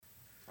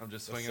I'm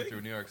just swinging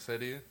through New York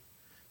City.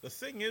 The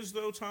thing is,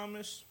 though,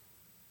 Thomas,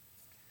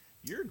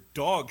 you're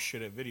dog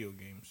shit at video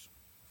games.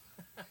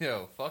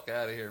 Yo, fuck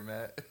out of here,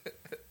 Matt.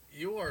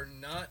 You are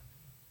not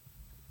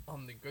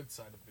on the good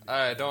side of video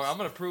games. All right, I'm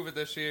going to prove it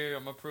this year.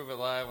 I'm going to prove it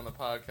live on the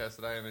podcast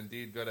that I am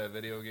indeed good at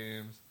video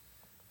games.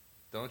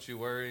 Don't you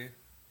worry.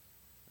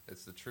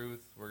 It's the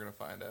truth. We're going to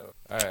find out.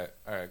 All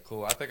right,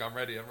 cool. I think I'm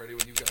ready. I'm ready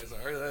when you guys are.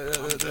 I'm ready.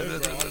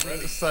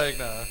 It's like,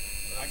 nah.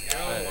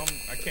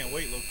 I can't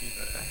wait, Loki.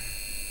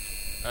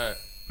 All right.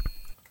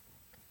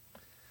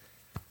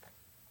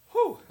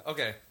 Whew.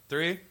 Okay.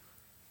 3,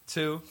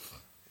 2,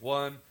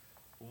 1.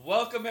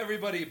 Welcome,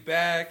 everybody,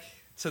 back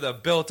to the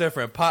Built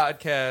Different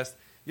podcast.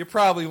 You're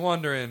probably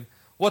wondering,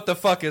 what the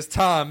fuck is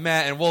Tom,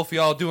 Matt, and Wolfie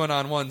all doing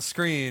on one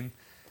screen?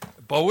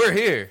 But we're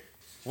here.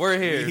 We're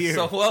here.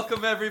 So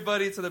welcome,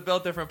 everybody, to the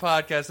Built Different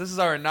podcast. This is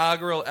our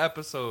inaugural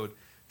episode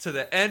to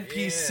the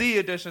NPC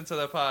edition to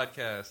the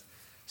podcast.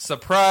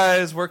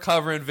 Surprise, we're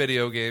covering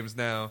video games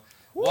now.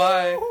 Woo!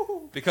 Why?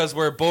 Because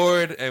we're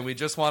bored and we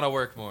just want to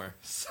work more.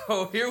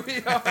 So here we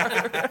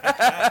are.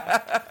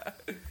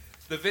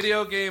 The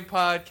video game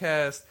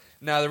podcast.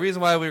 Now, the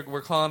reason why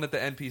we're calling it the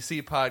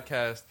NPC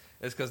podcast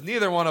is because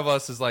neither one of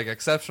us is like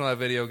exceptional at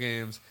video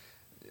games.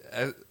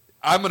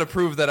 I'm going to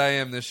prove that I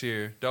am this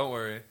year. Don't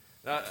worry.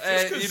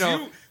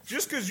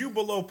 Just because you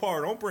below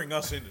par, don't bring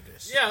us into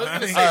this. Yeah, I was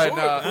going to say,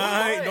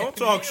 don't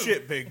talk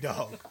shit, big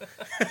dog.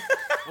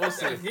 We'll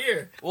see.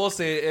 We'll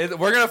see.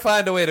 We're going to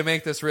find a way to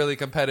make this really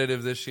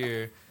competitive this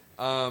year.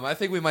 I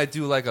think we might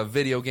do like a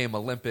video game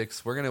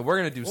Olympics. We're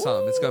gonna do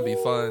something. It's gonna be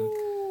fun.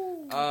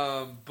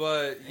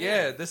 But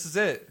yeah, this is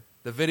it.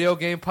 The video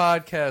game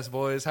podcast,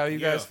 boys. How are you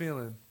guys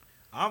feeling?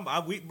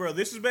 Bro,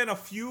 this has been a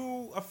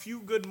few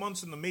good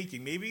months in the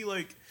making. Maybe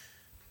like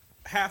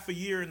half a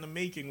year in the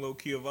making, low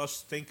key, of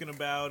us thinking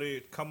about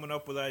it, coming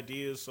up with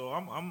ideas. So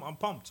I'm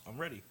pumped. I'm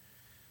ready.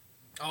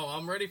 Oh,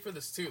 I'm ready for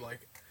this too.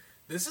 Like,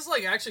 this is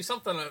like actually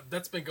something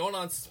that's been going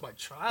on since my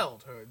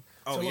childhood.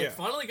 Oh, so, yeah.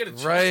 Finally get a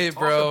chance to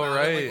talk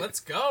about it. Like, let's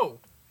go.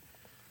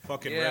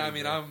 Fucking ready. I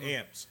mean, I'm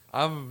amped.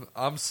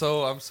 I'm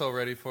so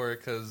ready for it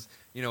because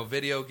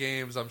video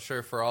games. I'm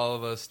sure for all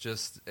of us,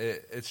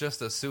 it's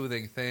just a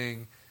soothing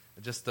thing.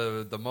 Just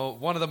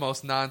one of the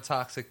most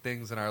non-toxic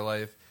things in our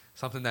life.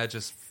 Something that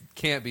just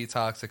can't be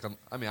toxic.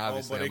 I mean,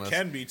 obviously, but it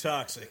can be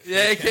toxic.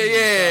 Yeah, it can.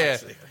 Yeah.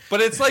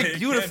 But it's like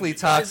beautifully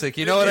toxic.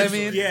 You know what I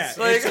mean? Yeah, it's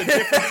like a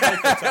different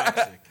type of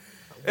toxic.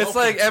 It's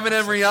like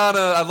Eminem,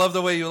 Rihanna. I love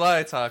the way you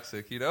lie.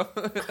 Toxic. You know.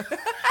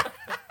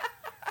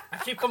 I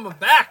keep coming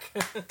back.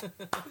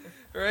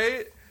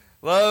 Right?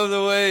 Love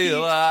the way you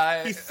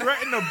lie. He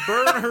threatened to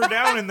burn her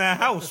down in that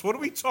house. What are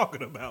we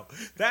talking about?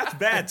 That's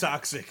bad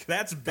toxic.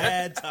 That's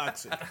bad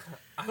toxic.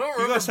 I don't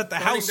remember. You guys set the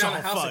house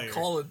on fire. In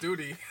Call of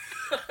Duty.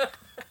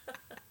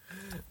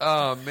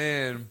 Oh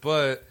man,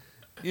 but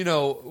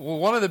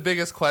one of the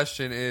biggest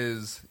question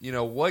is,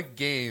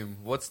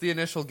 what's the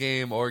initial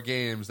game or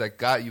games that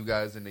got you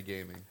guys into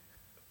gaming?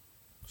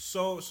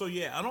 So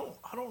yeah, I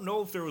don't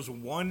know if there was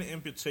one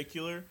in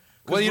particular.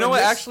 Well, you know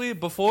what? Actually,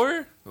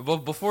 before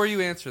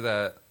you answer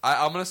that,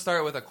 I'm going to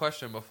start with a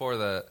question before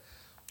that.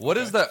 What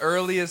is the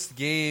earliest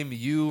game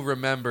you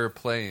remember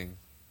playing?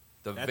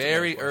 That's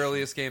very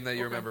earliest game that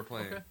you remember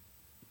playing. Okay.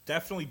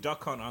 Definitely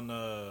Duck Hunt on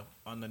the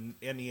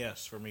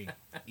NES for me.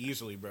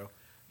 Easily, bro.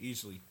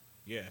 Easily.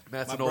 Yeah.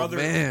 That's an old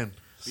man.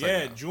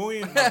 Yeah,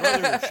 Julian, my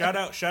brother.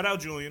 Shout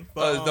out Julian.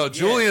 But, no,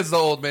 Julian's the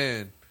old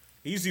man.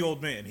 He's the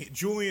old man.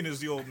 Julian is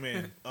the old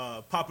man.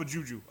 Papa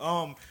Juju.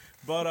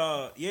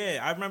 But yeah,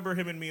 I remember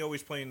him and me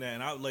always playing that,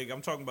 and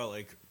I'm talking about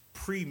like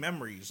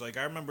pre-memories. Like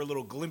I remember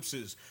little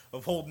glimpses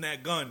of holding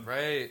that gun,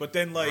 right? But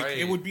then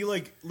it would be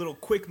like little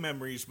quick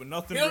memories, but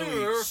nothing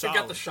really solid.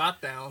 Got the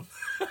shot down.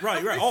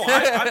 Right. Oh,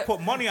 I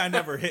put money. I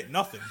never hit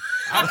nothing.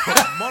 But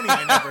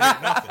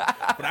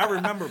I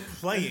remember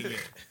playing it.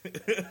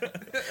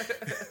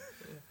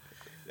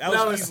 That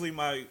was easily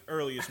my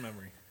earliest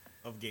memory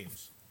of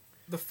games.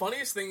 The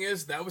funniest thing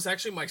is that was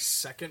actually my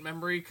second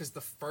memory because the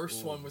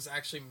first one was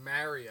actually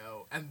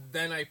Mario, and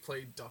then I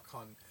played Duck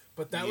Hunt.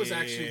 But that was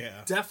actually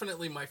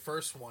definitely my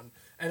first one,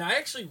 and I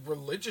actually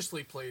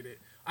religiously played it.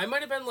 I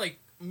might have been like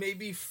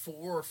maybe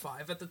 4 or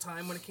 5 at the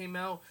time when it came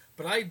out,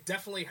 but I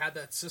definitely had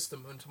that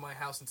system into my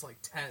house since like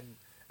 10,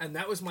 and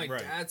that was my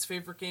dad's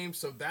favorite game.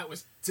 So that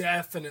was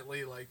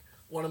definitely like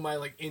one of my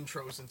like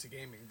intros into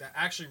gaming that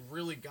actually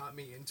really got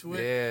me into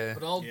it. Yeah.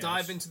 But I'll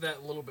dive into that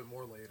a little bit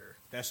more later.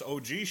 That's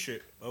OG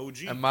shit. OG.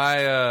 And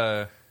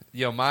mine,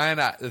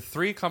 the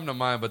 3 come to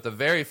mind, but the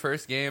very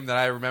first game that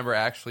I remember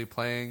actually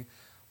playing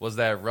was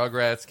that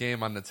Rugrats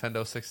game on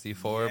Nintendo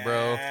 64,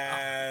 bro.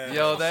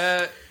 Yo,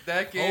 that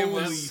game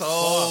was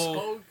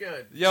so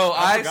good. Yo,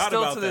 I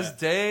still to this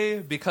day,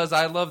 because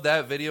I love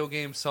that video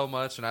game so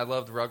much, and I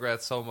loved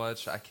Rugrats so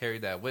much, I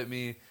carried that with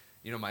me.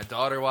 My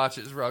daughter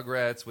watches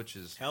Rugrats, which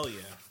is hell yeah,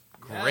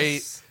 great.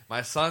 Yes.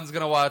 My son's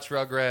gonna watch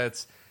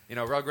Rugrats.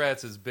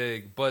 Rugrats is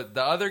big. But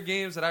the other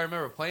games that I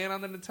remember playing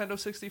on the Nintendo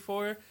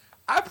 64,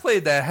 I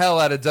played the hell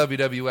out of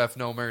WWF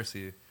No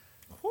Mercy.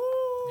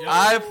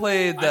 I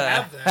played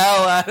the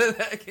hell out of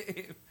that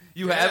game.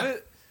 You have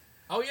it?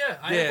 Oh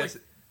yeah,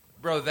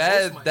 bro.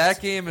 That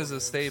game is a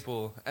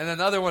staple. And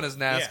another one is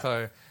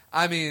NASCAR. Yeah.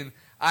 I mean,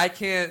 I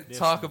can't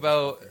talk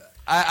about.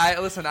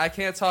 Listen. I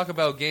can't talk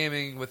about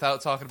gaming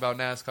without talking about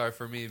NASCAR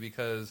for me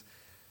because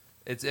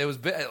it was.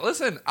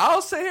 Listen,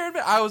 I'll sit here and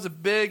admit I was a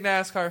big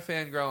NASCAR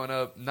fan growing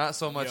up. Not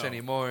so much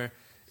anymore.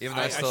 Even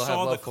though I still have love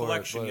for it. I saw the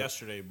collection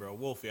yesterday, bro.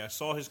 Wolfie, I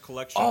saw his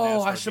collection.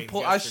 Oh, I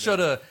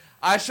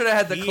should have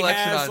had the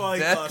collection on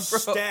like deck, a bro.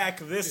 stack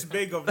this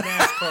big of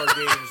NASCAR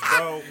games,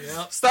 bro.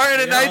 Yep.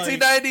 Started in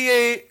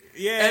 1998.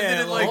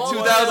 Ended in like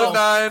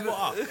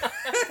 2009.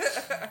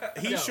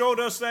 He showed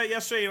us that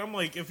yesterday, and I'm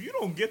like, if you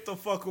don't get the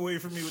fuck away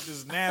from me with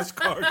this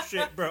NASCAR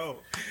shit, bro.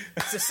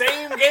 It's the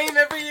same game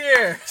every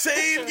year.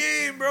 Same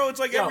game, bro. It's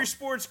like every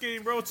sports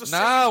game, bro. It's the same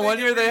thing 1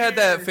 year they had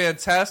that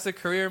fantastic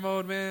career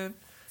mode, man.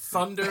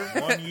 Thunder.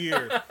 1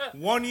 year.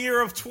 1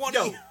 year of 20.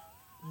 Yo,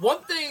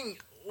 one thing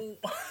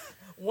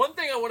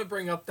I want to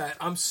bring up that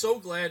I'm so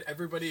glad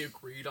everybody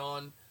agreed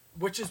on,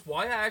 which is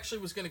why I actually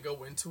was going to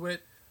go into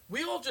it.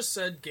 We all just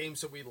said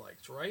games that we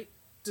liked, right?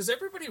 Does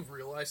everybody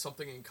realize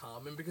something in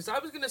common? Because I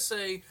was going to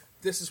say,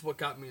 this is what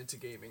got me into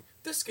gaming.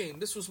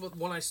 This was what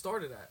one I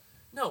started at.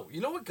 No,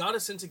 you know what got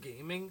us into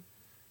gaming?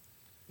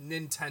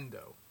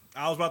 Nintendo.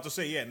 I was about to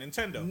say,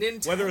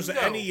 Nintendo. Whether it was the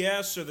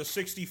NES or the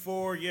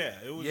 64,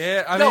 it was.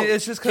 Yeah, I mean,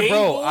 it's just because,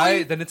 bro,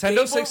 the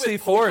Nintendo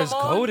 64 is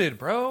goated,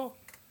 bro.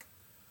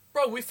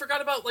 Bro, we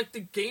forgot about, like, the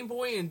Game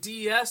Boy and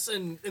DS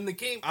and the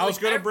game. I was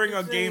going to bring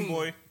a Game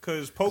Boy,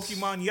 because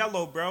Pokemon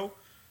Yellow, bro.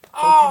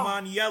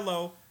 Pokemon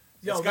Yellow.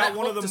 It's got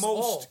one of the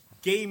most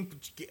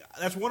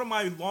that's one of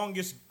my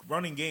longest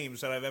running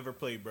games that I've ever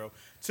played, bro.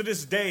 To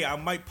this day, I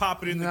might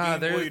pop it in the Game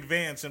Boy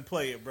Advance and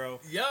play it, bro.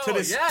 To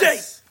this day.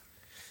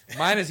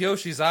 Mine is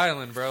Yoshi's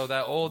Island, bro.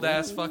 That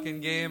old-ass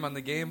fucking game on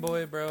the Game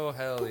Boy, bro.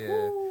 Hell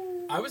yeah.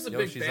 I was a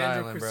big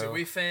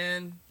Banjo-Kazooie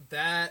fan.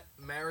 That,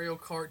 Mario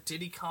Kart,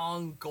 Diddy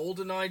Kong,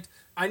 GoldenEye.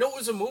 I know it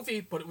was a movie,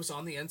 but it was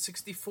on the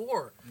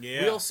N64.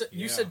 Yeah.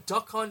 You said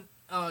Duck Hunt,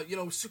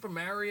 Super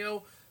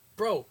Mario.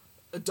 Bro,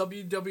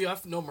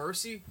 WWF No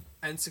Mercy,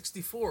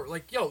 N64.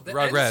 Like, yo, the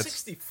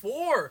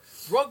N64.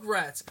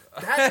 Rugrats.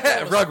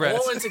 That was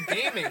all into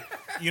gaming.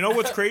 You know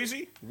what's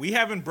crazy? We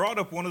haven't brought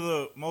up one of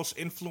the most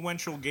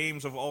influential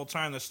games of all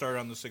time that started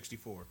on the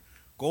 64.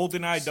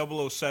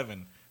 GoldenEye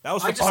 007. That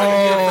was the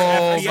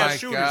FPS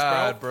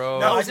shooters,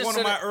 bro. That was one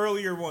of my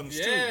earlier ones,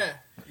 too.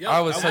 Yep,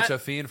 I was such a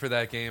fiend for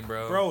that game,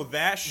 bro. Bro,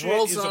 that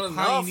shit is a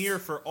pioneer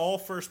for all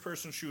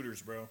first-person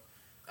shooters, bro.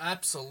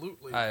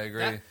 Absolutely. I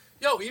agree.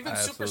 Even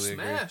Super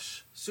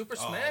Smash. Super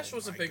Smash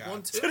was a big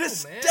one, too, to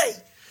this day.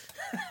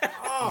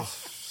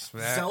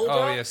 Zelda?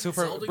 Oh, yeah.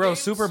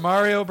 Super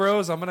Mario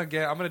Bros. I'm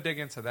gonna dig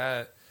into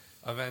that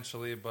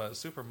eventually, but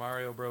Super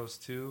Mario Bros.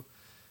 2.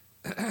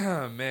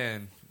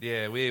 Man,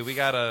 yeah, we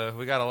got a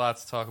lot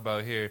to talk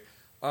about here.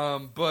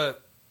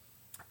 But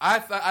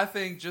I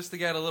think just to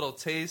get a little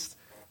taste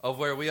of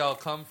where we all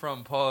come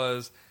from,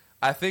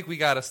 I think we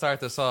got to start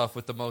this off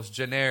with the most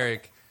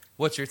generic.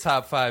 What's your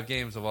top 5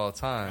 games of all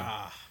time?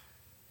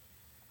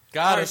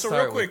 Gotta start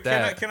real quick, with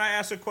that. Can I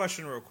ask a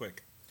question real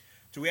quick?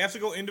 Do we have to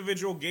go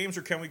individual games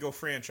or can we go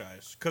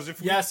franchise? Because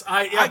if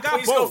I got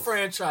please both. Go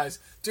franchise.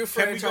 Do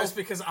franchise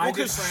because I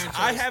did franchise.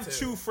 I have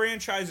 2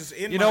 franchises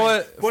in. You know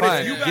what? But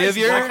fine. If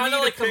you guys I kind of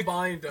like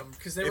combined them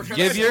because they were. If you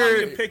guys want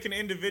me to pick an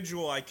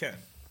individual, I can.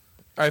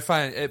 All right,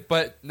 fine.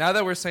 But now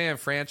that we're saying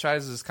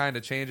franchises kind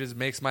of changes,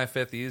 makes my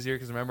 5th easier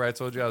because remember I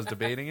told you I was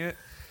debating it.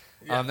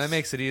 Yes. That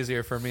makes it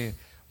easier for me.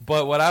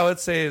 But what I would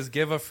say is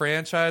give a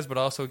franchise, but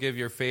also give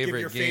your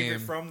favorite game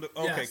from the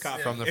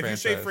copy. From the if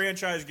franchise. You say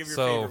franchise, give your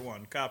favorite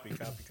one. Copy.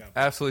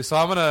 Absolutely. So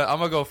I'm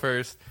gonna go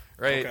first,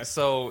 right? Okay.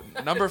 So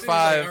number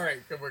 5. All right,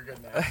 we're good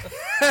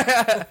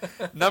now.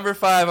 Number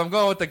 5. I'm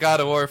going with the God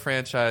of War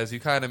franchise. You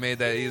kind of made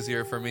that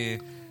easier for me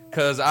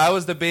because I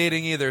was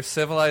debating either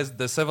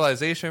the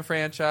Civilization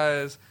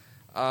franchise,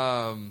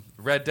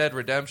 Red Dead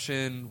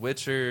Redemption,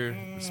 Witcher,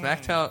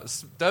 SmackDown,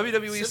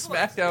 WWE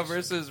SmackDown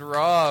versus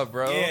Raw,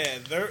 bro. Yeah,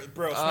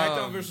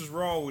 SmackDown versus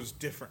Raw was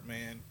different,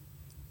 man.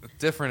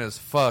 Different as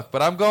fuck.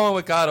 But I'm going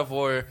with God of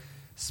War,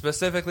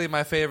 specifically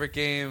my favorite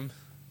game.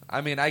 I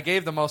mean, I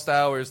gave the most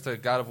hours to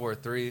God of War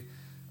 3,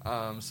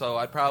 so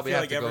I'd probably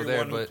have to go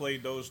there. Everyone who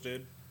played those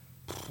did.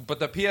 But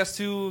the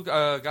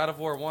PS2 God of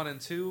War 1 and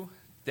 2,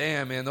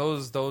 damn man,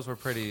 those were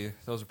pretty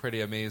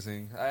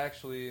amazing. I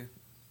actually.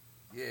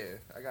 Yeah,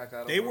 I got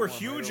God of War. They were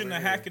huge in the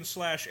hack and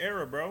slash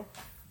era, bro.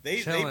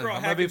 They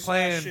brought hack and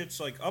slash shits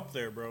like up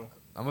there, bro.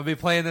 I'm gonna be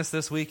playing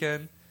this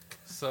weekend,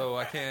 so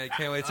I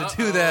can't wait to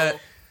do that.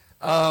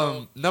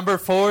 Number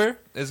 4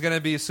 is gonna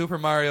be Super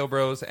Mario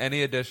Bros.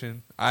 Any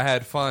edition. I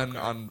had fun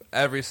on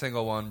every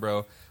single one,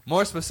 bro.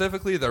 More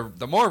specifically,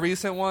 the more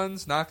recent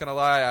ones. Not gonna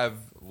lie, I've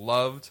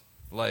loved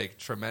like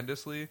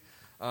tremendously.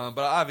 But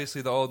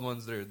obviously the old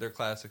ones, they're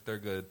classic. They're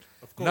good.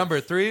 Number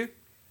 3.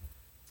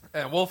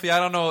 And Wolfie, I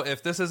don't know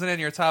if this isn't in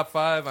your top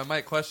 5. I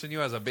might question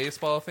you as a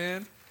baseball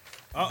fan.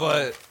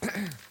 But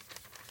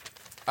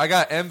I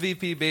got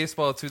MVP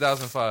Baseball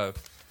 2005.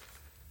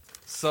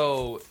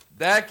 So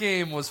That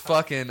game was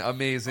fucking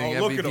amazing.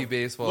 Look MVP at him.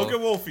 baseball. Look at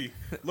Wolfie.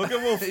 Look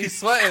at Wolfie. He's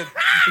sweating.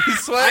 He's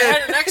I sweating.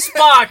 had an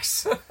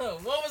Xbox.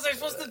 What was I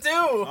supposed to do?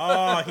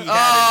 Oh, he had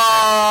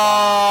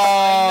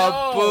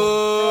Oh,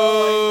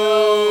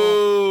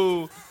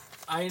 boo!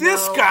 I know,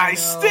 This guy I know.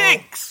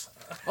 stinks.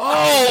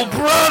 Oh,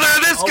 brother,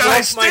 this I'll guy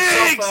work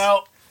myself stinks.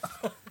 out.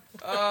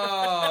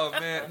 Oh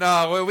man,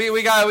 no,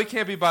 we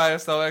can't be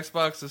biased though.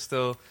 Xbox is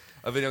still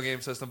a video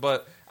game system,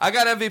 but I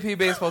got MVP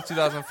Baseball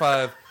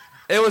 2005.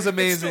 It was It's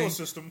amazing.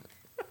 still a system.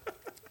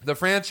 The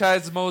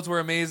franchise modes were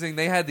amazing.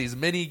 They had these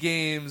mini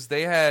games.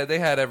 They had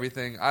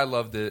everything. I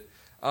loved it.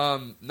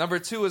 Number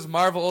 2 is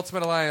Marvel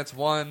Ultimate Alliance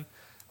 1.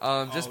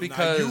 Just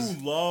because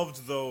you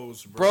loved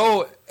those,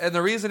 bro. and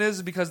the reason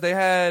is because they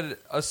had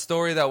a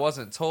story that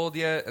wasn't told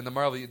yet, and the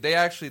Marvel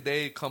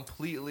they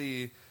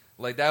completely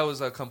that was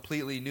a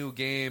completely new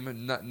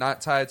game, not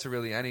tied to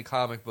really any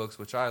comic books,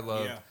 which I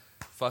loved. Yeah.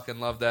 Fucking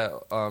loved that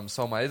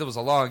so much. It was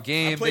a long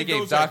game. I played They gave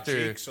those Doctor at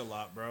Jake's a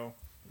lot, bro.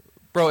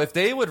 Bro, if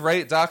they would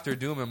write Doctor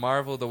Doom in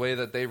Marvel the way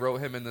that they wrote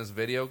him in this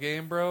video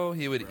game, bro,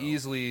 he would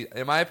easily,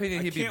 in my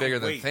opinion, he'd be bigger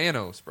than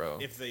Thanos, bro.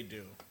 If they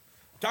do,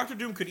 Doctor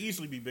Doom could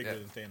easily be bigger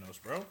than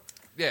Thanos, bro.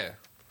 Yeah,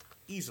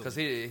 easily. because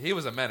he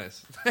was a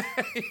menace.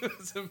 He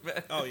was a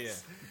menace. Oh yeah,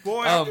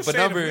 boy. I'm just but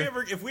saying,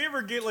 number- if we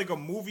ever get like a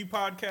movie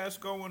podcast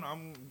going,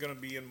 I'm gonna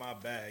be in my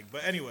bag.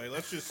 But anyway,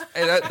 let's just.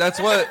 Hey, that's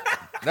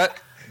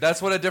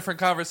what a different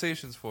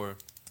conversation's for.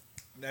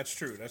 That's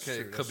true. That's Okay,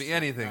 true. could That's be true.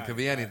 anything. All Could right,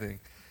 be all anything.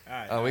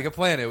 right. We could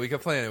plan it. We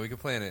could plan it. We could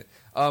plan it.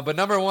 But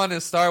number 1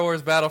 is Star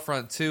Wars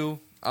Battlefront 2.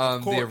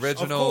 The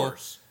original.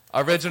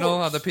 Original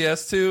on the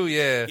PS2,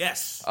 yeah.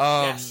 Yes.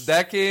 Yes.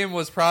 That game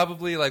was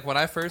probably when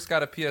I first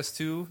got a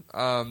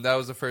PS2. That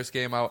was the first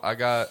game I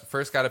got.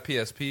 First got a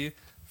PSP.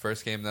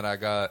 First game that I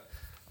got.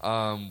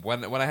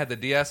 When I had the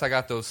DS, I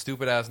got those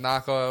stupid ass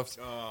knockoffs.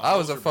 I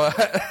was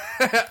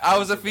I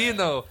was a fiend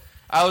though.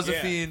 I was a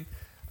fiend.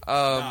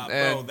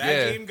 Bro,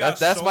 game got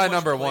that's so my much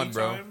number play 1,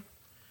 bro. time.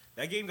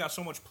 That game got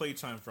so much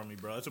playtime from me,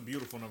 bro. That's a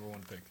beautiful number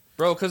 1 pick.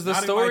 Bro, because the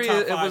Not in my story, top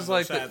it five, was though,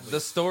 like sadly. the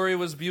story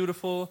was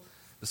beautiful.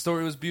 The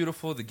story was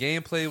beautiful. The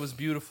gameplay was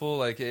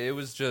beautiful. It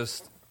was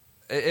just,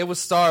 it was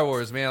Star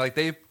Wars, man.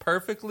 They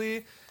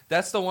perfectly.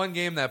 That's the one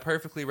game that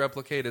perfectly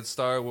replicated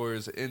Star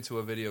Wars into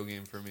a video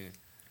game for me.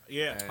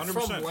 Yeah, 100%.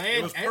 From It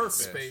land was and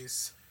perfect.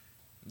 space.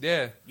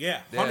 Yeah,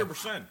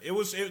 100%.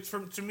 It's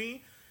from to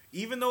me.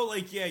 Even though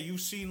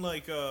you've seen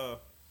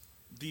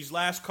these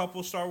last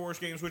couple Star Wars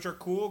games, which are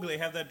cool. They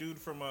have that dude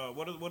from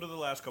what are the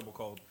last couple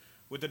called?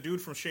 With the dude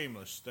from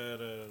Shameless.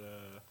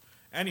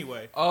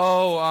 Anyway.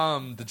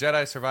 Oh, the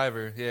Jedi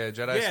Survivor. Yeah, Jedi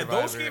Survivor. Yeah,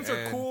 those games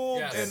are cool,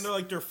 Yes.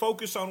 and they're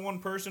focused on one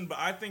person. But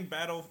I think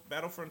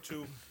Battlefront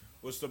 2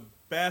 was the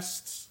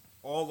best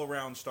all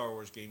around Star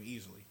Wars game,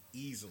 easily.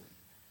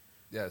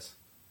 Yes.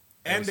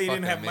 And they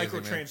didn't have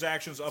amazing,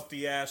 microtransactions up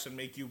the ass and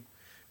make you.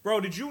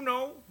 Bro, did you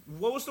know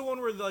what was the one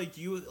where if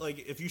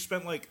you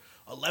spent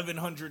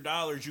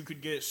 $1,100 you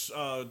could get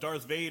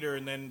Darth Vader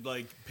and then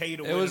pay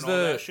to win and all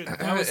that shit?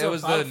 It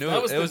was the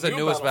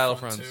newest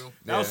Battlefront.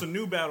 That was the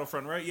new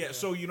Battlefront, right? Yeah.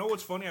 So you know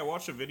what's funny? I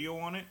watched a video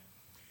on it.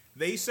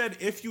 They said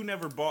if you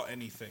never bought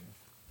anything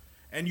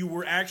and you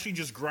were actually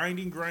just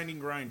grinding,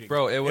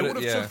 Bro, it would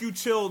have took you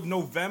till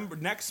November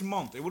next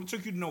month. It would have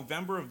took you to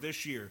November of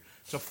this year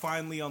to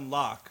finally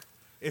unlock.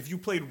 If you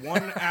played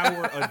 1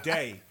 hour a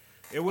day,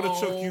 it would have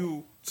took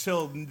you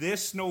till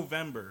this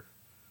November,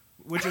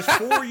 which is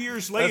 4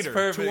 years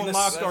later, to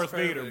unlock Darth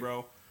Vader,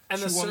 bro.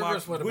 And the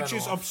servers would have been which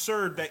is off.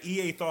 absurd that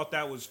EA thought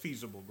that was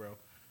feasible, bro.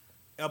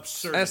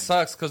 Absurd. That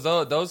sucks because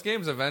those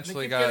games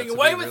eventually got to be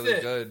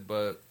really good,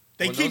 but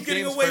they keep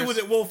getting away with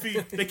it, Wolfie.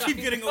 They keep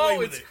getting away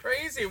with it. It's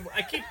crazy.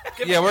 I keep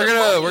giving yeah, we're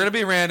gonna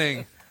be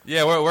ranting.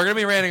 Yeah, we're gonna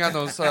be ranting on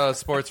those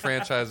sports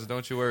franchises.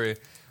 Don't you worry.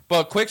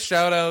 But quick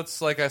shout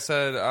outs, like I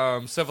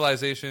said,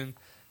 Civilization,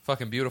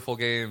 fucking beautiful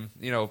game.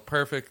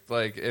 Perfect.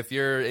 If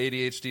you're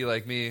ADHD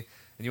like me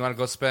and you want to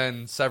go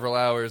spend several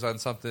hours on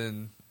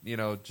something,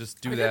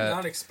 just do that. I did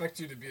not expect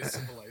you to be a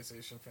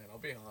Civilization fan. I'll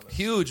be honest.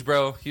 Huge,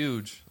 bro.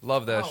 Huge.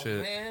 Love that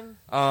shit. Man.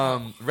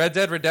 Red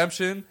Dead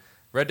Redemption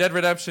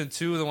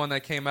 2, the one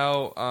that came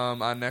out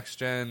on next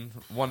gen,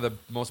 one of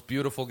the most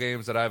beautiful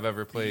games that I've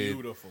ever played.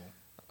 Beautiful.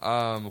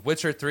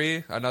 Witcher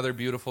 3, another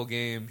beautiful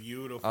game.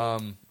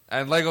 Beautiful.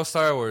 And Lego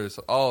Star Wars,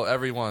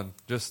 everyone,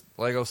 just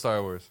Lego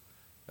Star Wars.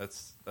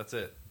 That's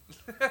it.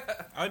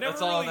 I never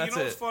That's all, really, and that's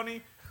what's it.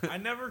 funny? I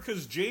never,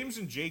 because James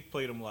and Jake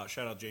played them a lot.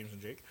 Shout out James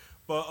and Jake.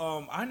 But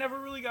I never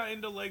really got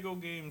into Lego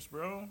games,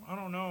 bro. I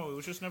don't know. It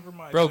was just never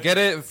my Bro, thing. get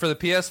it for the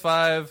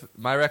PS5.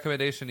 My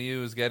recommendation to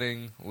you is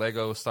getting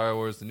Lego Star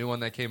Wars, the new one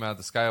that came out,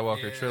 the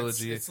Skywalker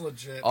trilogy. It's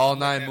legit. All I'm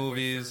 9 halfway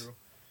movies. through.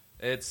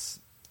 It's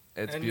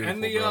and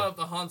beautiful, the bro.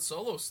 the Han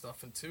Solo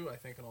stuff and too, I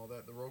think, and all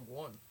that. The Rogue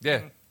One.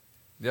 Yeah.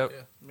 Yep.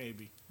 Yeah.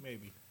 Maybe.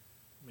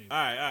 All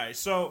right.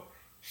 So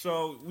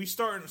we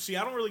start. See,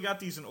 I don't really got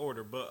these in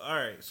order, but all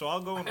right. So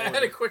I'll go in I order. had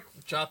to quick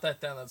jot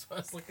that down. That's why I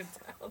was looking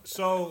down.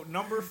 So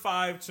number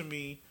 5 to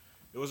me,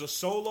 it was a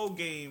solo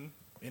game.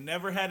 It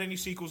never had any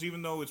sequels,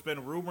 even though it's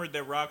been rumored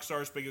that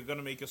Rockstar's going to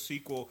make a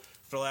sequel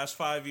for the last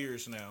 5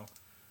 years now.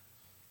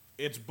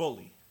 It's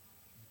Bully.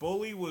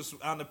 Bully was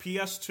on the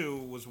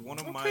PS2 was one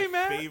of my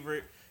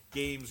favorite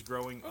games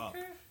growing up.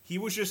 He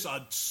was just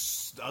a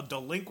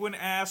delinquent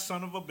ass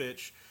son of a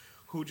bitch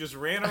who just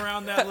ran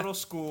around that little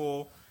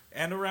school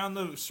and around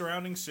the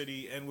surrounding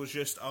city and was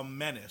just a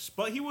menace.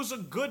 But he was a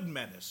good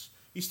menace.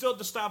 He still had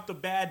to stop the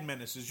bad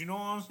menaces. You know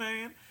what I'm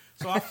saying?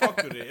 So I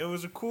fucked with it. It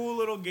was a cool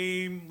little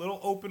game, little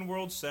open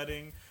world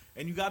setting,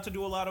 and you got to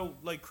do a lot of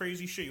like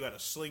crazy shit. You had a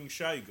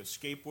slingshot, you could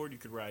skateboard, you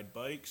could ride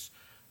bikes.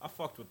 I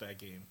fucked with that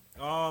game.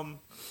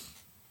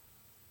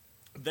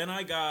 Then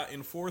I got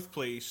in 4th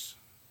place.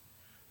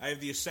 I have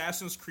the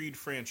Assassin's Creed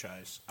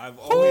franchise. I've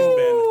always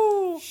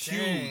been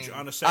huge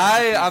on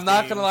Assassin's Creed. I'm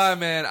not gonna lie,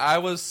 man. I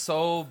was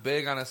so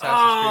big on Assassin's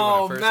Creed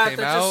when it first Matt, came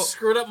that out. just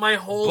screwed up my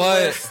whole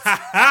list.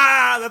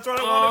 That's what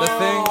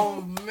I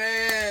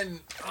wanted.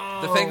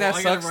 The thing that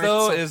sucks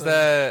though is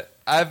that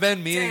I've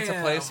been meaning to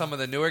play some of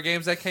the newer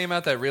games that came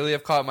out that really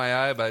have caught my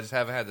eye, but I just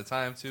haven't had the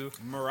time to.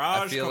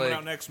 Mirage coming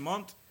out next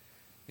month.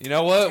 You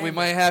know what? We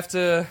might have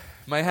to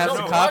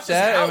cop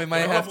that, and we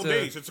might have to.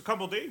 It's a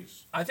couple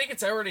days. I think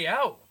it's already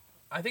out.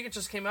 I think it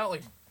just came out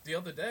like the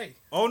other day.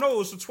 Oh no, it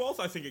was the 12th.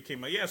 I think it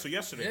came out. Yeah, so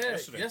yesterday.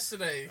 Yeah,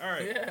 yesterday. All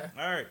right. Yeah.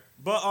 All right.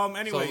 But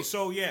anyway,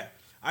 so yeah,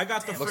 I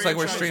got the. Looks like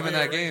we're streaming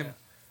that game.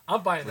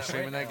 I'm buying that. We're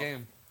streaming that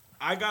game.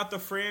 I got the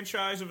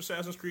franchise of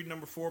Assassin's Creed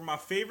number 4. My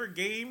favorite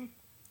game.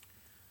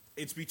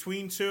 It's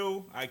between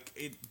two.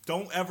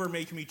 Don't ever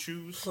make me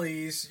choose.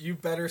 Please, you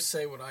better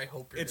say what I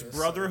hope you're. It's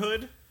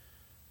Brotherhood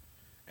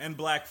and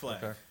Black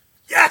Flag. Okay.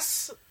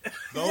 Yes.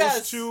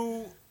 Those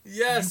two.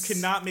 Yes. You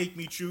cannot make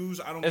me choose.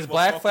 I don't. Is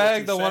Black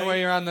Flag the one where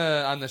you're on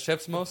the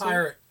ships mostly?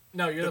 Pirate.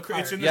 No, you're the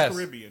pirate. It's in the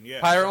Caribbean.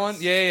 Yeah. Pirate one.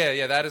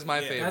 Yeah. That is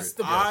my favorite. That's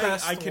the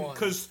best I can one.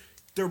 because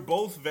they're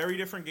both very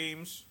different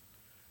games.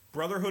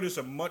 Brotherhood is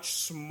a much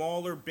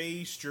smaller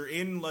base. You're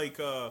in like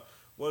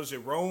what is it,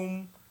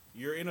 Rome?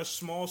 You're in a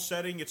small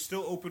setting. It's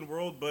still open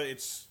world, but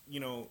it's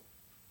you're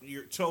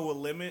to a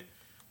limit.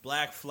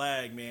 Black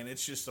Flag, man,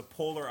 it's just a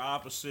polar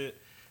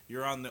opposite.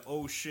 You're on the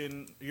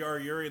ocean.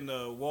 You're in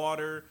the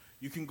water.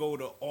 You can go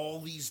to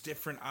all these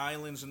different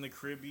islands in the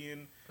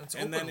Caribbean,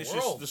 and then it's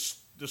world. just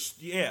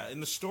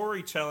and the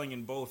storytelling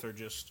in both are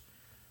just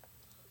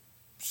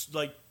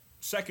like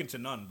second to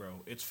none,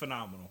 bro. It's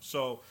phenomenal.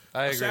 So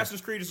Assassin's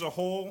Creed as a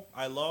whole,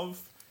 I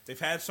love. They've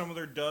had some of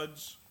their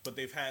duds, but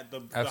they've had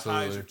the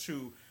highs are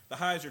too. The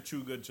highs are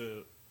too good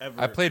to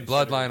ever. I played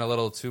Bloodline a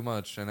little too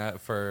much,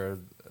 and for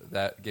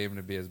that game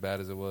to be as bad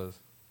as it was.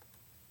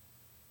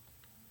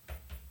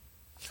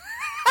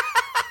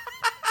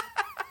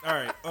 All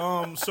right.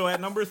 So at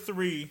number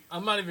 3,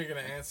 I'm not even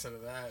gonna answer to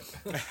that.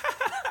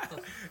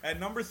 At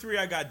number 3,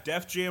 I got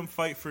Def Jam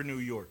Fight for New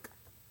York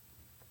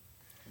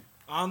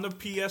on the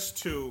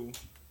PS2.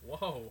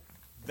 Whoa.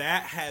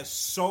 That has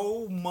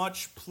so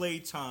much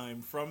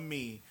playtime from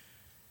me.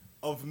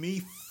 Of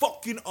me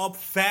fucking up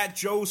Fat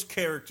Joe's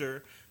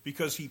character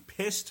because he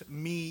pissed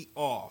me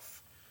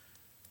off.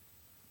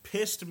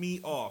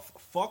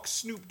 Fuck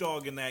Snoop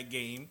Dogg in that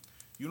game.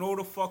 You know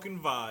the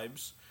fucking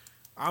vibes.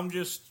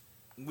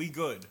 We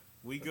good.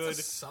 That's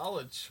a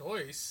solid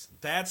choice.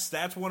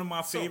 That's one of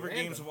my favorite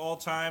games of all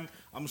time.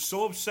 I'm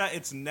so upset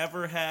it's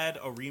never had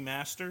a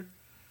remaster.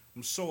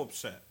 I'm so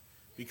upset.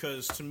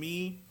 Because to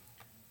me,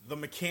 the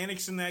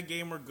mechanics in that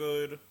game were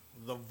good.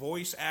 The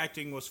voice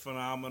acting was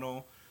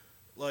phenomenal.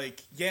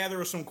 Like, yeah, there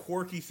were some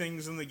quirky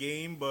things in the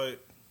game, but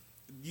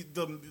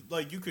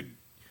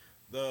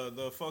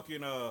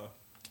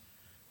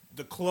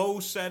the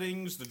clothes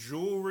settings, the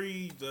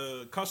jewelry,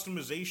 the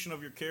customization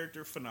of your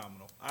character,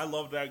 phenomenal. I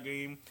love that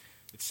game.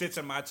 It sits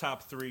in my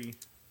top 3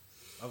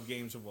 of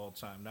games of all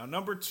time. Now,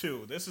 number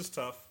 2, this is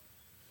tough.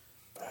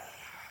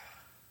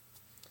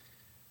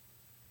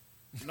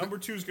 Number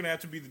 2 is going to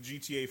have to be the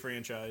GTA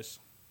franchise.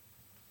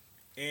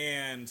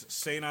 And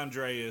San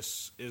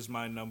Andreas is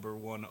my number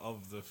 1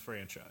 of the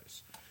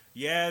franchise.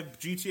 Yeah,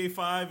 GTA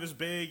 5 is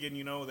big, and,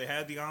 they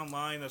had the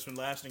online that's been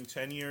lasting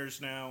 10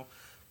 years now.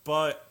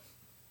 But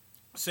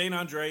San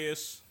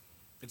Andreas,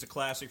 it's a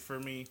classic for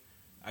me.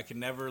 I can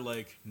never,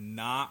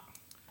 not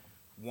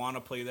want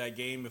to play that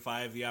game if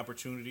I have the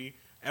opportunity.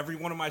 Every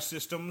one of my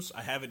systems,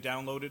 I have it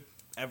downloaded.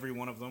 Every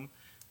one of them.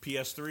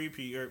 PS2,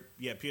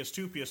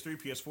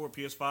 PS3, PS4,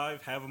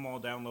 PS5. Have them all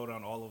downloaded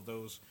on all of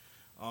those.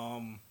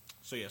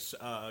 So yes,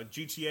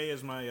 GTA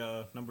is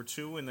my number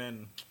 2, and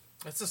then...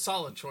 That's a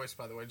solid choice,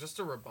 by the way. Just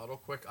a rebuttal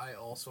quick, I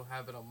also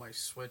have it on my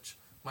Switch,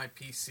 my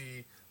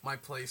PC, my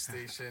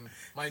PlayStation,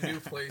 my new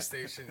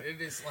PlayStation.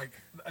 It is like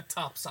a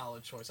top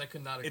solid choice. I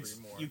could not agree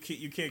more.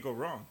 You can't go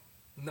wrong.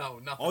 No,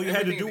 nothing. All you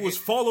had to do was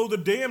follow the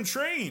damn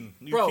train.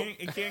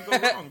 It can't go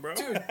wrong, bro.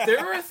 Dude,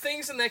 there are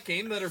things in that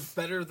game that are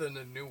better than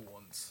the new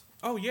ones.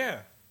 Oh, yeah.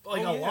 A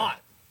lot.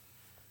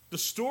 The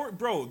story,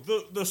 bro,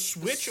 the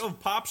switch of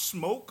Pop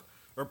Smoke...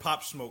 Or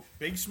Pop Smoke.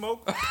 Big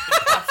Smoke?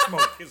 Pop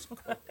Smoke is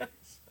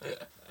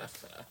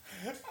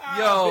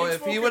Yo,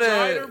 if he would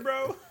have...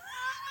 Bro,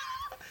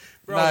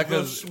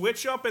 the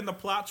switch up and the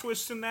plot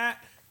twist in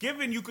that,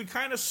 given you could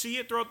kind of see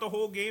it throughout the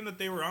whole game that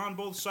they were on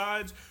both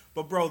sides,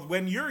 but bro,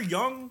 when you're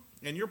young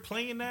and you're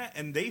playing that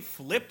and they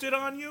flipped it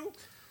on you,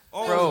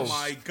 Oh Bro.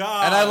 my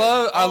god! And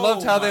I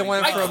loved how they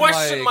went I from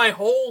questioned like, my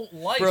whole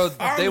life. bro,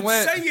 they I'm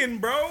went. saying,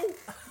 bro.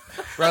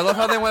 Bro, I love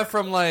how they went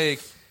from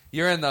like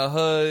you're in the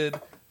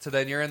hood to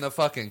then you're in the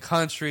fucking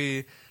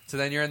country to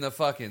then you're in the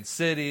fucking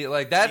city.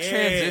 Like that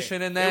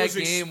transition in that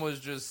game was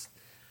just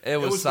it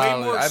was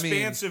solid. Way more I mean,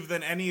 expansive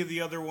than any of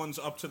the other ones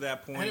up to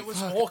that point. and it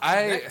was all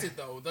connected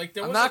though. Like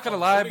there I'm was not like gonna a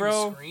lie, loading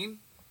bro. Screen.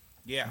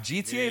 Yeah,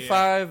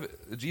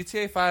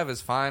 GTA 5 is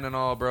fine and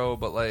all, bro,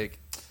 but like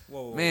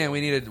man, we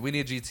need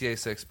GTA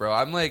 6, bro.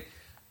 I'm like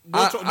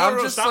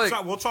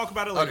stop. We'll talk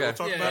about it later.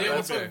 Okay. We'll talk about it.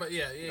 We'll talk about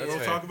We'll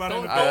talk about it.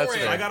 Don't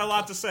rant. I got a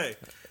lot to say.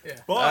 Yeah.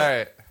 But all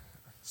right.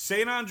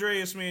 San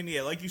Andreas, man,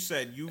 like you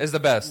said, is the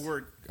best.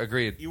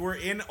 Agreed. You were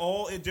in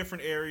all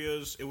different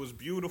areas. It was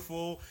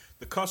beautiful.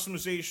 The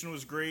customization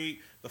was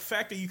great. The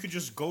fact that you could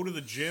just go to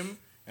the gym.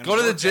 And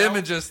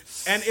and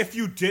just... And if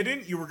you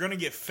didn't, you were going to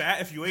get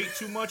fat if you ate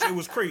too much. It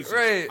was crazy.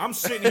 Right. I'm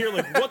sitting here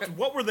like,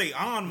 what were they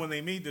on when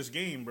they made this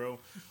game, bro?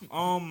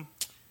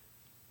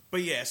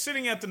 But yeah,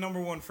 sitting at the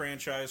number one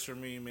franchise for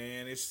me,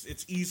 man,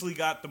 it's easily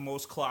got the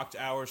most clocked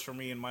hours for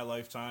me in my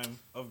lifetime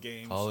of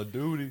games. Call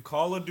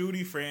of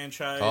Duty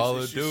franchise.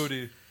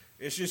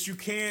 It's just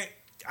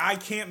I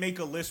can't make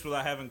a list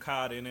without having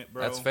COD in it,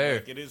 bro. That's fair.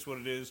 Like, it is what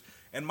it is.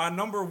 And my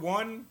number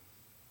one,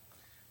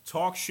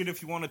 talk shit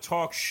if you want to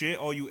talk shit,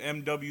 all you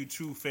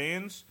MW2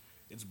 fans,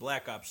 it's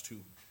Black Ops 2.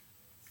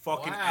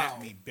 Fucking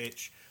at me,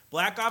 bitch.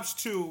 Black Ops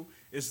 2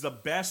 is the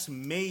best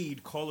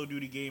made Call of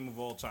Duty game of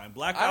all time.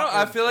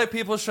 I feel like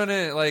people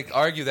shouldn't like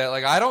argue that.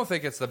 Like I don't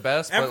think it's the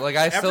best, but like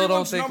I still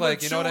don't think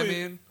like, you know what I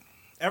mean?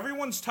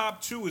 Everyone's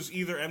top 2 is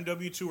either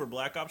MW2 or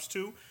Black Ops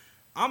 2.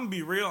 I'm gonna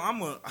be real. I'm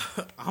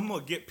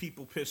gonna get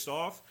people pissed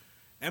off.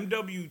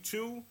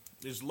 MW2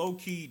 is low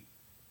key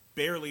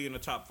barely in the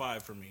top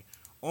 5 for me,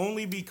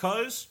 only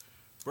because,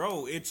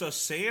 bro, it's a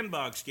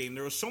sandbox game.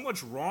 There was so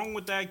much wrong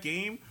with that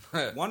game.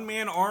 One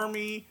man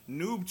army,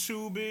 noob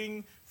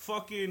tubing,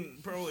 fucking,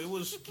 bro. It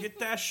was get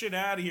that shit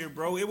out of here,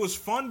 bro. It was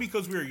fun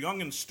because we were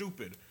young and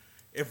stupid.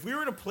 If we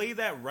were to play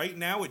that right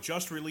now, it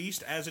just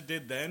released as it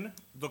did then,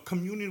 the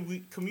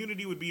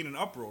community would be in an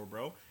uproar,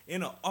 bro.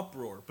 In an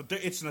uproar. But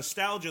it's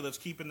nostalgia that's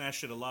keeping that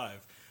shit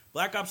alive.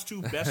 Black Ops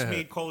 2, best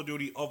made Call of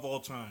Duty of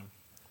all time.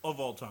 Of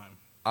all time.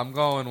 I'm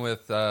going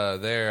with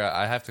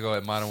I have to go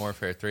at Modern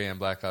Warfare 3 and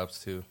Black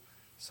Ops 2.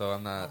 So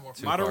I'm not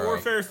too Modern far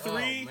Warfare out.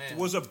 3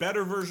 was a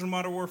better version of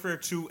Modern Warfare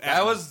 2.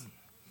 That was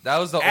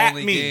the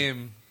only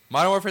game.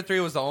 Modern Warfare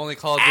 3 was the only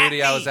Call of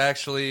Duty I was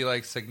actually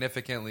like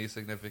significantly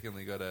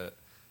good at.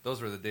 Those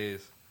were the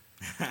days.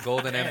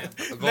 Golden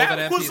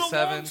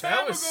MP7.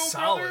 That was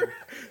solid. It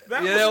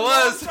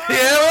was.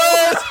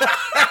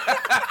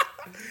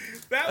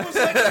 That was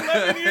like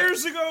 11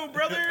 years ago,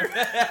 brother.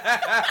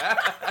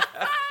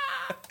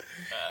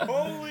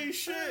 Holy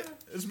shit.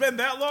 It's been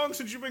that long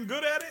since you've been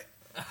good at it?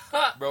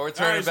 Bro, we're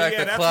turning back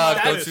the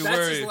clock. Don't you worry.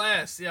 That's his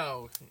last.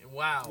 Yo,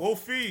 wow.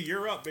 Wolfie,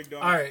 you're up, big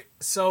dog. All right.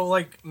 So,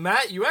 like,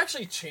 Matt, you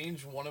actually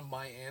changed one of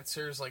my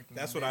answers. Like,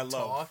 that's what I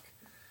love.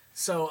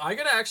 So I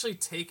gotta actually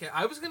take it.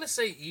 I was gonna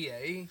say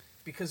EA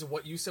because of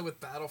what you said with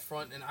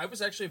Battlefront, and I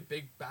was actually a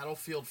big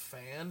Battlefield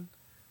fan.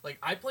 Like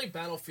I played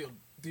Battlefield,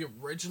 the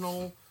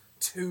original,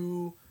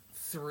 2,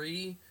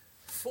 3,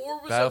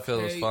 4 was Battlefield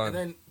okay, was fun. and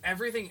then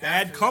everything.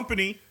 Bad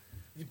Company.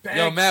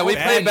 Yo, Matt, we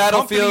played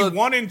Battlefield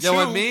 1 and 2. Yo,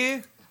 when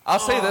me, I'll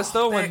say this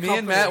though, when me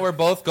and Matt were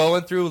both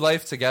going through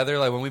life together,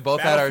 like when we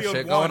both had our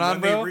shit going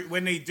on, bro.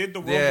 When they did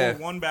the World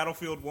War I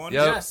Battlefield 1.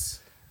 Yep. Yes.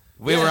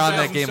 We were on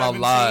that game a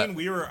lot.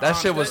 That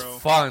shit was bro.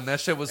 fun. That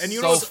shit was and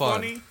you so know what's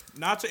fun. Funny?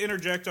 Not to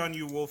interject on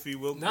you, Wolfie.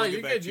 We'll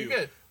get back to you. You're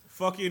good.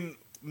 Fucking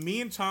me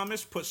and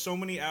Thomas put so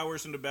many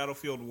hours into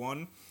Battlefield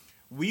 1.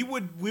 We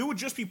would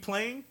just be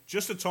playing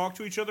just to talk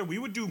to each other. We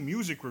would do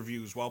music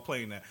reviews while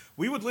playing that.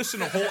 We would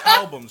listen to whole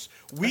albums.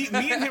 Me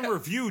and him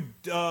reviewed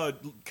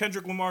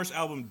Kendrick Lamar's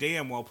album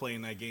 "Damn" while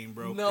playing that game,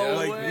 bro. No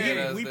like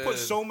way. we put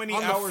so many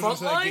on hours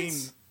into that game.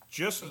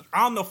 Just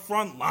on the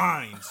front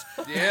lines.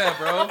 Yeah,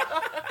 bro.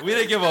 We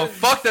didn't give a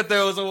fuck that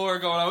there was a war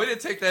going on. We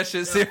didn't take that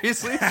shit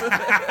seriously.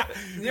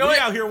 We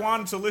out here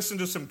wanting to listen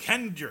to some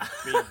Kendrick,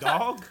 big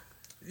dog.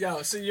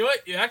 Yo, so you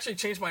actually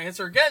changed my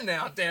answer again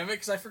now, damn it,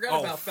 because I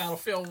forgot about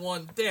Battlefield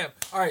 1. Damn.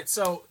 All right,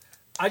 so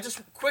I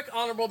just quick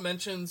honorable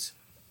mentions.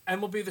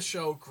 MLB The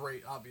Show,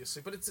 great,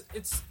 obviously, but it's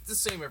the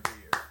same every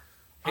year.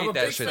 I'm a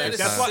big fan of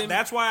Sim.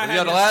 That's why I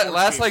had the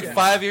last like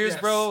 5 years,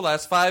 bro.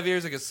 Last 5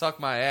 years, it could suck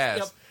my ass.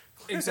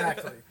 Yep,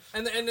 exactly.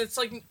 And it's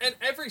like, and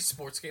every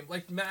sports game,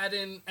 like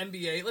Madden,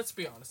 NBA, let's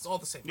be honest, it's all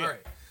the same. Yeah. All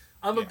right.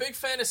 I'm a big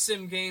fan of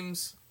sim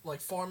games,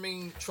 like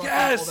farming, trucking,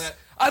 all that.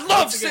 I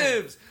love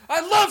Sims! I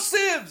love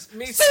Sims!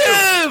 Me too.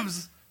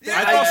 Sims!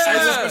 Yeah,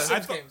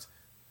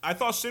 I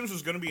thought Sims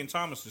was going to be in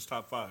Thomas's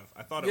top 5.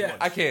 I thought it was.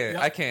 I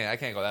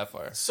can't go that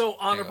far. So,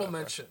 honorable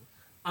mention.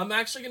 I'm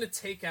actually going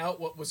to take out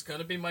what was going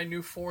to be my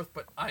new fourth,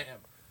 but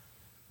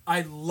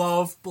I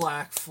love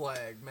Black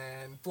Flag,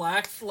 man.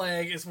 Black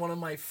Flag is one of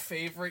my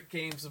favorite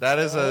games of all time.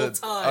 That is an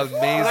amazing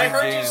game. When I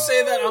heard you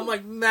say that, I'm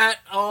like, Matt,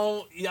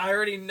 I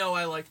already know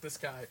I like this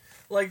guy.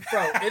 Like,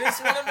 bro, it is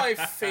one of my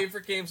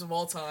favorite games of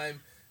all time.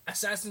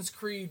 Assassin's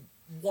Creed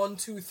 1,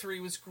 2, 3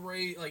 was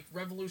great. Like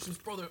Revolutions,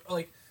 brother.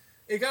 Like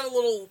it got a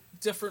little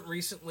different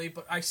recently,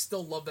 but I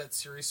still love that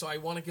series, so I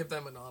want to give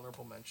them an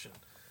honorable mention.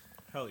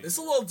 Hell yeah. It's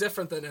a little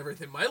different than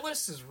everything. My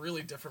list is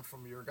really different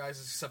from your guys'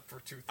 except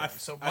for two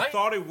things. I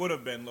thought it would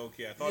have been,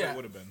 low-key. I thought it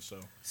would have been, so.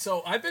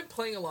 So I've been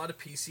playing a lot of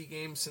PC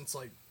games since,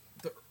 like,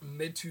 the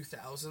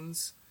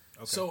mid-2000s.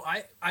 Okay. So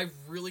I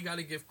really got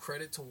to give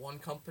credit to one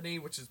company,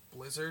 which is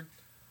Blizzard.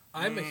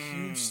 I'm a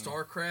huge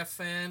StarCraft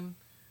fan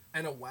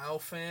and a WoW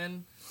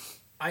fan.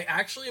 I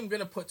actually am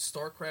going to put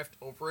StarCraft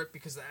over it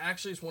because that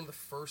actually is one of the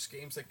first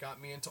games that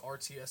got me into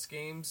RTS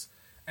games.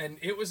 And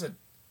it was a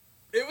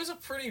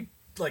pretty...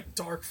 like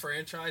dark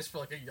franchise for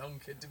like a young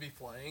kid to be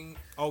playing.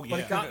 Oh yeah, but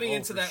it got me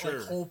into that sure.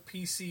 like whole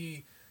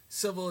PC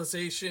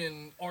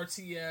Civilization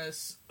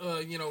RTS,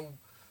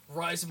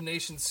 Rise of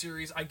Nations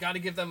series. I got to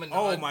give them a nod.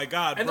 Oh my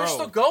god, and bro. they're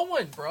still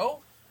going,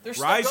 bro.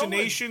 Rise of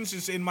Nations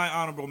is in my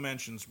honorable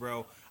mentions,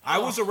 bro. I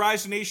was a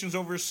Rise of Nations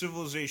over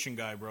Civilization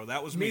guy, bro.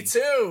 That was me.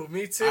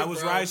 Me too. I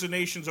was Rise of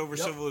Nations over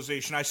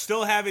Civilization. I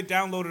still have it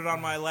downloaded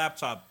on my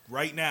laptop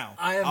right now.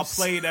 I'll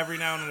play it every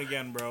now and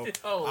again, bro.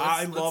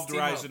 I loved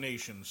Rise of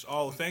Nations.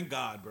 Oh, thank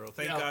God, bro.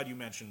 Thank God you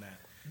mentioned that.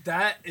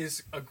 That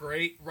is a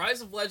great...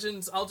 Rise of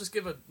Legends, I'll just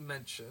give a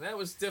mention. That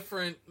was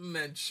different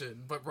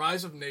mention, but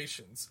Rise of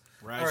Nations.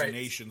 Rise of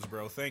Nations,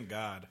 bro. Thank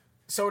God.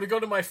 So to go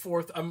to my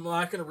fourth, I'm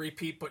not going to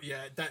repeat, but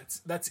yeah,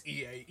 that's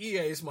EA. EA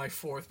is my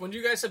fourth. When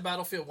you guys said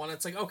Battlefield 1,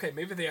 it's like, okay,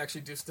 maybe they actually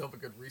do still have a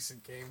good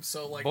recent game.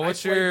 So like, but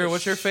what's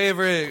your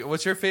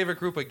favorite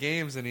group of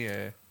games in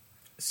EA?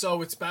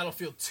 So it's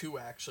Battlefield 2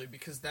 actually,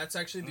 because that's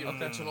actually the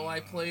original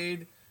I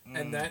played,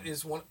 and that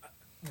is one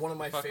of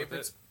my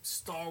favorites.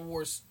 Star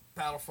Wars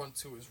Battlefront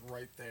 2 is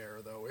right there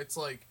though. It's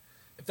like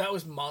if that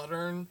was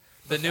modern,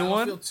 the new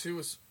one. Battlefield 2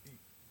 is.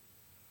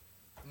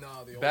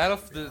 No,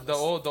 the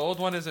old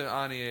one isn't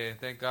on EA.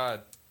 Thank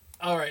God.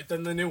 All right,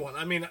 then the new one.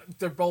 I mean,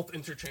 they're both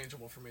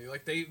interchangeable for me.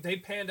 Like they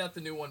panned out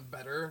the new one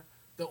better.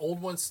 The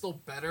old one's still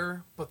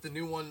better, but the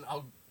new one,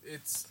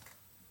 it's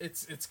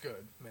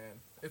good, man.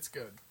 It's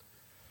good.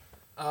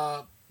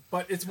 But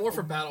it's more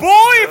for Battlefield.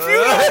 Boy, if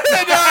you it's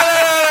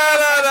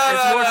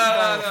more for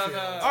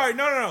Battlefield. All right,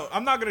 no.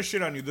 I'm not gonna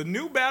shit on you. The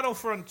new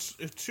Battlefront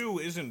 2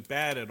 isn't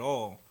bad at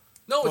all.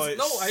 No, I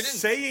didn't.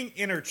 Saying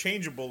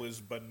interchangeable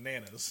is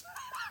bananas.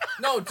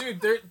 No,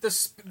 dude,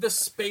 the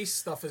space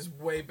stuff is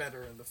way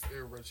better in the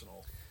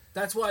original.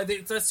 That's why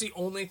that's the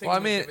only thing I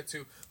give it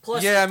to.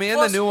 Plus, in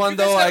the new one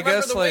though, I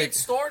guess the like way it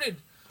started.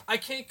 I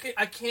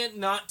can't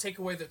not take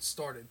away that it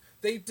started.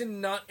 They did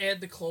not add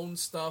the clone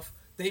stuff.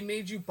 They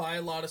made you buy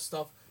a lot of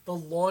stuff. The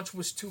launch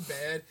was too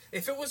bad.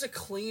 If it was a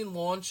clean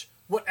launch,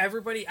 what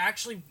everybody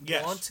actually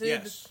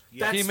wanted, that's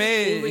he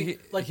may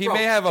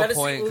have a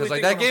point because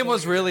like that game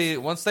was really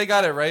once they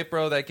got it right,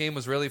 bro. That game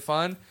was really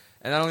fun.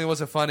 And not only was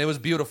it fun, it was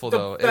beautiful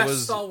though. It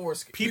was Star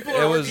Wars. People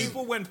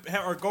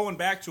are going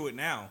back to it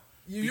now.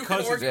 You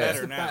can argue it's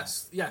the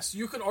best. Yes,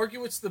 you can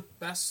argue it's the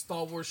best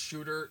Star Wars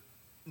shooter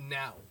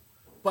now.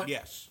 But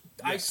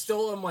I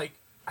still am like,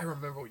 I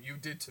remember what you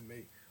did to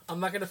me. I'm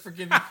not gonna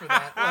forgive you for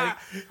that. Like,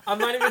 I'm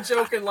not even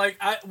joking. Like,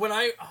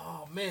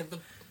 oh man,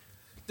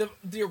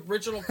 the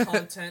original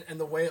content and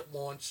the way it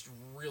launched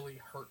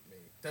really hurt me.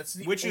 That's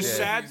the which is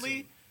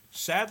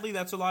Sadly,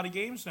 that's a lot of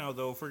games now,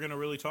 though, if we're going to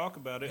really talk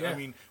about it. Yeah. I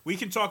mean, we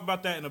can talk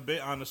about that in a bit,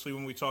 honestly,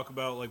 when we talk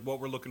about like what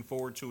we're looking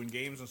forward to in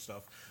games and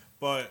stuff.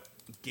 But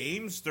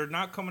games, they're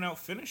not coming out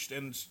finished,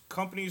 and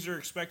companies are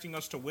expecting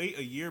us to wait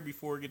a year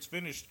before it gets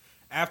finished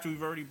after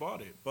we've already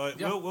bought it. But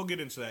we'll get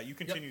into that. You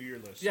continue your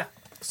list. Yeah.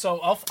 So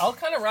I'll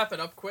kind of wrap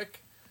it up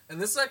quick. And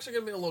this is actually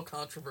going to be a little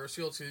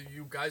controversial, so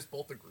you guys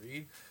both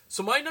agreed.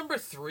 So my number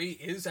 3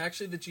 is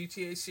actually the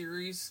GTA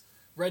series,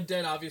 Red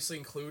Dead obviously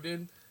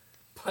included.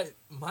 But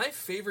my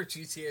favorite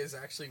GTA is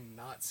actually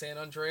not San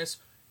Andreas.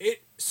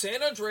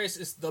 San Andreas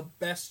is the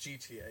best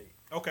GTA.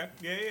 Okay.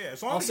 Yeah.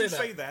 As long as you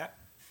say that.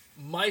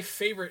 My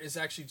favorite is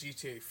actually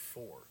GTA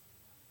 4.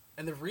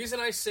 And the reason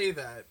I say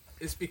that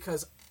is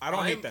because I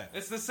don't hate that.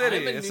 It's the city.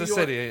 It's the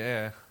city,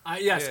 yeah.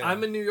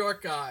 I'm a New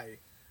York guy.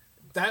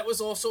 That was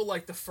also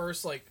like the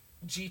first like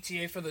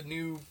GTA for the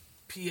new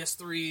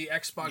PS3,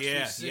 Xbox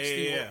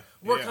 360. Yeah.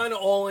 We're kind of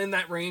all in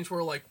that range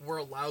where like we're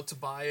allowed to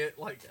buy it.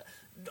 Like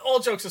all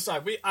jokes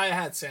aside, I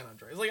had San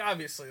Andreas, like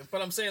obviously,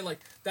 but I'm saying like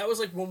that was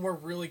like when we're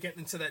really getting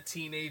into that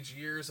teenage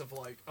years of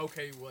like,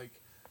 okay, like,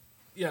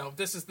 you know,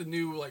 this is the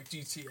new like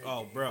GTA.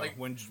 Oh, game. bro, like,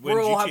 when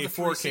GTA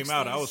 4 came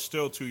out, I was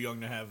still too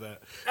young to have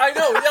that. I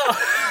know,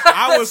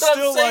 I was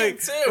still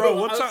like, too.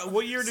 Bro,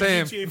 what year did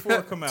GTA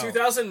 4 come out?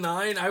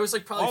 2009. I was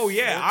like probably.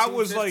 14, I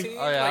was 15.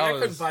 like, I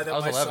couldn't buy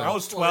that myself. I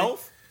was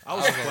 12. I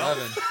was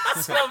 11.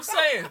 That's what I'm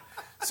saying.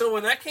 So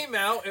when that came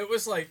out, it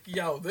was like,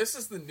 yo, this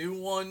is the new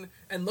one.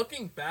 And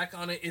looking back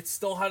on it, it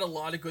still had a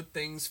lot of good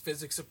things.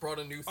 Physics, it brought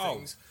in new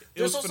things.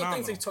 There's also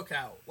phenomenal. things they took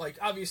out. Like,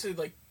 obviously,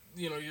 like,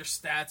 you know, your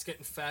stats,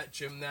 getting fat,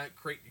 gym that,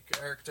 create your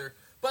character.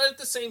 But at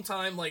the same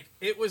time, like,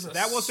 it was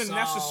that wasn't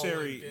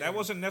necessary. Game. That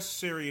wasn't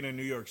necessary in a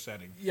New York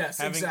setting. Yes,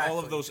 having all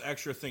of those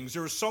extra things.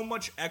 There was so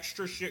much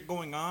extra shit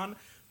going on.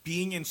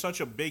 Being in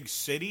such a big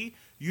city,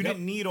 You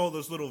didn't need all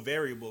those little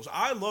variables.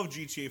 I love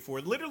GTA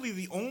 4. Literally,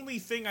 the only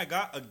thing I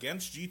got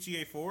against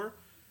GTA 4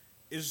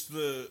 is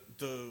the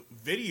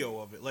video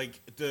of it. Like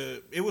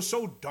it was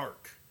so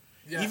dark.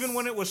 Yes. Even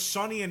when it was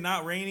sunny and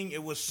not raining,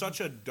 it was such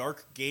a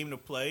dark game to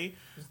play.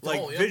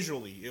 Like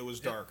visually, it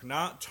was dark,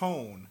 not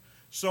tone.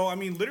 So I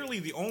mean, literally,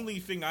 the only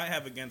thing I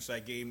have against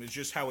that game is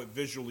just how it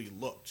visually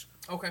looked.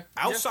 Okay.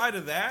 Outside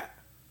of that,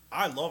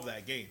 I love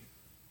that game.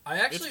 I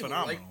actually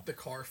like the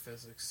car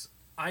physics.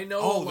 I know.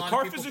 Oh, the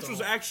car physics was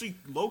actually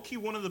low key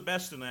one of the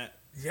best in that.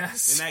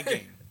 Yes. In that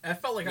game, I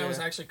felt like I was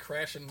actually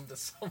crashing into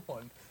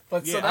someone.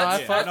 But yeah, so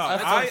that's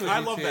I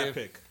love that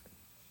pick.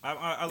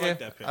 I like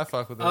that pick. I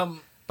fuck with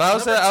it.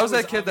 But I was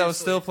that kid that was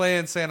still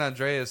playing San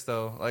Andreas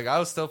though. Like I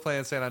was still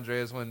playing San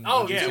Andreas when.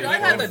 Oh yeah, dude, I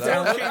had that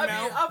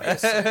download.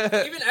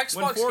 Obviously, even Xbox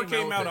when 4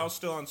 came out, I was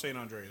still on San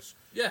Andreas.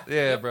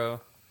 Yeah,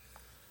 bro.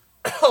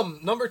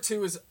 Number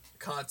 2 is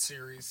COD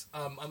series.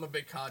 I'm a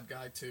big COD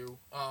guy too.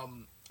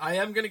 I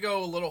am gonna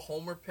go a little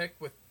homer pick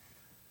with.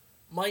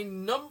 My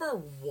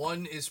number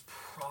 1 is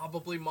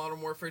probably Modern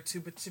Warfare 2,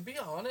 but to be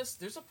honest,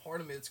 there's a part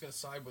of me that's going to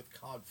side with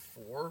COD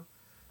 4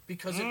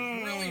 because it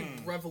really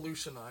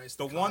revolutionized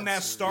the one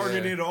that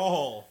started it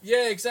all.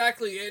 Yeah,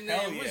 exactly. And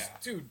it was,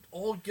 dude,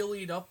 all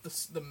gillied up,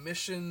 the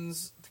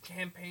missions, the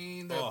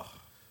campaign,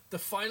 the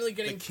finally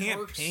getting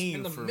perks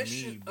and the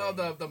mission,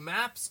 the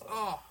maps.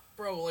 Oh,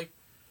 bro, like,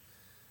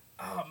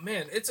 oh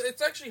man,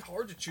 it's actually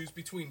hard to choose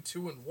between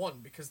 2 and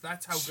 1 because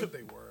that's how good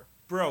they were.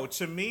 Bro,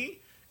 to me,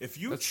 if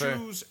you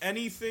choose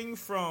anything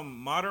from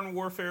Modern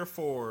Warfare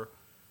 4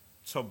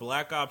 to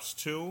Black Ops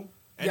 2,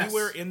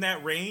 anywhere in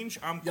that range,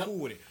 I'm cool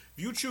with it.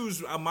 If you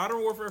choose Modern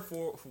Warfare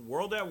 4,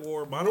 World at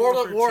War, Modern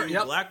Warfare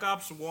 2, Black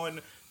Ops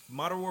 1,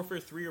 Modern Warfare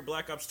 3, or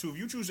Black Ops 2, if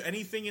you choose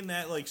anything in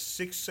that like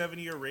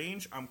 6-7 year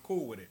range, I'm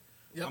cool with it.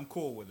 I'm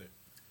cool with it.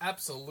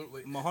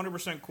 Absolutely. I'm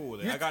 100% cool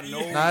with it. I got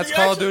no... Nah, it's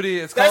Call of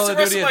Duty. It's Call of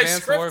Duty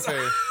Advanced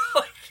Warfare.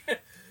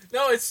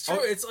 No, it's true.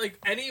 It's like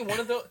any one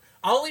of the...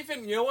 I'll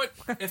even, you know what?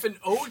 If an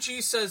OG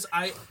says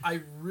I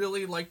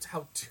really liked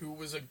how 2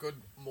 was a good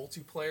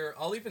multiplayer,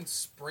 I'll even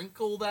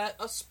sprinkle that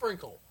a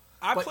sprinkle.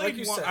 I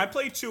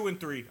played 2 and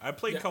 3. I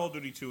played Call of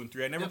Duty 2 and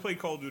 3. I never played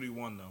Call of Duty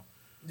 1 though.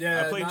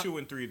 Yeah, I played 2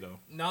 and 3 though.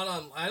 Not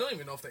on. I don't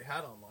even know if they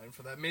had online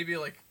for that. Maybe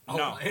like a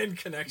LAN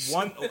connection.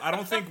 1. I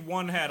don't think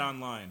 1 had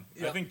online.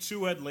 I think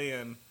 2 had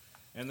LAN,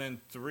 and then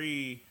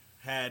 3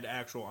 had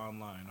actual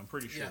online. I'm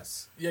pretty sure.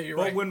 Yes. Yeah, you're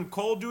right. But when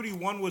Call of Duty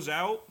 1 was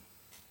out.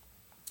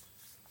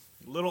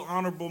 Little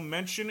honorable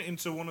mention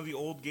into one of the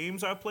old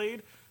games I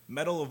played,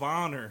 Medal of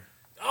Honor.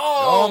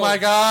 Oh my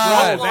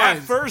god! Bro, that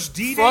first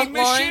D-Day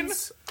mission.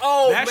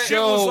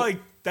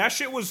 That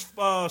shit was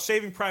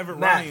Saving Private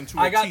Ryan to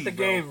a T, I got the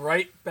game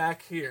right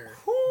back here.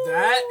 Woo.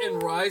 That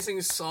and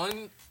Rising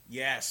Sun.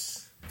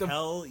 Yes.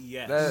 Hell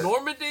yes.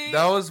 Normandy.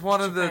 That was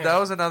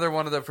another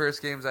one of the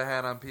first games I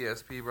had on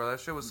PSP, bro. That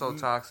shit was so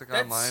toxic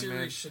online,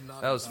 man.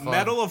 That was fun.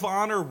 Medal of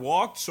Honor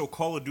walked so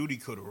Call of Duty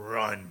could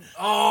run.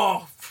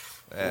 Oh.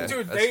 Yeah,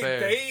 dude,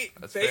 they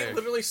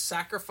literally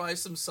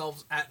sacrificed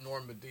themselves at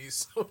Normandy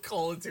so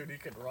Call of Duty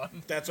could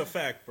run. That's a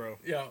fact, bro.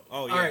 Yeah.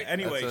 Oh yeah. Right.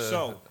 Anyway,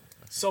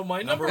 so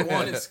my number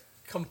 1 is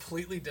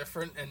completely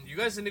different, and you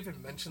guys didn't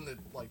even mention the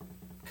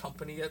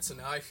company yet. So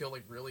now I feel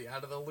like really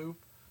out of the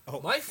loop.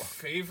 Oh, my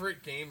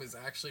favorite game is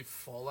actually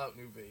Fallout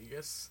New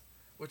Vegas,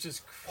 which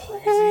is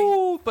crazy.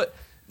 Ooh, but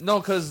no,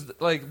 because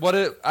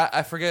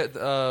I forget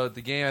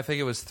the game. I think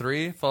it was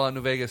 3, Fallout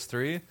New Vegas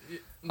 3.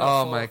 No,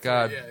 Fallout my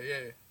god. 3, yeah.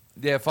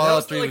 Yeah,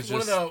 Fallout 3 was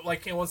one just... of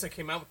the ones that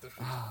came out with the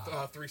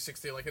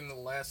 360, in the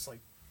last,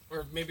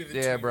 or maybe the 2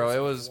 Yeah, bro, years it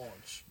was...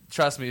 launch.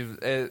 Trust me,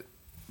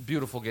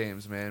 beautiful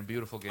games, man.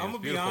 Beautiful games. I'm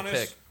going to be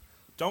honest,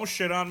 don't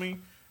shit on me.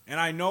 And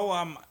I know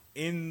I'm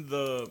in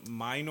the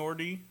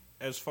minority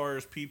as far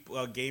as people,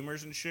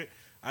 gamers and shit.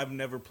 I've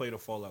never played a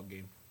Fallout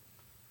game.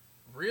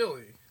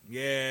 Really?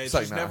 Yeah, it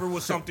just never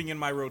was something in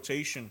my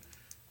rotation.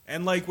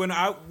 And, when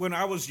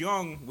I was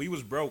young, we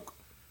was broke.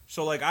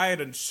 So, I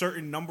had a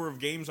certain number of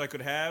games I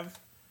could have.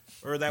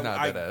 Or that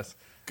I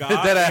got,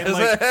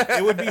 and,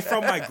 it would be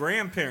from my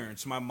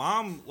grandparents. My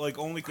mom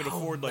only could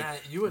afford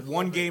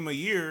one game a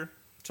year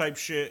type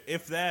shit,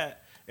 if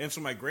that. And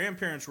so my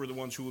grandparents were the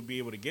ones who would be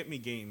able to get me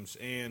games,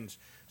 and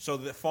so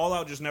the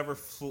Fallout just never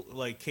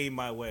came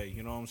my way.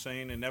 You know what I'm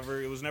saying?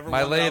 It was never.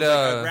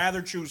 I'd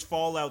rather choose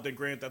Fallout than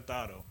Grand Theft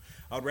Auto.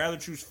 I'd rather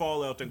choose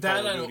Fallout than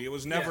Call of Duty. It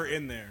was never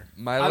in there.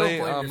 My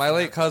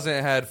late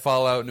cousin had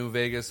Fallout New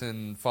Vegas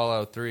and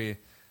Fallout 3,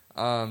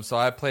 so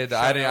I played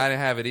that. I didn't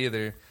have it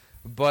either.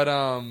 But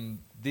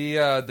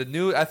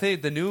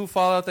the new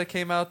Fallout that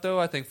came out though,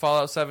 I think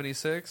Fallout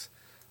 76.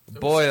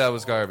 Boy, that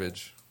was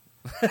garbage.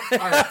 All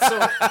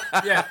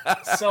right,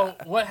 so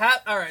what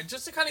happened? All right,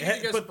 just to kind of give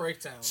you guys a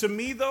breakdown. To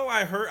me though,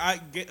 I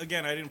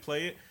didn't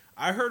play it.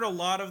 I heard a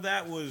lot of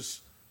that was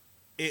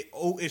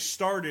it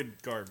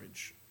started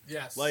garbage.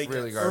 Yes, really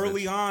garbage.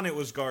 Early on it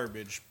was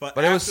garbage, but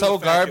it was so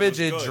garbage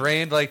it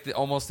drained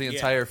almost the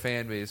entire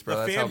fan base, bro.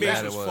 That's how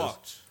bad it was.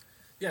 Fucked.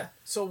 Yeah.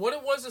 So what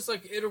it was is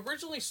it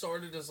originally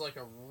started as a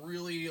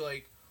really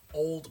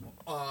old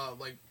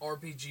like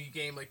RPG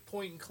game, like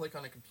point and click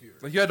on a computer.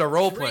 Like you had to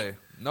role 3, play.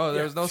 No,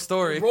 there was no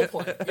story. Role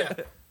play, yeah.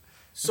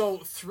 So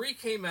 3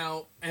 came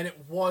out, and it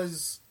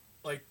was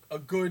like a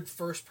good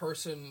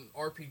first-person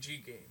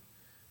RPG game.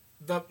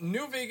 The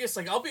New Vegas,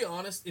 like, I'll be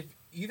honest, if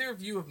either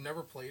of you have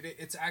never played it,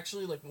 it's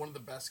actually like one of the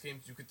best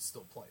games you could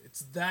still play.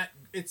 It's that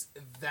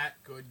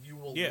good. You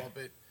will love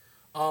it.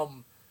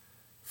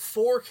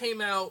 4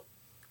 came out.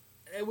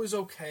 It was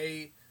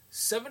okay.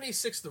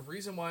 76, the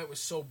reason why it was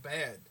so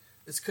bad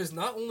is because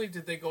not only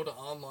did they go to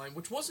online,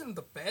 which wasn't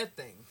the bad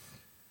thing,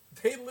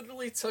 they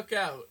literally took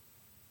out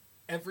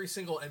every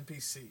single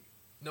NPC.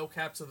 No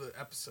caps of the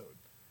episode.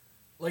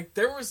 Like,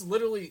 there was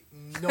literally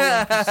no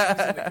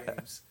NPCs in the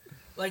games.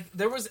 Like,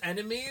 there was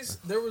enemies,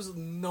 there was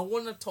no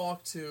one to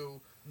talk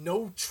to,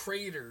 no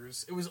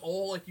traders. It was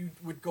all like you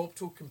would go up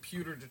to a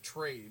computer to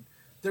trade.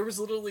 There was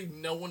literally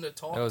no one to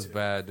talk to. That was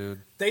bad,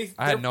 dude. I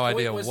their had no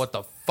idea what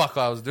the fuck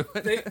I was doing.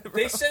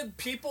 They said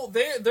people,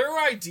 their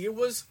idea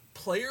was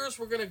players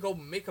were going to go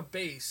make a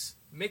base,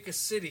 make a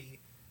city,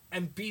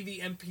 and be the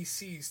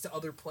NPCs to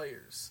other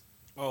players.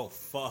 Oh,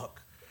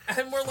 fuck.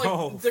 And we're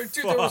like, dude,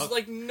 there was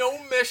like no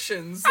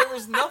missions. There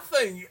was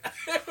nothing.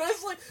 It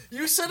was like,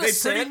 you said a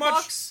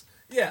sandbox?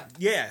 Yeah.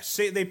 Yeah,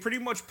 they pretty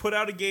much put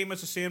out a game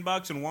as a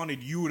sandbox and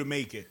wanted you to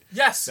make it.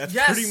 Yes, That's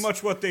pretty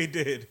much what they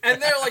did.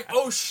 And they're like,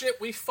 oh shit,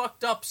 we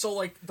fucked up. So,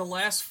 like, the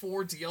last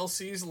 4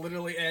 DLCs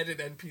literally added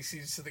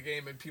NPCs to the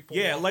game and people...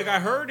 Yeah, like, I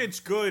heard it's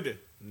good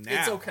now.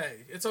 It's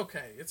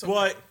okay.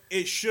 But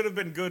it should have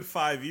been good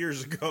 5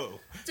 years ago.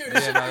 Dude,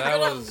 it should have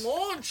been on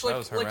launch.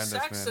 Like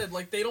Zach man. said,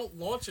 like, they don't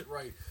launch it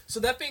right. So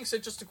that being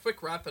said, just to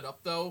quick wrap it up,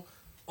 though,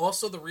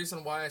 also the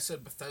reason why I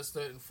said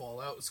Bethesda and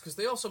Fallout is because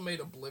they also made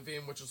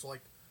Oblivion, which is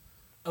like...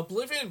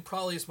 Oblivion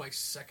probably is my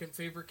second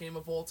favorite game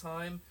of all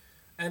time.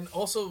 And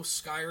also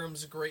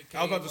Skyrim's a great game.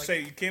 I was about to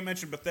say, you can't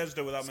mention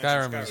Bethesda without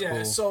mentioning Skyrim.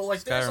 Yeah, so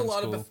like there's a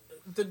lot of...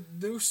 The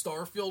new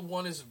Starfield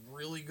one is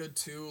really good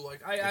too.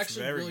 Like I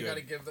actually really got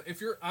to give them...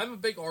 I'm a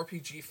big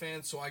RPG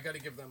fan, so I got to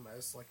give them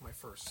as like my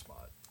first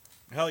spot.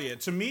 Hell yeah.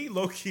 To me,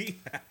 low-key,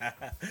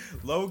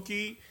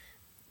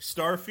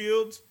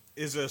 Starfield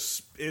is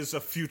a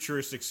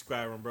futuristic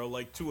Skyrim, bro.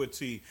 Like, to a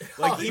T.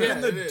 Like,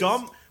 even the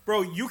dumb...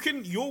 Bro,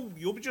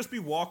 you'll just be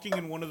walking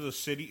in one of the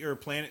city or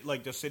planet,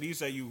 like the cities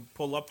that you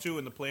pull up to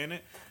in the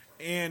planet,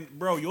 and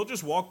bro, you'll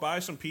just walk by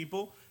some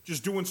people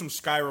just doing some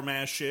Skyrim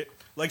ass shit,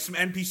 like some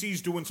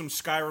NPCs doing some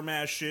Skyrim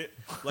ass shit,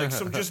 like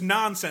some just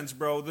nonsense,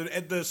 bro.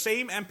 The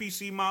same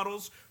NPC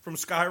models from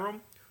Skyrim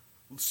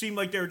seem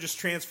like they were just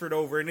transferred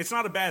over, and it's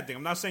not a bad thing.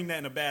 I'm not saying that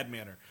in a bad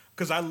manner.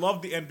 Because I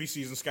love the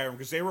NPCs in Skyrim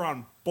because they were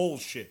on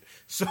bullshit.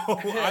 So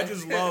I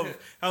just love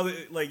how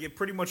it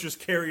pretty much just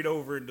carried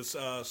over into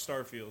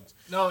Starfield.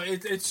 No,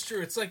 it's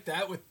true. It's like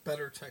that with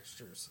better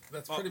textures.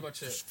 That's pretty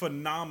much it. It's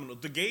phenomenal.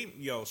 The game,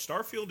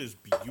 Starfield is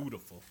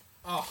beautiful.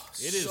 Oh,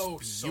 it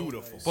is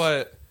beautiful. Nice.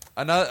 But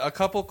a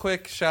couple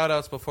quick shout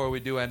outs before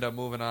we do end up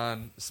moving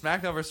on.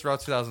 SmackDown vs. Raw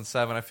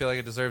 2007, I feel like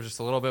it deserves just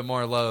a little bit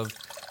more love.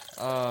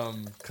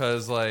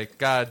 Because, like,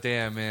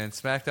 goddamn, man,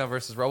 SmackDown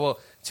vs. Raw. Well,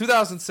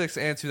 2006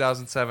 and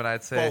 2007,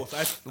 I'd say. Both.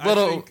 I think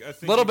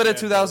little bit of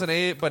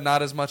 2008, but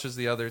not as much as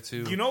the other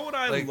two. You know what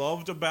I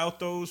loved about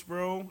those,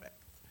 bro?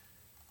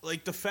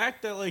 Like, the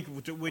fact that, like,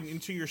 went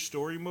into your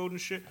story mode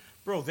and shit.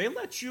 Bro, they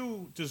let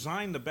you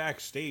design the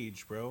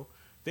backstage, bro.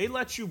 They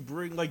let you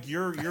bring, like,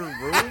 your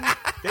room.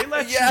 They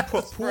let you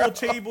put pool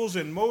tables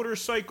and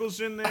motorcycles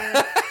in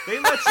there. They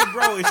let you,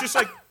 bro. It's just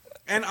like...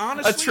 And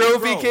honestly, a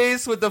trophy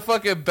case with the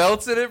fucking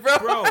belts in it,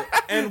 bro.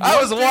 And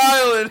I was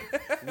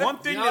wildin'. One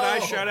thing that I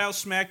shout out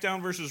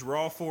SmackDown versus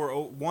Raw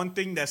for, one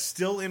thing that's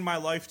still in my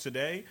life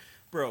today,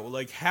 bro.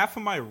 Like half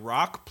of my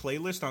rock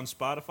playlist on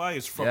Spotify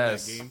is from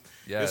that game.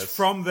 Yes. It's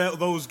from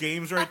those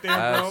games right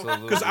there, bro.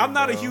 Because I'm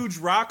not a huge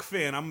rock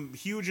fan. I'm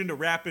huge into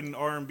rap and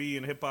R&B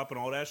and hip hop and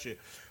all that shit.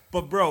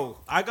 But bro,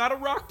 I got a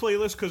rock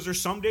playlist because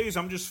there's some days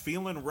I'm just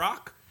feeling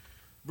rock.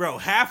 Bro,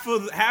 half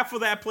of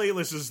that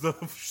playlist is the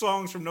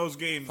songs from those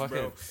games,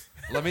 bro.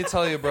 Let me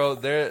tell you, bro.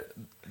 The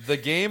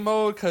game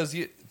mode, because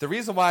the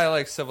reason why I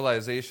like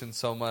Civilization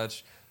so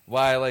much,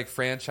 why I like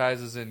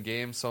franchises in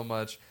games so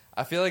much,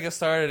 I feel like it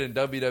started in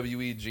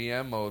WWE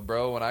GM mode,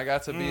 bro. When I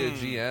got to be a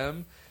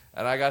GM,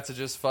 and I got to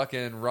just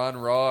fucking run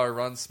Raw or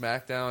run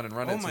SmackDown and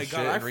run it to shit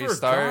and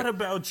restart.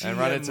 About GM and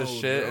run it to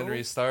mode, shit bro. And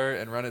restart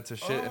and run it to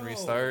shit and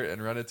restart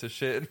and run it to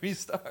shit and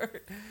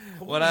restart.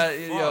 Holy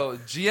fuck.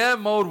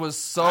 GM mode was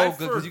so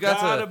good because you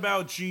got to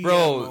about GM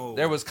bro. mode.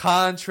 There was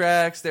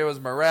contracts, there was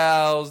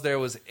morales, there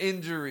was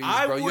injuries.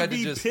 I bro. You would had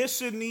be to just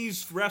pissing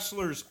these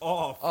wrestlers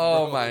off.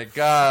 Oh bro. my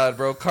god,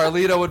 bro!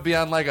 Carlito would be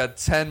on like a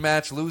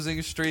 10-match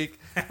losing streak.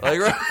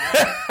 Like,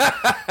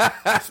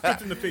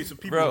 spit in the face of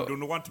people bro, who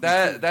don't want to be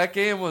that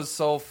game was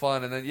so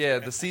fun. And then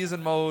the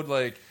season mode,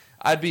 like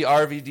I'd be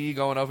RVD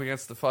going up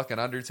against the fucking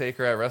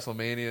Undertaker at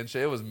WrestleMania and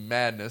shit. It was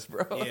madness,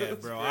 bro. Yeah,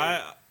 bro.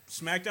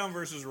 SmackDown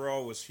versus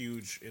Raw was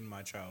huge in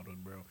my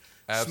childhood, bro.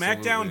 Absolutely.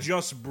 SmackDown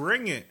Just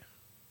Bring It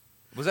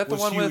Was that the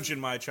one huge with? in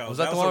my childhood. Was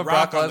that the was one The with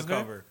Rock Brock on the Lesnar?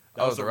 cover.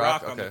 That was The The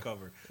Rock Rock? on the Okay.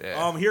 cover.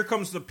 Yeah. Here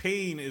Comes the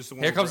Pain is the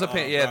one. Here Comes the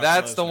Pain. Yeah, Brock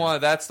that's the Lesnar.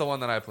 one. That's the one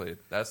that I played.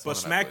 That's the But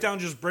one I SmackDown played.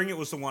 Just Bring It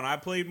was the one I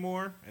played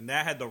more, and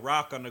that had The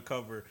Rock on the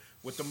cover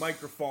with the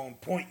microphone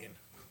pointing.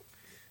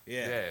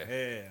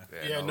 Yeah,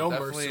 No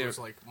Mercy was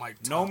like my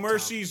top, No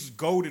Mercy's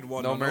goated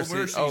one. No No Mercy-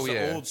 Mercy's oh, the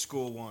yeah. old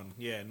school one.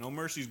 Yeah, No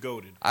Mercy's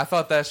goated. I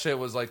thought that shit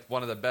was like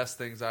one of the best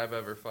things I've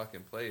ever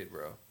fucking played,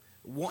 bro.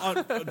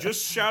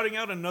 Just shouting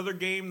out another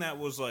game that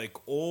was like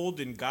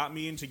old and got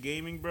me into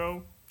gaming,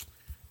 bro.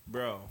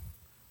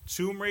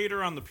 Tomb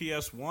Raider on the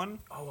PS1.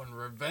 Oh, and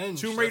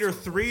Revenge. Tomb Raider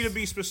 3 to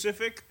be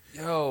specific.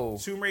 Yo.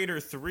 Tomb Raider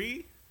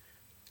 3.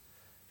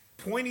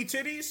 Pointy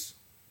titties.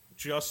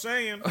 Just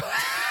saying.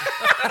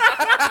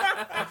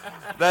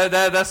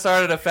 That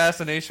started a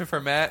fascination for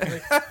Matt.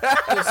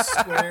 The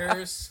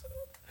squares.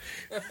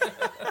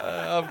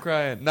 I'm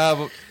crying.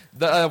 No,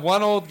 but the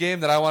one old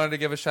game that I wanted to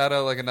give a shout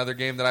out, like another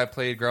game that I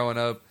played growing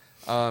up,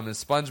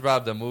 is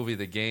SpongeBob the movie,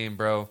 the game,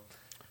 bro.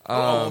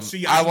 See,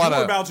 you you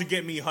were about to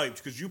get me hyped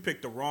because you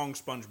picked the wrong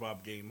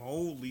SpongeBob game.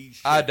 Holy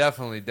shit! I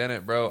definitely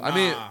didn't, bro. Nah. I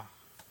mean,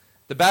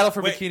 the Battle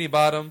for Wait. Bikini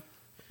Bottom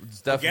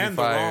is definitely Again,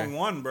 fire. the wrong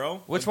one, bro.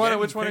 Which Again, one?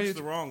 Which one are you?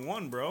 The wrong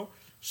one, bro.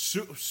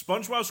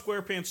 SpongeBob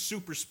SquarePants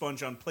Super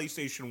Sponge on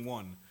PlayStation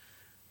 1.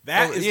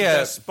 That is the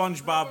best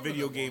SpongeBob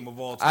video game of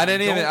all time. I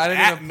didn't even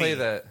play me.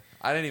 that.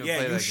 I didn't even play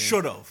that. Yeah, you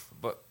should have.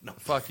 But no,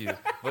 fuck you.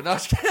 But no,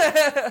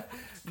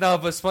 no.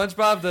 But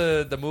SpongeBob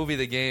the movie,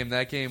 the game,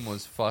 that game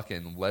was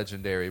fucking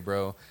legendary,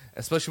 bro.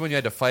 Especially when you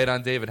had to fight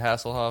on David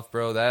Hasselhoff,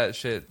 bro. That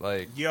shit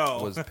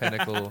was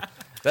pinnacle.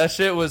 That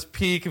shit was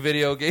peak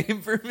video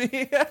game for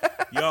me.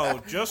 Yo,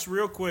 just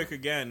real quick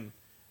again,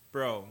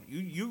 bro.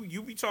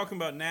 You be talking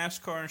about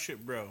NASCAR and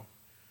shit, bro.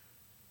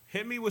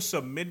 Hit me with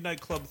some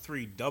Midnight Club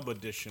 3 Dub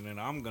Edition, and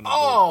I'm gonna.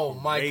 Oh go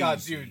my crazy.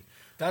 god, dude!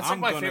 That's like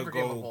my favorite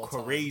game of all I'm time.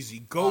 gonna go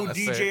crazy. Go That's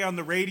DJ fair. on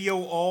the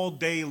radio all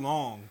day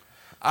long.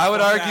 I would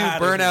Fuck argue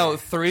outta Burnout here.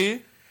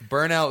 3.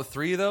 Burnout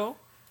 3, though.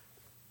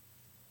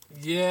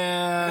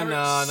 Yeah,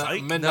 no,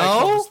 Psych. Midnight No?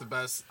 Club is the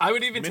best. I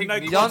would even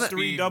Midnight take Club Need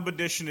 3 Speed. Dub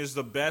Edition is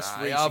the best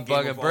Nah, y'all racing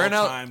game of bugging. all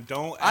Burnout- time.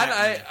 Don't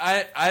at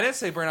me. I didn't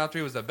say Burnout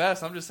 3 was the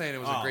best. I'm just saying it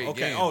was a great okay.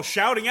 game. Oh,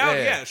 shouting out,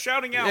 Yeah.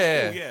 shouting out,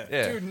 Yeah, cool, yeah.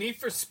 yeah. Dude, Need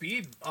for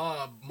Speed,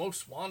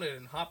 Most Wanted,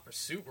 and Hot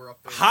Pursuit were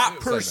up there. Hot too.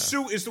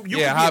 Pursuit is the you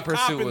Yeah, could Hot be a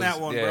cop Pursuit in that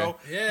was- one, yeah. bro.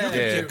 Yeah, you could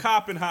yeah. be a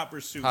cop in Hot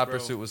Pursuit. Hot bro.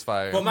 Pursuit was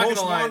fire. But I'm not Most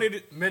gonna lie,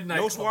 Wanted, Midnight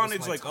Most Club was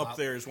Wanted's my like up top.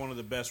 there as one of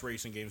the best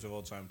racing games of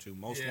all time too.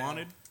 Most Yeah.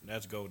 Wanted,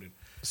 that's goated.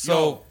 So-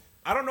 Yo,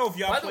 I don't know if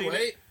y'all By the played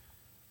way,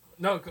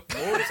 no, go-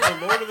 the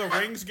Lord of the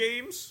Rings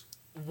games.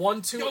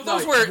 1, 2, Yo, no,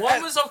 those were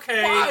 1 was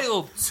okay.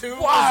 wild, 2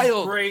 wild,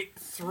 was great.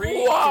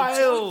 3, wild.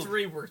 2 and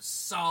 3 were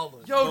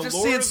solid. Yo, The just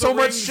Lord seeing of the so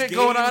much Rings shit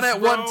going on games,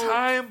 at one bro.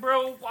 time,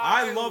 bro.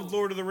 I Wild. love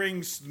Lord of the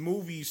Rings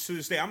movies to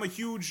this day. I'm a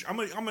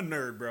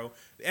nerd, bro. At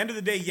the end of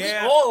the day, We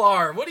yeah. all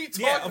are. What are you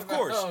talking Yeah, about? of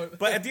course.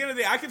 But at the end of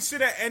the day, I can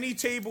sit at any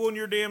table in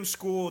your damn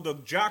school, the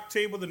jock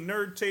table, the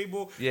nerd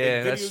table,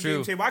 Yeah, the that's video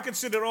game true. table. I could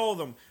sit at all of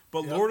them.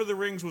 But Yep. Lord of the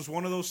Rings was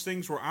one of those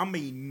things where I'm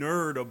a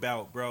nerd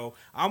about, bro.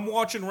 I'm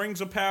watching Rings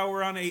of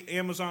Power on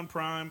Amazon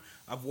Prime.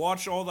 I've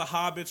watched all the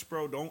Hobbits,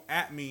 bro. Don't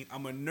at me.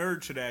 I'm a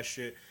nerd to that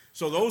shit.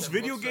 So those them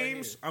video books right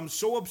games, here. I'm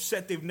so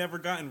upset they've never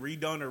gotten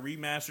redone or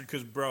remastered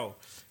because, bro,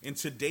 in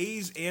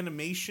today's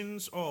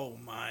animations, oh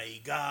my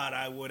God,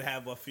 I would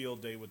have a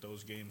field day with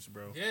those games,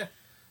 bro. Yeah.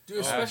 Dude,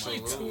 especially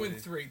my 2 Lord. and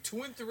 3.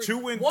 2 and 3.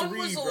 2 and 1 3,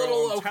 was a bro.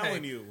 little I'm okay.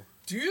 telling you.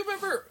 Do you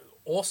remember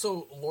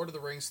also Lord of the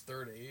Rings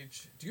Third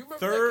Age? Do you remember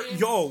Third, that game?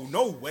 yo,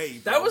 no way,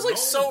 bro. That was like No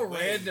so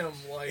way. random.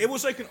 Like It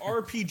was like an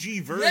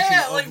RPG version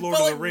Yeah, of like, Lord but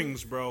of like- the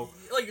Rings, bro.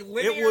 like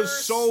linear It was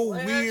so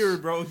slash-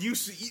 weird, bro. You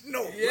see,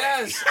 no,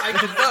 Yes, I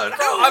could.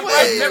 No I've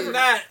way. never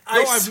that.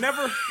 no,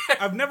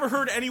 I've never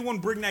heard anyone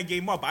bring that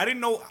game up. I didn't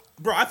know,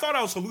 bro. I thought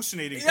I was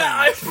hallucinating.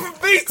 Yeah,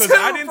 me too,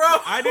 bro.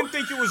 I didn't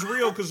think it was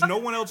real because no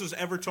one else has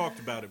ever talked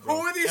about it, bro.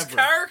 Who are these Ever.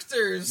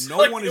 characters? No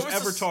Like, one it has was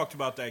ever just- talked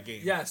about that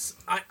game. Yes,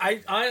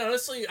 I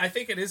honestly, I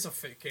think it is a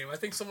fake game. I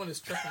think someone is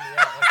tricking me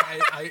out.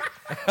 Like,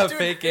 A Dude,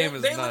 fake game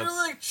is they nuts. literally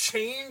like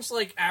changed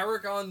like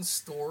Aragorn's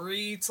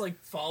story to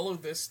like follow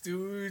this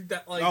dude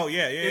that like Oh,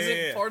 yeah,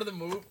 isn't part of the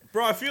movie.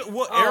 Bro, I feel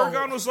Oh.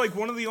 Aragon was like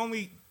one of the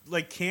only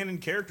like canon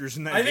characters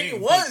in that I game. think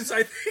it was.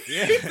 I think,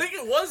 Yeah. I think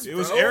it was. It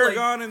was bro.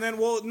 Aragon, and then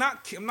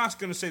I'm not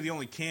going to say the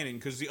only canon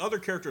because the other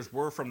characters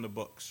were from the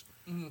books.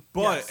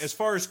 But yes. as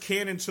far as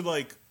canon to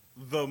like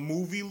the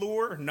movie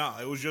lore, nah,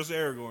 it was just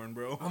Aragorn,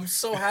 bro. I'm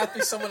so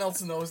happy someone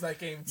else knows that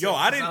game. Too, Yo,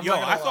 I 'cause didn't. I'm Yo,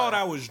 not gonna I thought lie.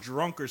 I was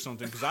drunk or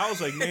something because I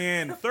was like,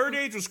 man, Third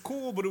Age was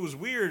cool, but it was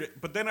weird.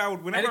 But then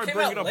whenever And I came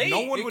bring out it up, late.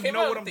 no one It would came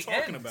know out what at I'm the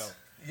talking end. about.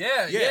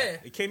 Yeah, yeah.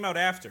 It came out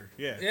after.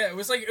 Yeah, Yeah, it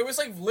was like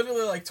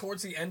literally like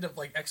towards the end of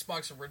like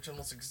Xbox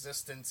Original's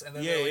existence, and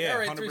then they're like, Yeah, all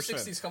right, 100%.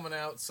 360's coming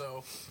out,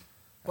 so.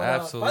 But,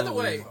 Absolutely. by the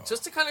way,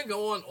 just to kind of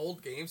go on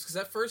old games, because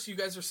at first you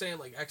guys are saying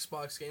like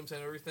Xbox games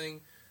and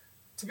everything.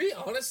 To be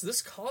honest,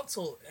 this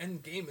console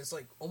end game is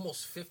like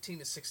almost 15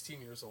 to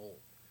 16 years old.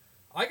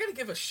 I gotta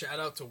give a shout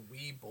out to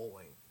Wii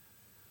Bowling.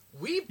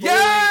 Wii Bowling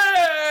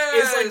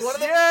Yes! is like one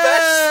of the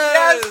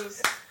yes!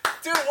 best.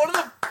 Yes! Dude, one of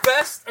the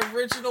best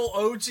original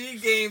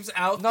OG games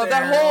out No,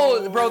 there.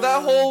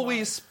 that whole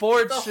Wii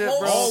Sports shit,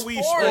 bro. All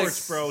Wii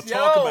Sports, bro.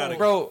 Talk about it,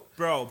 bro.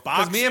 Boxing.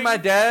 Because me and my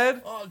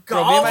dad,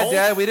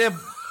 we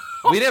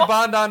didn't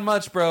bond on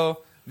much, bro.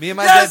 Me and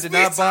my dad did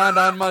not bond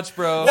on much,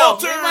 bro. No,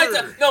 me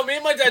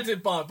and my dad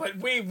did bond, but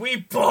we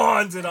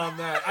bonded on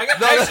that. I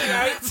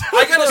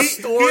got a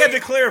story. He had to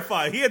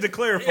clarify.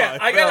 Yeah,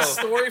 I got a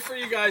story for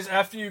you guys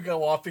after you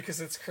go off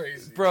because it's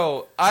crazy.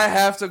 Bro, I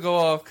have to go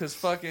off because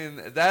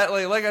fucking that,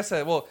 like I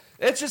said, well,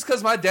 it's just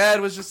because my dad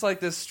was just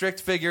like this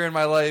strict figure in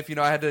my life. You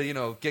know, I had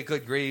to, get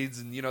good grades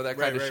and, that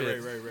kind of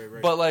shit.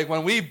 Right. But, like,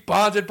 when we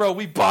bonded, bro,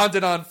 we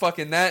bonded on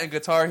fucking that and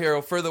Guitar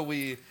Hero for the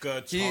Wii.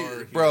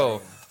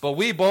 Bro. But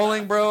Wii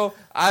Bowling, bro,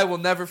 I will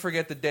never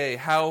forget the day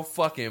how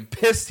fucking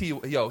pissed he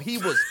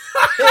was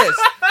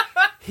pissed.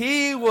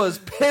 He was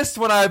pissed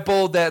when I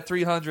bowled that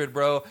 300,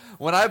 bro.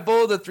 When I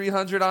bowled the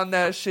 300 on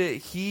that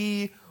shit,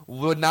 he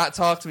would not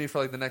talk to me for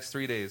like the next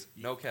 3 days.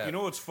 No cap. You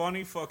know what's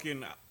funny?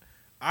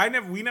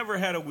 We never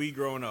had a Wii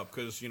growing up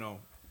because,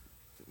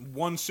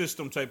 one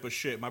system type of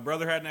shit. My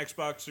brother had an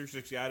Xbox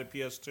 360. I had a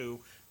PS2,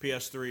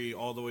 PS3,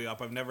 all the way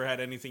up. I've never had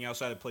anything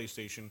outside of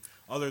PlayStation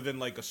other than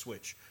like a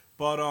Switch.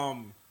 But,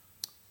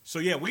 so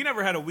yeah, we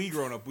never had a Wii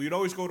growing up. We'd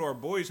always go to our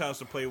boys' house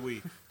to play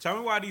Wii. Tell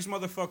me why these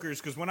motherfuckers,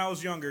 because when I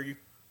was younger,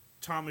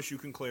 Thomas, you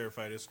can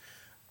clarify this.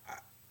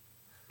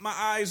 My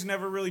eyes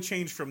never really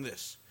changed from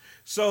this.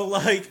 So,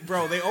 like,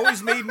 bro, they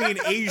always made me an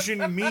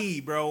Asian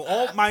me,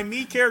 bro. My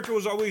me character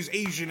was always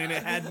Asian, and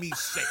it had me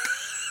sick.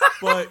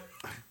 But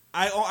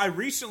I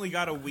recently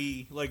got a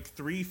Wii, like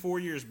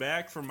 3-4 years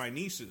back from my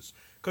nieces,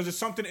 because it's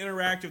something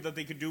interactive that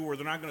they could do where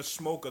they're not going to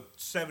smoke a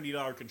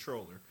 $70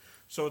 controller.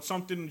 So it's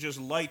something just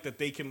light that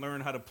they can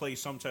learn how to play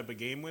some type of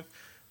game with.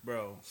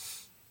 Bro,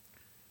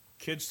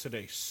 kids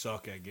today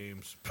suck at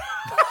games.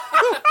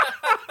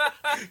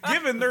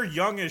 Given they're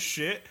young as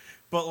shit.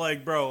 But,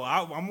 like, bro,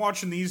 I'm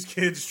watching these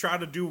kids try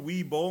to do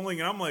Wii bowling,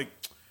 and I'm like,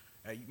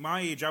 at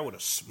my age, I would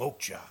have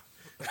smoked ya.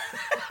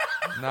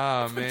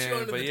 Nah,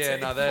 man. But, yeah,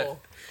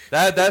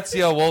 that's,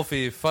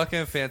 Wolfie,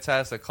 fucking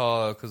fantastic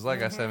call. Because,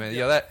 like I said,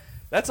 man,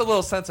 that's a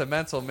little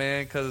sentimental,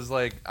 man, because,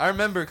 like, I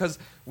remember, because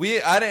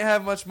I didn't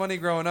have much money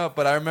growing up,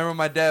 but I remember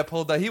my dad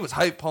pulled that. He was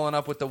hype pulling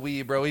up with the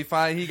Wii, bro.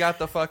 He got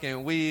the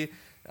fucking Wii.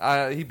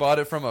 He bought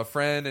it from a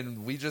friend,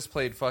 and we just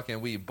played fucking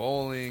Wii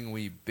bowling,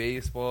 Wii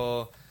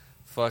baseball.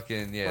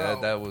 Fucking, yeah,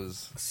 bro, that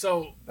was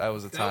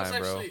a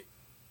time, bro.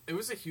 It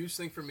was a huge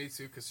thing for me,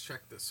 too, because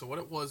check this. So what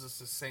it was is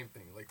the same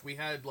thing. Like, we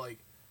had, like,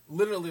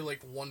 literally,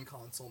 like, one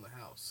console in the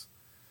house.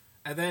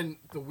 And then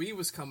the Wii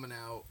was coming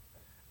out.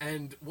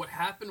 And what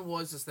happened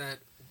is that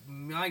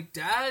my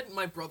dad,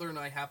 my brother, and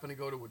I happened to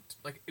go to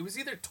it was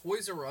either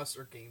Toys R Us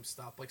or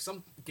GameStop, like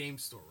some game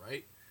store,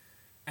 right?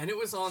 And it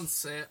was on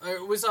sale.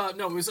 It was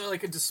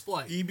like a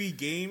display. EB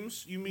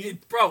Games, you mean?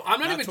 Bro, I'm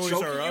not even Toys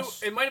joking. R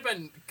Us? It might have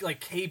been like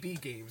KB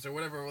Games or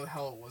whatever the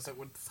hell it was at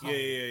one time.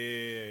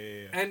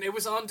 Yeah. And it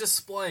was on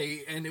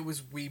display, and it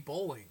was Wii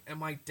Bowling, and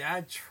my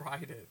dad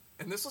tried it,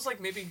 and this was like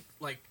maybe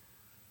like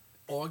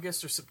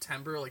August or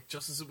September, like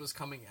just as it was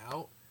coming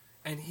out.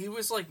 And he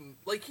was like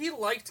he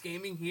liked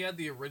gaming. He had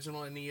the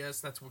original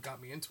NES. That's what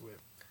got me into it.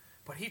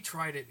 But he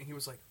tried it, and he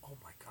was like, "Oh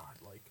my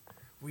god, like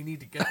we need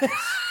to get this."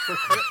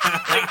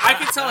 I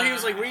could tell he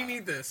was like, "We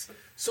need this."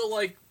 So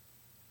like,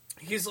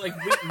 he's like,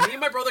 me and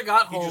my brother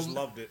got home. He just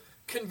loved it.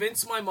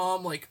 Convinced my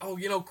mom, like, "Oh,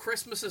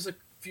 Christmas is a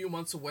few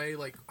months away.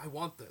 Like, I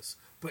want this."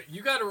 But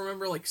you got to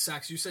remember, like,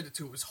 Sax, you said it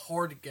too. It was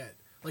hard to get.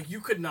 Like,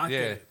 you could not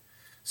get it.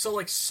 So,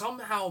 like,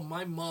 somehow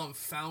my mom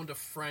found a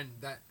friend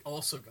that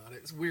also got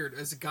it. It's weird,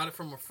 as it got it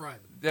from a friend.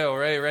 Yeah,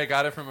 right,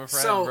 got it from a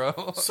friend,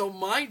 bro. So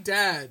my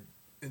dad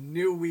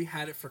knew we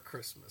had it for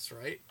Christmas,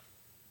 right?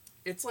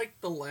 It's like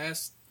the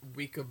last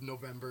week of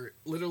November,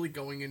 literally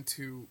going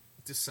into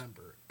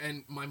December.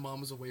 And my mom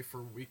was away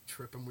for a week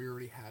trip, and we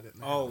already had it in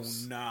the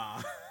house.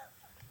 Nah.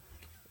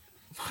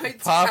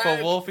 Papa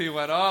Wolfie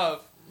went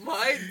off.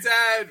 My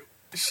dad,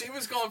 she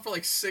was gone for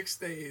like 6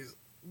 days.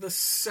 The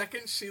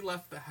second she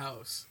left the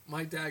house,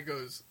 my dad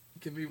goes,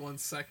 "Give me 1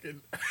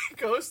 second." He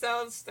goes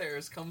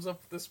downstairs, comes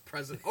up with this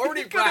present.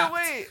 Already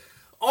wrapped.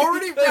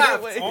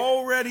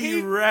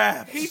 Already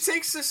wrapped. He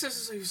takes the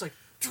scissors and he's like,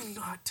 "Do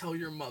not tell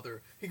your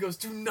mother." He goes,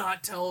 "Do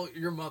not tell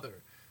your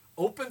mother."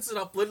 Opens it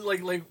up,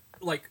 literally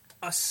like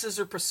a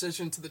scissor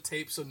precision to the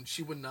tape so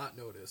she would not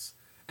notice.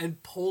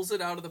 And pulls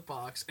it out of the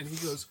box, and he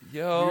goes,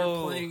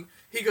 "Yo."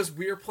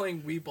 We are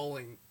playing Wii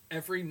Bowling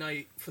every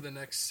night for the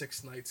next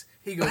 6 nights.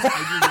 He goes,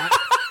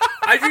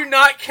 I do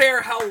not care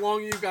how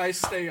long you guys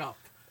stay up.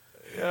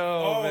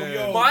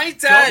 Man. My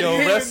dad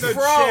hit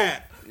pro.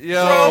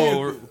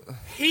 Yo.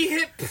 He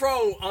hit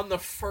pro on the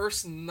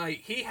first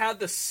night. He had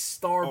the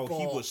star ball.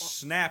 He was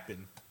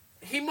snapping.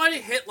 He might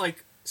have hit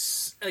like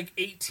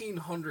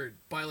 1,800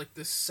 by like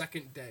the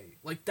second day.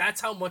 Like,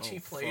 that's how much he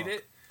played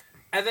it.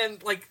 And then,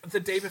 like, the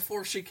day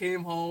before she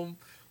came home,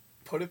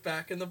 put it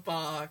back in the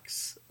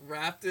box,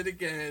 wrapped it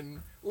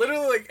again.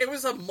 Literally, like, it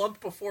was a month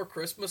before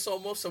Christmas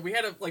almost, so we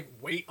had to, like,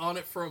 wait on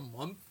it for a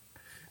month.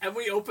 And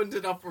we opened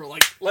it up, we're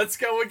like, let's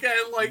go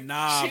again. Like,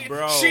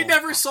 bro. She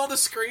never saw the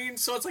screen,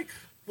 so it's like,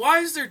 why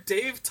is there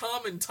Dave,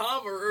 Tom, and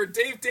Tom, or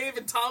Dave,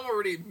 and Tom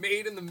already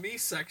made in the me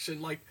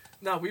section? Like,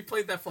 no, we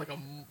played that for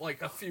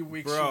like a few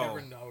weeks. Bro, you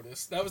never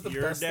noticed. That was the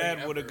your best thing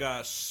dad would have ever.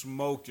 got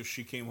smoked if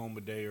she came home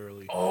a day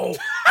early. Oh,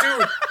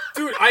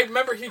 dude, I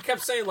remember he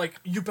kept saying like,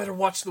 "You better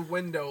watch the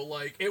window."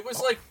 Like it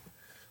was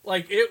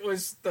like it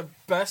was the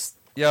best.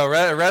 Yo,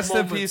 rest in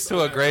moments peace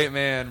to a ever. great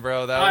man,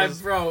 bro. I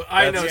That's know,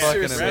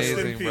 fucking seriously.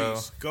 amazing,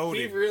 bro.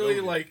 He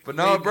really But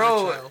no, made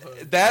bro, my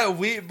childhood. that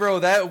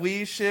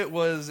Wii shit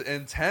was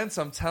intense.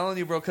 I'm telling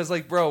you, bro. Because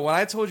like, bro, when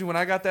I told you when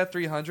I got that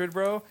 300,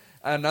 bro,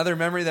 another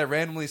memory that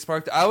randomly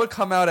sparked. I would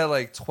come out at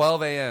like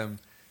 12 a.m.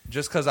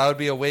 just because I would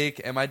be awake,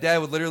 and my dad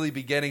would literally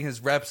be getting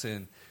his reps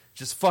in,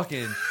 just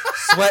fucking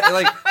sweat.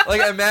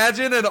 like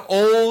imagine an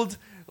old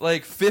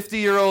like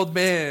 50-year-old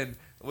man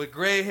with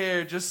gray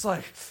hair, just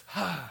like.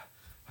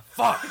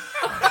 Fuck.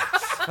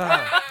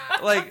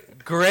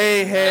 Like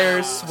gray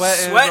hair,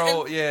 sweating,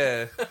 bro.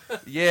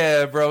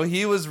 Yeah, bro.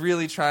 He was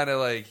really trying to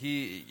like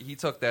he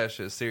took that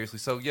shit seriously.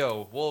 So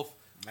yo, Wolf,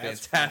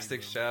 That's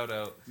fantastic funny, shout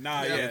out.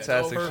 Nah, Yeah, yeah,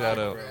 fantastic over, shout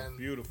out. man.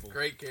 Beautiful.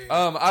 Great game.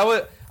 I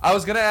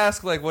was gonna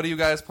ask like what are you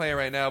guys playing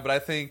right now, but I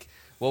think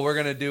what we're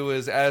gonna do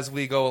is as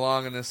we go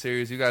along in this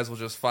series, you guys will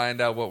just find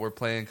out what we're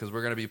playing because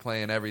we're gonna be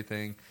playing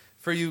everything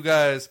for you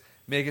guys,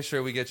 making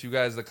sure we get you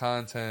guys the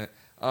content.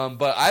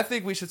 But I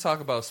think we should talk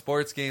about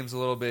sports games a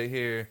little bit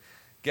here.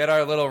 Get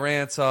our little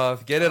rants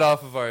off. Get it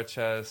off of our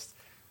chest.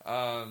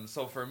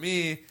 So for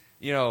me,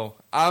 you know,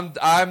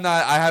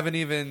 I haven't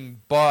even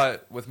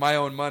bought with my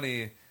own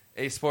money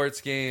a sports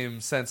game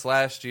since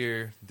last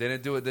year.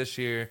 Didn't do it this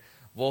year.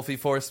 Wolfie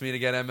forced me to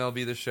get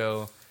MLB The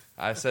Show.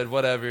 I said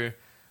whatever.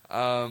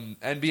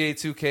 NBA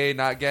 2K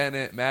not getting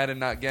it. Madden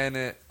not getting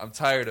it. I'm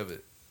tired of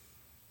it.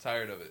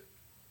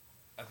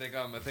 I think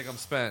I'm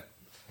spent.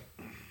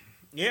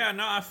 Yeah,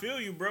 no, I feel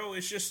you, bro.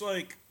 It's just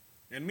like,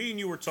 and me and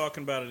you were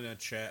talking about it in a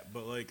chat,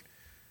 but like,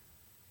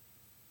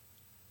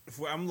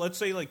 let's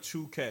say like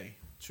 2K,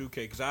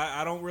 because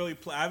I don't really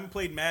play. I haven't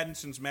played Madden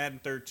since Madden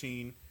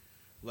 13,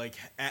 like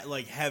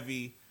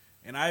heavy,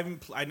 and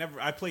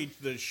I played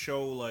the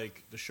show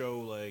like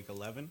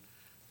 11,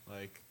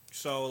 like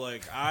so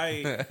like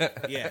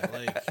yeah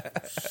like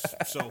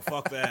so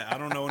fuck that. I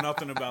don't know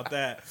nothing about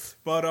that,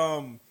 but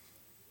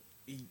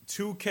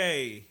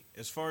 2K.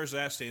 As far as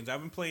that stands,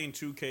 I've been playing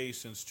 2K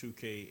since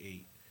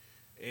 2K8,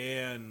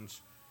 and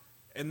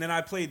then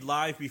I played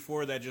live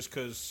before that just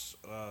because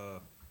I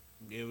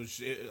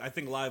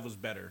think live was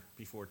better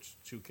before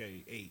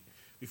 2K8.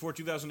 Before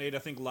 2008, I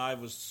think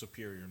live was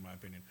superior in my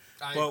opinion.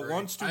 I but agree.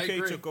 once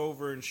 2K took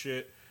over and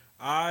shit,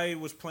 I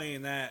was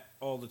playing that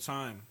all the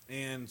time.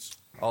 And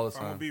All the if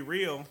I'm gonna time. be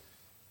real,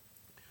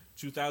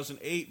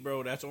 2008,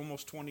 bro, that's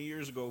almost 20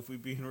 years ago. If we're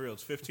being real,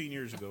 it's 15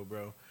 years ago,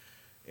 bro,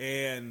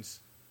 and.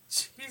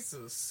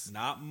 Jesus.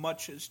 Not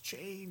much has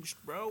changed,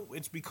 bro.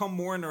 It's become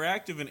more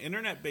interactive and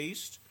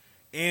internet-based,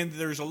 and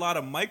there's a lot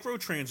of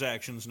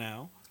microtransactions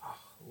now. Oh,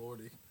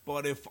 Lordy.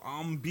 But if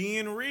I'm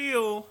being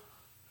real,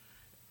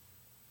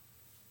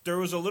 there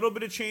was a little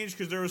bit of change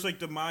because there was like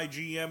the My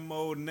GM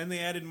mode, and then they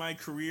added My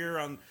Career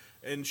on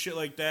and shit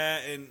like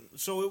that, and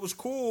so it was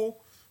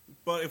cool.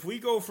 But if we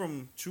go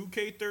from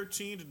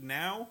 2K13 to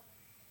now,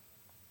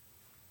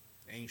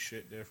 ain't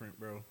shit different,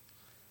 bro.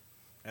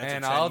 That's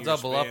And a I'll 10-year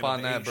double up span, on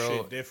but that, ain't bro.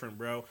 Shit different,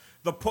 bro.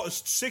 The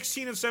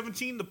 16 and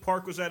 17, the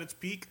park was at its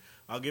peak.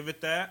 I'll give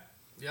it that.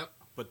 Yep.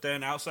 But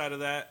then outside of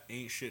that,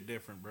 ain't shit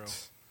different, bro.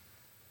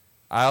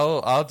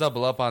 I'll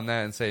double up on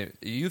that and say,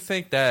 you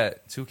think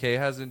that 2K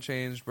hasn't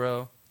changed,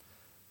 bro?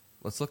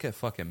 Let's look at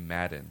fucking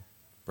Madden,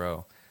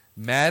 bro.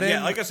 Madden.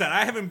 Yeah, like I said,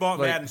 I haven't bought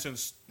like- Madden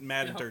since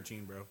Madden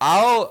 13, bro.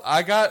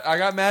 I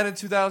got Madden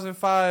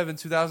 2005 and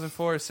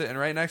 2004 sitting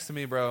right next to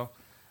me, bro.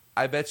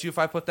 I bet you if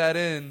I put that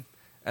in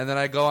and then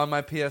I go on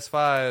my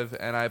PS5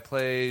 and I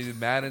play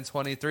Madden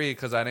 23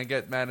 because I didn't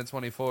get Madden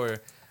 24,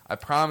 I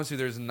promise you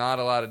there's not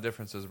a lot of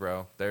differences,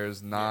 bro.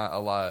 There's not a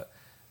lot.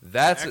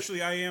 That's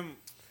Actually,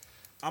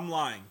 I'm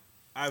lying.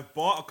 I've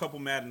bought a couple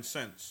Madden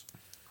since.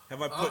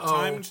 Have I put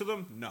time into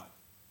them? No.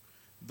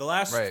 The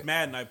last Right.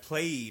 Madden I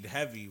played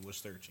heavy was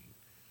 13.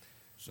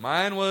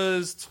 Mine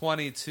was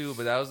 22,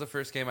 but that was the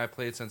first game I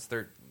played since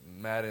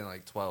Madden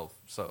like 12.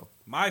 So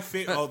My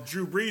favorite,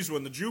 Drew Brees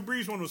one. The Drew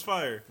Brees one was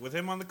fire with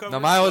him on the cover. no,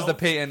 mine was the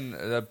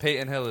 12.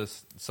 Peyton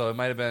Hillis. So it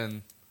might have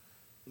been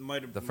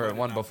the first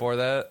one before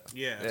that.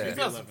 Yeah, Yeah.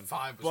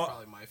 2005 was Well,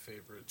 probably my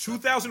favorite.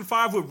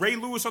 2005 with Ray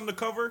Lewis on the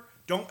cover.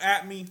 Don't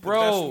at me, the Bro,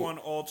 best one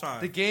all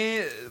time. The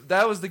game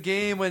that was the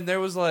game when there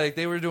was like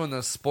they were doing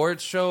the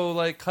sports show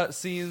like cut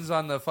scenes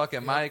on the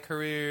fucking My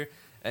Career,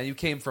 and you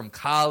came from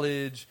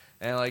college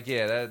and like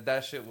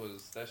that shit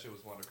was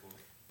wonderful.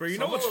 But you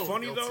know what's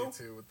funny though?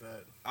 Too with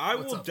that. I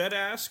What's will up? dead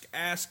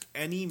ask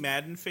any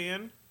Madden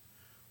fan,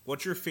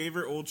 what's your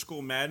favorite old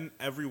school Madden?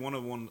 Every one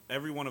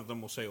of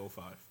them will say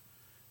 05.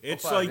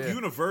 It's 05, like yeah.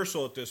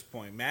 universal at this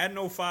point.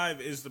 Madden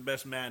 05 is the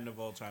best Madden of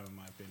all time in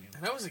my opinion.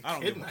 And I was a I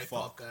don't kid give and a I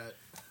thought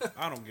that.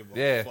 I don't give a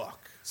Yeah. fuck.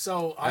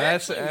 So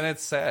And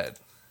it's sad.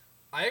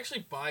 I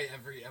actually buy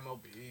every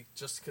MLB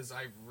just because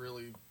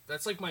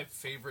that's like my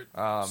favorite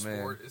Oh,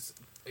 sport is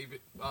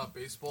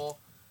baseball.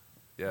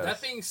 Yes.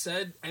 That being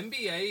said,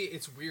 NBA,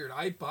 it's weird.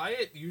 I buy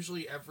it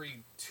usually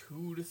every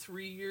 2 to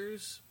 3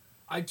 years.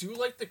 I do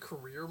like the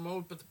career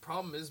mode, but the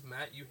problem is,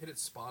 Matt, you hit it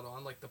spot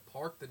on. Like the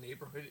park, the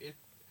neighborhood,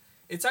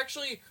 it's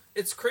actually,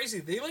 it's crazy.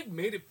 They like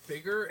made it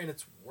bigger and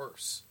it's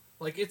worse.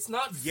 Like it's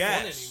not fun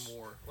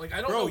anymore. Like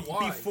I don't know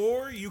why.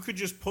 Before you could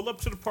just pull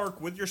up to the park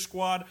with your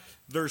squad.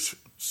 There's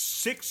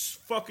 6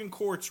 fucking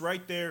courts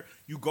right there.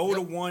 You go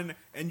to one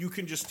and you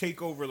can just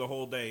take over the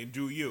whole day and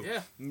do you.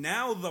 Yeah.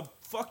 Now the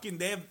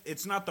fucking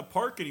it's not the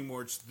park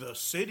anymore. It's the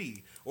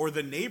city or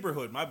the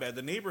neighborhood. My bad,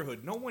 the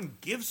neighborhood. No one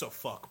gives a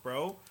fuck,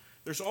 bro.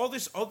 There's all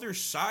this other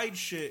side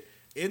shit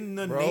in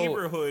the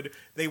neighborhood.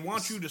 They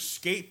want you to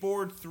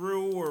skateboard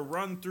through or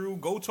run through.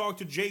 Go talk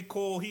to J.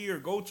 Cole here.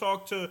 Go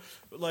talk to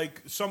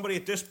like somebody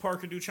at this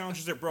park and do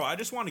challenges there. Bro, I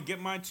just want to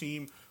get my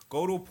team,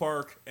 go to a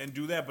park and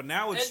do that. But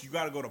now you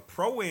got to go to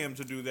Pro-Am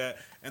to do that.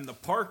 And the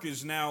park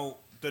is now,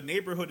 the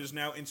neighborhood is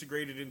now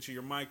integrated into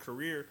your My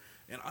Career.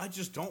 And I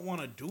just don't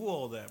want to do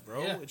all that,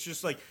 bro. Yeah. It's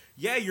just like,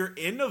 yeah, you're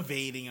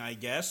innovating, I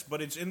guess,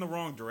 but it's in the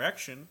wrong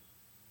direction.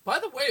 By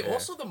the way,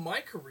 also the My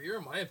Career,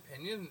 in my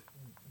opinion,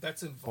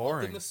 that's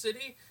involved in the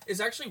city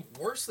is actually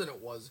worse than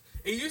it was.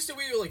 It used to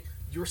be like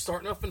you were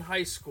starting off in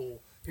high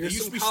school. Here's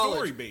some college.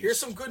 Story-based. Here's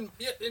some good.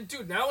 Yeah, and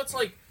dude, now it's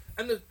like,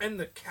 and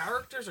the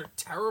characters are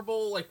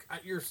terrible. Like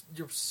your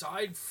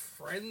side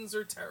friends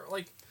are terrible.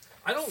 Like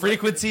I don't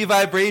frequency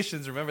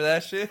vibrations. Remember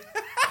that shit?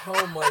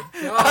 Oh my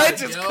god! I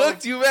just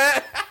cooked you,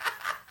 man.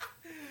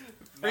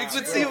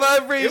 Frequency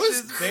vibrations. It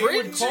was cringy, they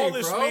would call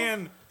this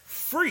man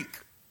Freak.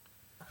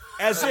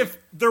 As if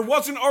there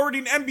wasn't already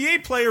an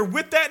NBA player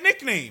with that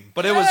nickname.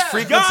 But it was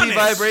frequency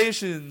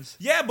vibrations.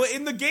 Yeah, but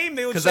in the game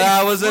they would say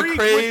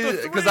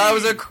because I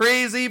was a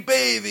crazy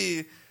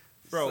baby.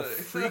 Bro,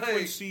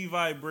 frequency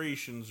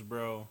vibrations,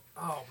 bro.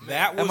 Oh, man.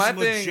 That was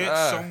legit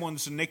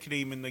someone's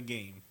nickname in the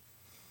game.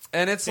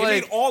 And it's they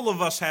made all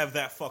of us have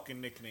that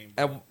fucking nickname.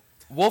 And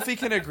Wolfie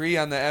can agree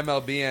on the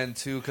MLB end,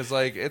 too, because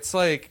like it's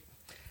like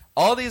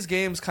all these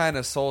games kind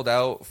of sold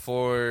out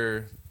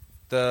for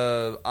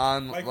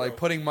like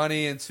putting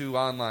money into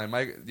online,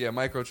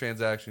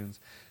 microtransactions.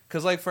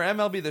 Because like for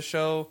MLB The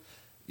Show,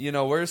 you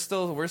know, we're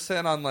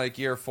sitting on like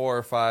year 4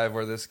 or 5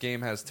 where this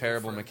game has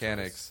terrible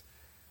mechanics.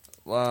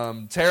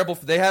 Terrible.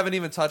 They haven't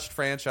even touched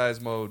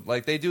franchise mode.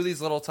 Like they do these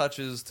little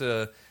touches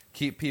to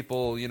keep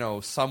people, you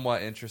know,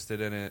 somewhat interested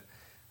in it.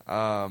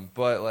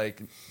 But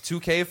like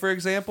 2K, for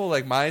example,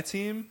 like my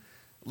team,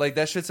 like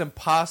that shit's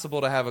impossible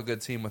to have a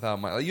good team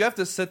without like, you have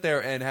to sit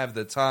there and have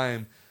the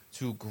time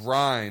to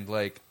grind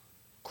like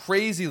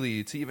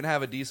crazily to even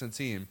have a decent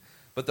team.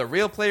 But the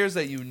real players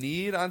that you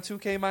need on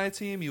 2K My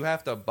Team, you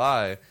have to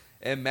buy.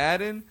 And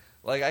Madden,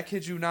 like I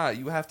kid you not,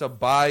 you have to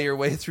buy your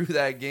way through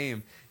that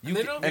game.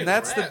 And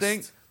that's the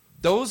thing.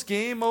 Those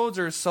game modes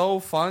are so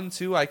fun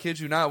too. I kid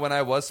you not. When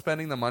I was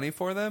spending the money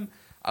for them,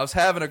 I was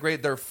having a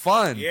great. They're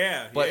fun.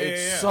 But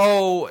it's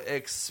so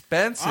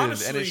expensive,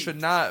 honestly, and it should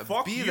not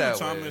be that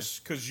Thomas,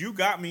 way. Because you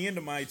got me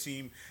into My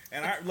Team,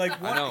 and I like.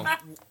 I know.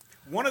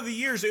 One of the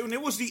years, and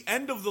it was the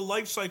end of the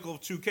life cycle of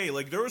 2K.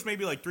 Like, there was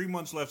maybe like 3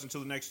 months left until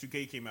the next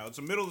 2K came out. It's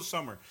the middle of the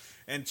summer.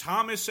 And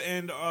Thomas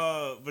and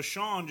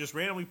Vashon just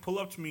randomly pull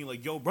up to me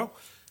like, yo, bro,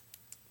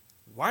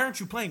 why aren't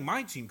you playing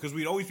My Team? Because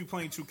we'd always be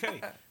playing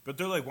 2K. But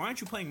they're like, why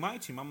aren't you playing My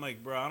Team? I'm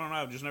like, bro, I don't know.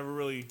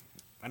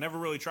 I never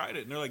really tried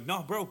it. And they're like,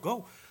 no, bro,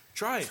 go.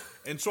 Try it.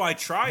 And so I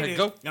tried it,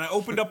 and I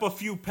opened up a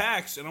few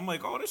packs, and I'm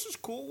like, oh, this is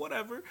cool,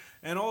 whatever.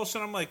 And all of a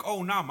sudden, I'm like,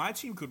 oh, nah, My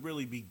Team could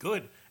really be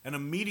good. And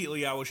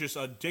immediately, I was just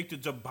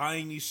addicted to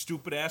buying these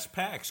stupid-ass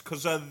packs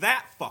because of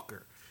that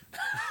fucker.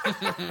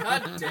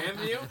 God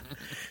damn you.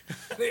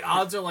 The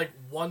odds are like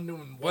 1 to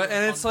 1.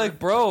 And it's like,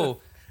 bro,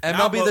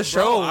 MLB The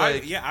Show.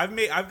 Like,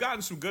 I've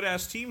gotten some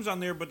good-ass teams on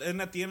there, but then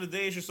at the end of the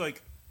day, it's just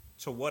like,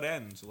 to what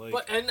end?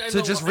 Like,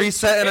 to just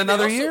reset in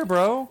another year,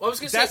 bro. I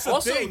was gonna that's say,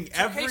 the thing.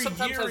 Every year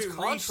it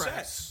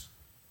resets.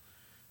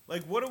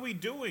 Like, what are we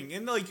doing?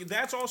 And like,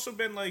 that's also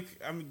been like,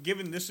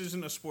 given this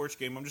isn't a sports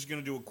game, I'm just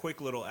gonna do a quick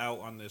little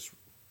out on this.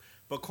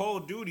 But Call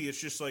of Duty, it's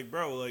just like,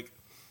 bro, like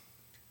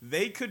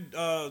they could.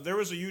 There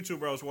was a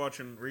YouTuber I was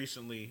watching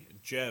recently,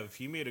 Jev.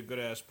 He made a good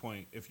ass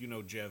point. If you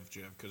know Jev,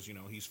 because you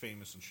know he's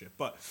famous and shit.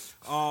 But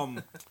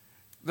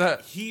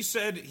he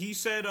said.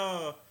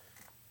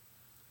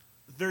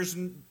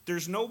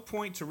 There's no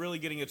point to really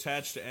getting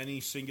attached to any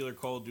singular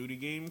Call of Duty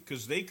game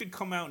because they could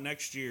come out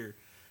next year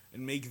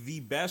and make the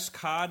best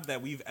COD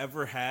that we've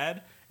ever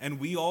had, and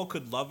we all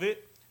could love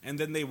it, and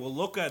then they will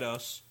look at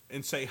us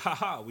and say,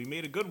 haha, we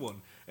made a good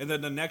one. And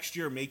then the next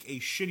year make a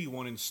shitty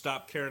one and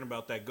stop caring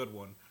about that good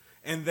one.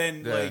 And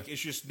then, like,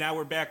 it's just, now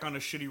we're back on a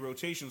shitty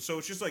rotation. So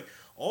it's just like,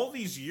 all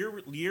these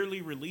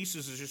yearly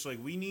releases is just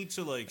like, we need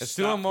to, like, it's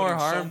doing more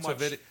harm to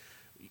video.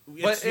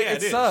 But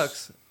it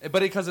sucks. But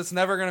because it's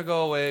never going to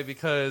go away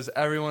because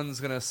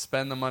everyone's going to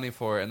spend the money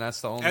for it, and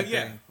that's the only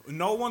thing.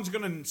 No one's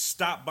going to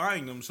stop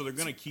buying them, so they're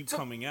going to keep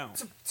coming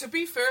out. To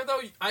be fair,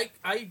 though,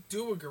 I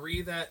do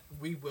agree that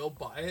we will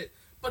buy it.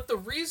 But the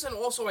reason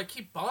also I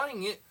keep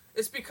buying it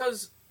is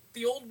because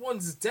the old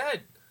one's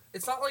dead.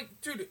 It's not like,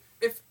 dude,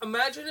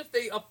 imagine if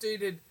they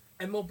updated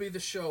MLB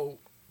The Show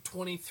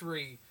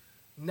 2023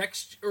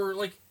 next, or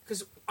like,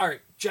 because, all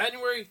right,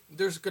 January,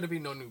 there's going to be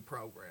no new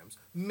programs.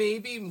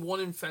 Maybe one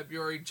in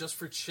February just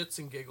for shits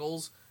and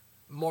giggles.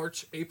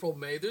 March, April,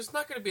 May, there's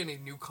not going to be any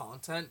new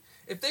content.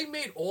 If they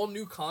made all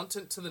new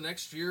content to the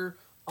next year,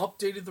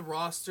 updated the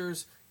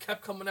rosters,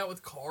 kept coming out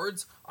with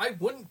cards, I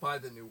wouldn't buy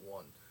the new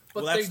one.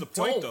 But well, that's they the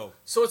point, don't. though.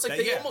 So it's like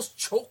they almost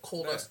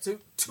chokehold us to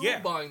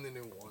Yeah. buying the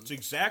new one. It's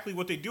exactly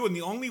what they do. And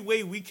the only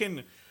way we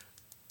can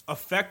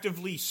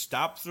effectively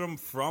stop them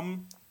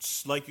from,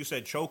 like you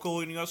said,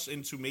 chokeholding us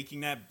into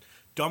making that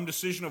dumb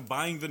decision of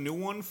buying the new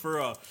one for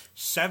a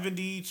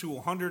 $70 to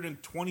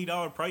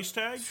 $120 price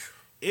tag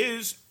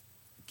is,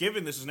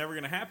 given this is never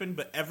going to happen,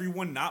 but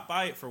everyone not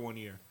buy it for 1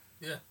 year.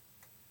 Yeah.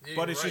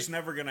 But it's just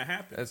never going to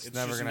happen. It's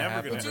never going to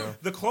happen. Gonna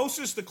the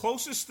closest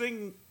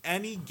thing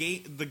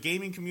the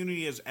gaming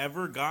community has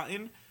ever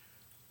gotten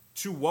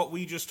to what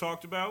we just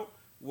talked about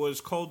was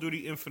Call of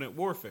Duty Infinite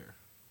Warfare.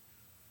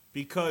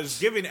 Because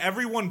given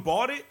everyone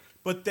bought it,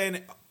 but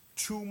then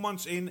 2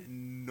 months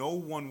in, no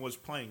one was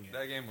playing it.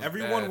 That game was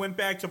Everyone bad. went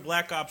back to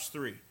Black Ops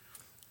 3.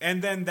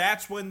 And then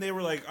that's when they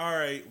were like, all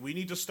right, we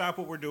need to stop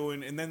what we're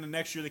doing. And then the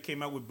next year they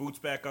came out with Boots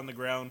Back on the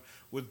Ground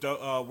with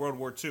World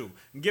War II.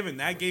 And given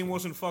that game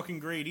wasn't fucking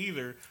great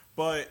either,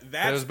 but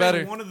that's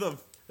been one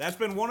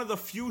of the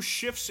few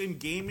shifts in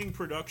gaming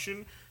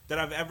production that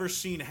I've ever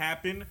seen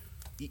happen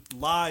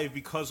live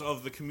because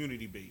of the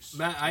community base.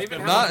 Matt, I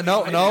even have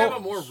a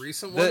more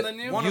recent one than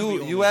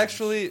you. You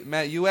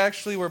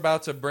actually were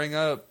about to bring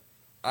up.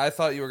 I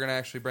thought you were going to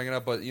actually bring it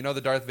up, but you know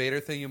the Darth Vader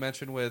thing you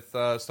mentioned with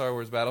Star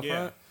Wars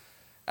Battlefront. Yeah.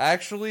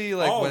 Actually,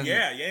 like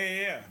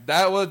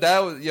that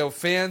was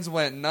fans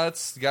went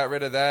nuts, got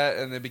rid of that,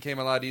 and it became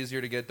a lot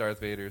easier to get Darth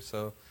Vader.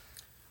 So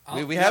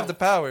we have the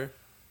power.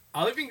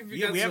 I'll even give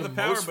you guys we have the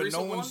power, but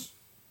no one's.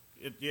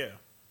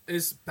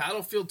 Is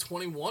Battlefield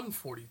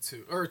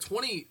 2142 or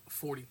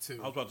 2042?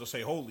 I was about to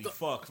say, holy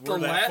fuck, we're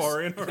that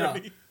far in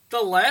already. Yeah,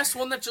 the last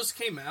one that just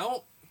came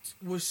out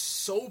was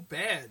so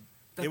bad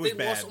that they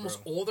lost almost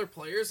all their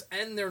players,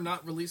 and they're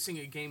not releasing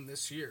a game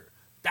this year.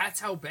 That's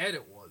how bad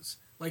it was.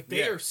 Like,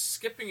 they are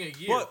skipping a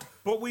year.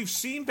 But we've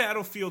seen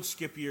Battlefield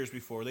skip years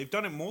before. They've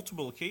done it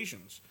multiple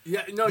occasions.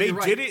 Yeah, no, they you're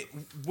right. did it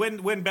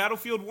when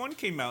Battlefield 1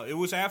 came out. It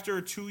was after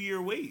a 2-year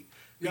wait.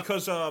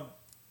 Because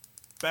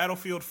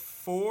Battlefield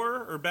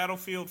 4 or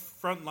Battlefield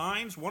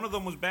Frontlines, one of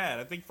them was bad.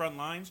 I think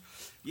Frontlines.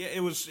 Yeah,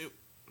 it was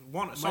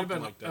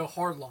something like that.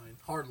 Hardline.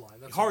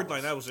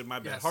 Hardline, that was it, my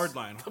bad. Yes.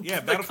 Hardline.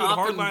 The Battlefield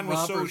Hardline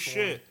was so robbers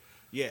shit.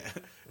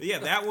 Yeah,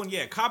 that one,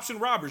 Cops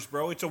and robbers,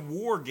 bro. It's a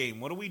war game.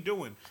 What are we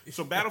doing?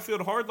 So Battlefield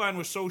Hardline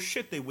was so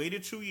shit, they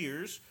waited 2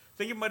 years. I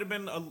think it might have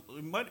been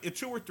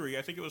 2 or 3.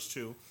 I think it was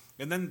 2.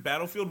 And then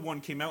Battlefield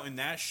 1 came out, and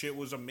that shit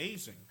was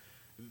amazing.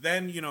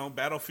 Then,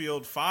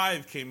 Battlefield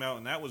 5 came out,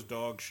 and that was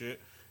dog shit.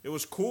 It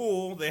was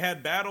cool. They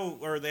had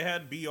they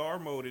had BR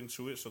mode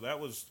into it, so that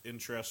was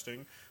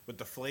interesting with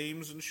the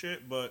flames and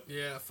shit. But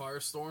yeah,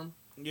 Firestorm.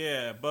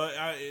 Yeah, but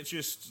it's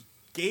just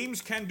games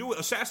can do it.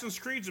 Assassin's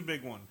Creed's a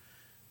big one.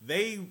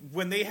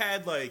 When they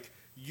had like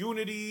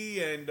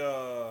Unity and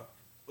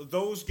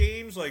those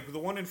games, like the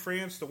one in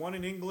France, the one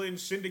in England,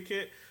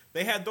 Syndicate,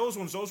 they had those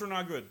ones. Those were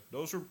not good.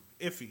 Those were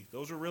iffy.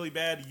 Those were really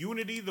bad.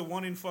 Unity, the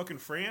one in fucking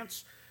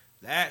France,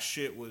 that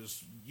shit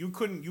was you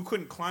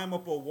couldn't climb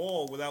up a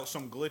wall without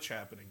some glitch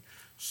happening.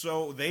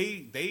 So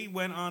they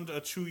went on a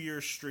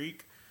 2-year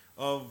streak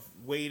of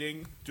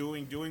waiting,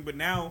 doing, but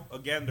now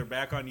again they're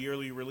back on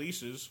yearly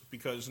releases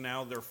because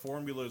now their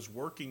formula is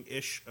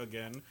working-ish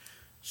again.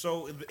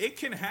 So it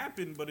can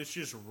happen, but it's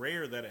just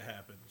rare that it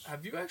happens.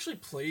 Have you actually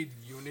played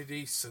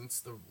Unity since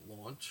the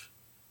launch?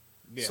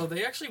 Yeah. So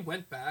they actually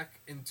went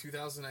back in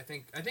 2000. I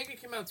think it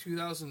came out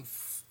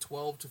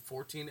 2012 to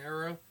 14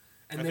 era,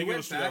 and I think it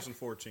was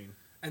 2014.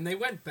 And they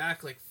went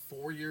back like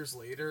 4 years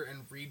later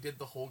and redid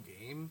the whole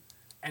game,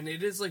 and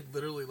it is like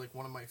literally like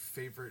one of my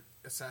favorite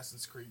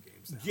Assassin's Creed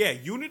games now. Yeah,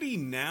 Unity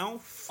now,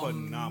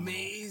 phenomenal.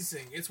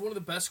 Amazing. It's one of the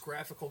best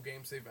graphical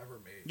games they've ever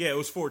made. Yeah, it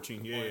was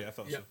 14. Yeah, I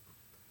thought so.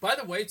 By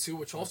the way, too,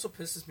 which also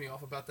pisses me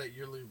off about that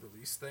yearly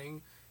release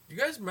thing, you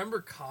guys remember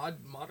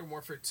COD Modern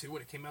Warfare 2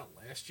 when it came out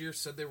last year,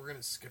 said they were going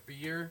to skip a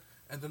year,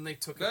 and then they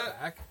took it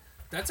back?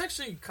 That's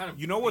actually kind of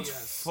what's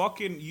BS.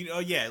 fucking...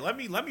 let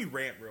me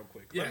rant real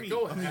quick. Yeah,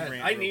 go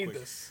ahead. I need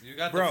this. You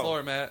got the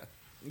floor, Matt.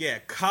 Yeah,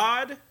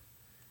 COD,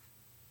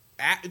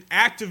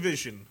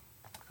 Activision,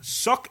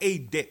 suck a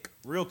dick.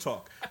 Real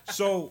talk.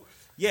 So,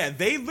 yeah,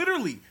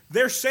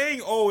 they're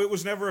saying, oh, it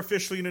was never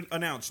officially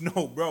announced.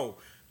 No, bro.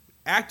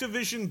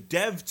 Activision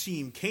dev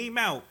team came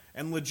out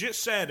and legit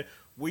said,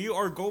 we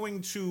are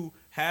going to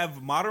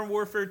have Modern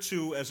Warfare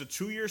 2 as a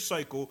 2-year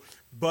cycle,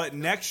 but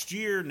next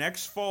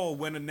fall,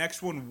 when the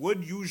next one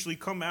would usually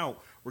come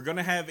out, we're going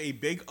to have a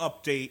big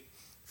update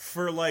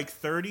for like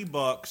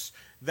 $30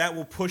 that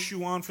will push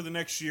you on for the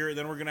next year, and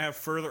then we're going to have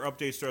further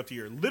updates throughout the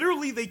year.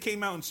 Literally, they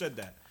came out and said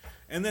that.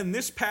 And then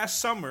this past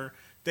summer,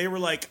 they were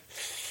like,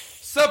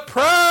 surprise!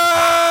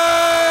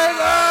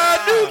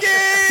 New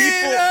game!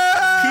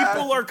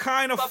 People are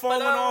kind of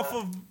falling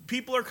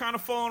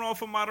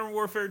off of Modern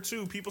Warfare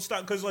 2. People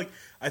stop because like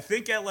I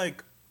think at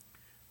like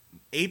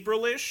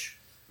April-ish,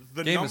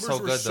 the Game numbers is so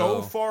were good, so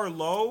though. far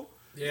low.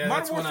 Yeah, Modern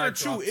that's when I Warfare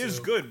 2 dropped is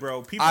too. good,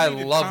 bro. People I need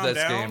to love calm this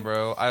down. game,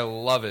 bro. I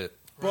love it.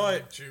 Around, But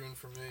like, June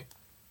for me.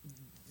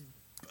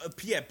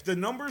 Yeah, the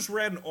numbers were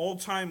at an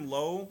all-time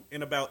low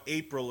in about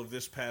April of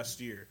this past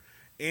year.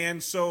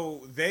 And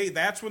so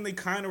that's when they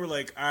kind of were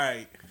like, all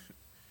right,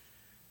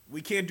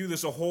 we can't do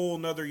this a whole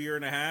another year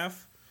and a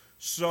half.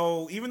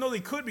 So even though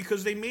they could,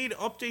 because they made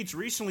updates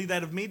recently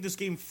that have made this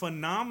game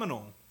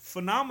phenomenal.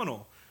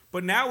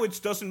 But now it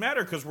doesn't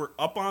matter because we're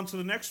up onto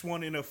the next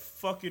one in a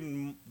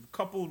fucking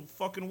couple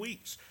fucking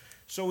weeks.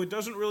 So it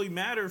doesn't really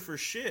matter for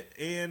shit.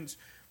 And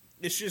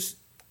it's just,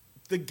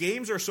 the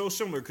games are so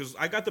similar because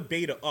I got the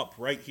beta up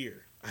right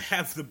here. I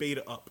have the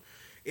beta up.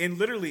 And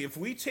literally, if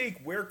we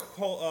take where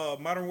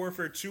Modern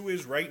Warfare 2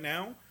 is right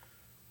now,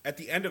 at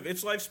the end of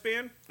its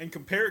lifespan, and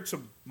compare it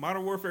to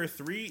Modern Warfare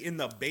 3 in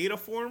the beta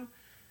form,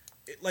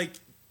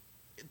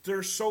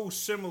 they're so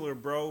similar,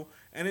 bro.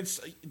 And it's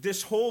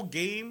this whole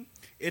game,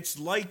 it's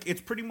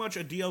pretty much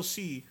a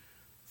DLC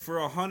for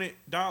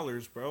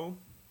 $100, bro.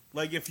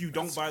 Like, if you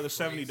don't buy the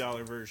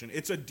 $70 version.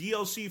 It's a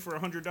DLC for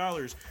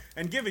 $100.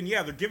 And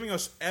they're giving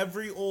us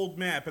every old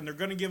map, and they're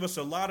going to give us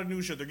a lot of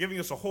new shit. They're giving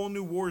us a whole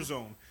new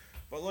Warzone.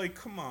 But, like,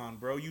 come on,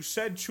 bro. You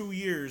said 2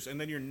 years,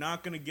 and then you're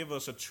not going to give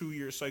us a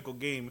 2-year cycle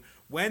game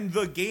when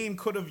the game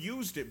could have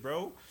used it,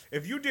 bro.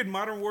 If you did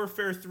Modern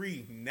Warfare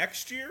 3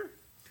 next year,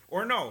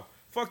 or no,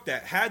 fuck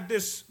that. Had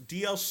this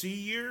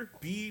DLC year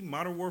be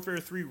Modern Warfare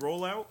 3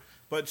 rollout,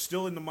 but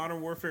still in the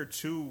Modern Warfare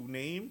 2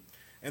 name,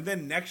 and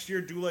then next year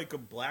do, like, a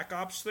Black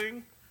Ops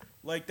thing,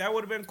 like, that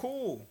would have been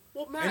cool.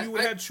 Well, Matt, and you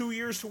would have had 2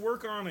 years to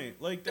work on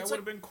it. Like, that would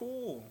have been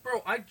cool.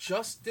 Bro, I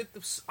just did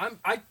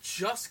I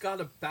just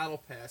got a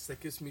battle pass that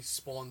gives me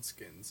spawn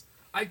skins.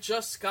 I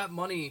just got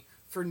money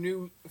for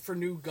new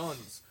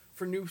guns,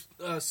 for new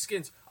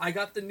skins. I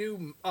got the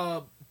new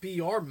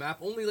BR map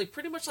only like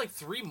pretty much like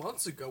 3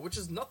 months ago, which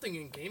is nothing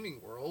in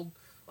gaming world.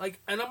 Like,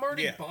 and I'm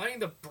already buying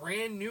the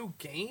brand new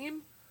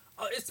game.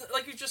 It's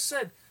like you just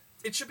said,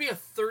 it should be a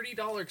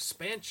 $30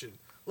 expansion.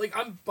 Like,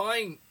 I'm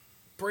buying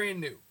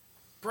brand new.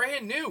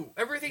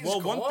 Everything's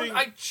gone.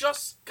 I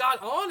just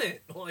got on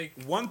it. Like,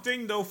 one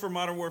thing though for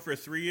Modern Warfare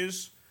 3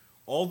 is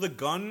all the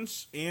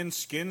guns and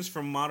skins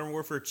from Modern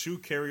Warfare 2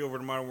 carry over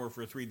to Modern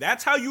Warfare 3.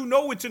 That's how you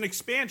know it's an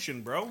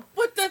expansion, bro.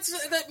 But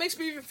that makes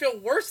me even feel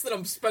worse that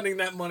I'm spending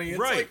that money. It's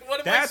right. Like,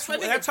 what am I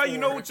spending that's it how for? you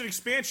know it's an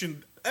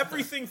expansion.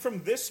 Everything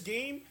from this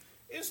game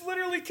is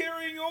literally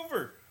carrying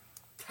over.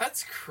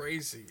 That's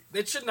crazy.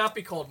 It should not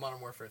be called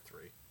Modern Warfare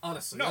 3.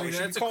 Honestly, no, it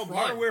should be called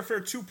Modern Warfare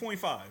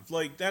 2.5.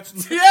 Like,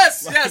 that's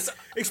yes.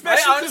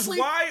 Especially because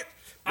why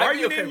are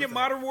you naming it that.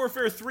 Modern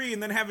Warfare 3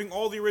 and then having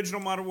all the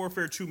original Modern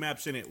Warfare 2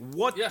 maps in it?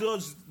 What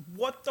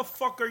the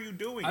fuck are you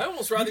doing? I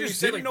almost rather you just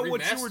say, didn't like, know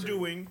what you remastered. were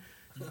doing.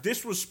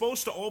 This was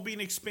supposed to all be an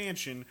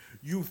expansion.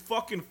 You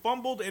fucking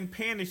fumbled and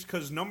panicked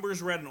because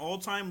numbers were at an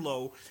all-time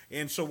low.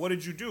 And so what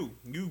did you do?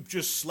 You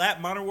just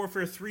slapped Modern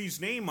Warfare 3's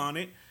name on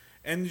it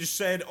and just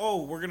said,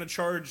 oh, we're going to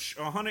charge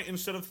 100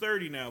 instead of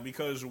 30 now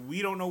because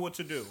we don't know what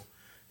to do.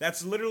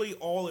 That's literally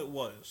all it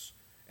was.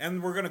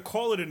 And we're going to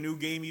call it a new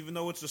game even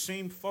though it's the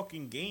same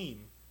fucking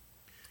game.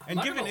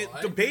 And given it,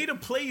 the beta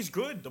plays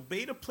good.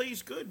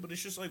 But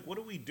it's just like, what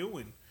are we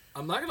doing?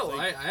 I'm not gonna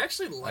lie. I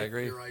actually like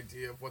your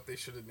idea of what they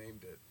should have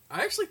named it.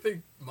 I actually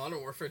think Modern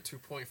Warfare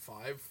 2.5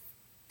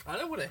 kind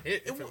of would have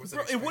hit if it was.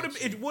 Bro, it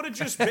would have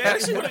just been. It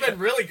actually would have been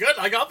really good.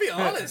 Like, I'll be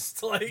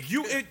honest. Like,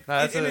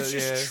 it's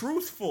just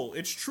truthful.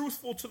 It's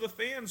truthful to the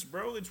fans,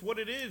 bro. It's what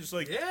it is.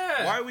 Like,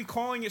 why are we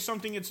calling it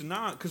something it's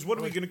not? Because what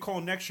are we gonna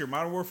call next year?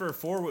 Modern Warfare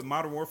 4 with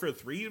Modern Warfare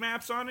 3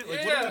 maps on it?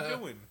 Like, what are we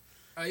doing?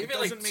 Even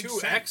like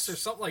 2X or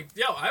something like.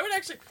 Yo, I would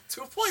actually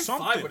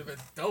 2.5 would have been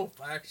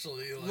dope.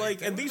 Actually,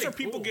 and these are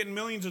people getting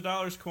millions of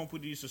dollars to come up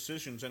with these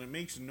decisions, and it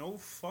makes no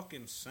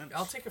fucking sense.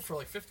 I'll take it for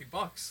like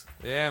 $50.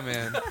 Yeah,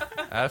 man.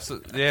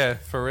 Absolutely. Yeah,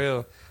 for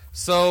real.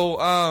 So,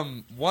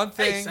 one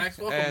thing. Hey, Sax,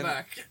 welcome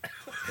back.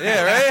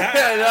 Yeah,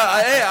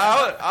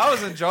 right. I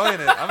was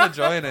enjoying it. I'm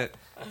enjoying it.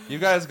 You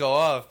guys go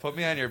off. Put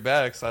me on your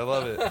backs. I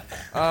love it.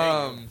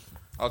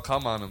 I'll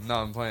come on them. No,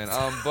 I'm playing.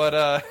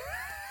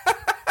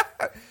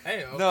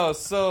 No,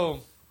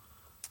 so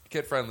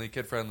kid friendly.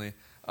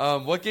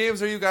 What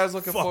games are you guys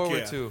looking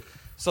forward to?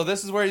 So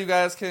this is where you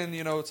guys can,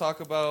 talk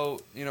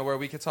about, where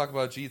we can talk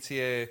about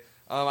GTA.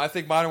 I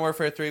think Modern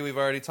Warfare 3, we've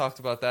already talked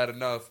about that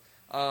enough.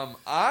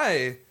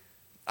 I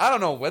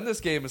don't know when this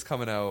game is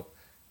coming out.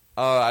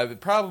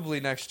 Probably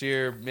next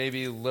year,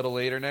 maybe a little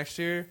later next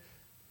year.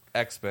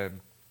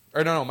 X-Men.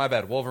 Or no, my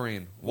bad.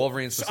 Wolverine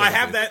specifically. I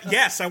have that.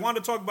 Yes, I want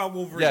to talk about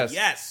Wolverine.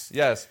 Yes.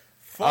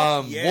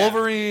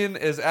 Wolverine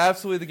is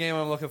absolutely the game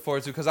I'm looking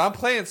forward to because I'm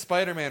playing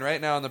Spider-Man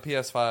right now on the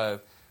PS5.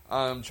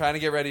 Trying to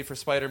get ready for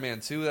Spider-Man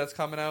 2 that's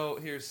coming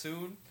out here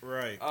soon.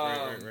 Right.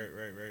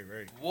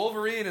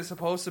 Wolverine is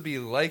supposed to be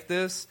like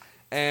this,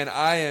 and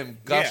I am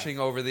gushing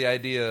over the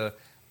idea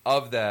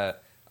of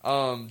that.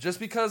 Just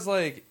because,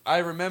 I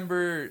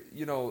remember,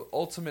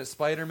 Ultimate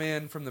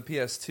Spider-Man from the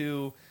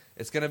PS2.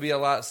 It's going to be a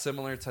lot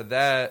similar to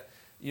that.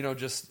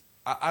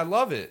 I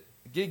love it.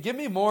 Give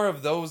me more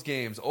of those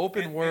games.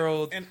 Open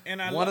world,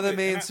 and I one of the love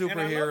it. main And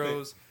I love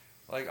superheroes.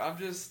 Like,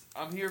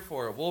 I'm here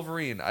for it.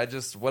 Wolverine.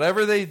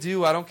 Whatever they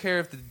do, I don't care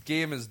if the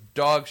game is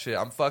dog shit.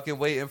 I'm fucking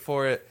waiting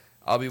for it.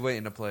 I'll be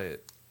waiting to play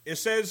it. It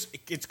says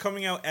it's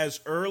coming out as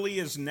early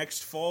as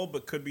next fall,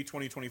 but could be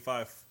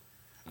 2025.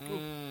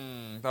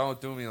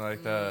 Don't do me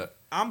like that.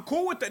 I'm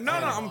cool with that. No,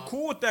 I'm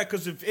cool with that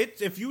because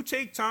if you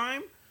take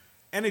time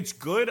and it's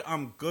good,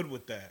 I'm good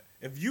with that.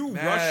 If you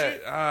rush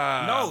it,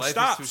 no,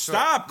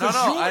 stop. Because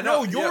I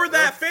know you're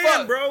that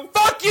fan, bro.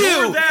 Fuck you.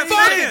 You're that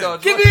fan.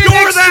 Give me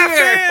You're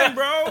that fan,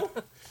 bro.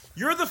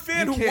 You're the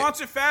fan who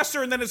wants it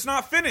faster and then it's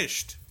not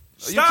finished.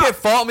 Stop. You can't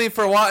fault me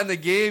for wanting the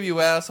game, you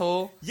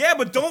asshole. Yeah,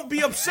 but don't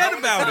be upset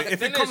about it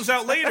if it comes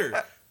out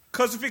later.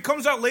 Because if it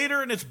comes out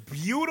later and it's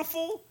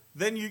beautiful,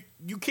 then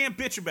you can't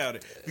bitch about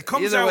it. If it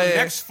comes out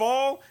next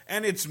fall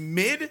and it's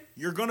mid,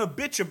 you're going to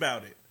bitch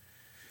about it.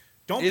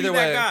 Don't be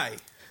that guy.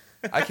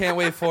 I can't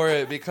wait for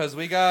it because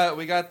we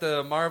got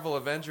the Marvel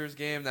Avengers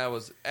game that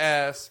was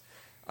ass.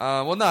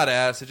 Well, not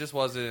ass. It just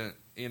wasn't,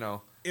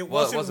 It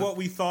wasn't what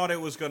we thought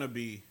it was going to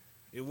be.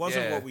 It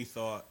wasn't what we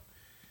thought.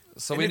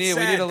 So and we need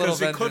a little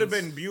vengeance. It could have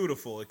been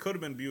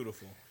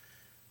beautiful.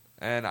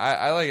 And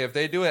I like it. If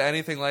they do it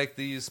anything like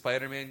these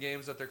Spider-Man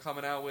games that they're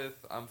coming out with,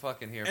 I'm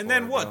fucking here. And for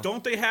then it, what? bro.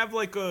 Don't they have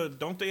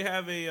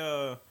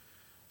a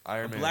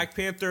Iron Man. Black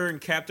Panther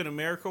and Captain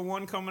America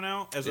one coming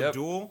out as a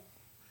duel,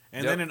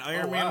 and then an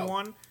Iron Man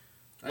one?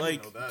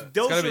 Like It's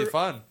gonna be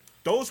fun.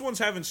 Those ones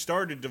haven't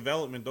started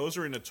development; those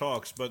are in the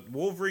talks. But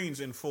Wolverine's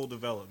in full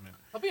development.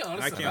 I'll be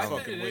honest. I The can't fact that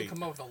fucking they wait. didn't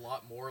come up with a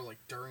lot more like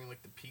during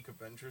like the peak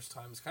Avengers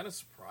time is kind of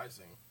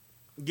surprising.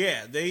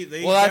 Yeah, they.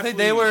 Well, I think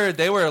they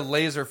were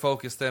laser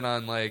focused in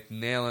on like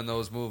nailing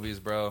those movies,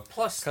 bro.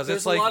 Plus, there's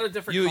it's a like lot of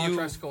different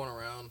contracts going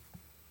around.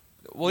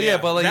 Well, yeah,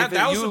 but like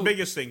that was the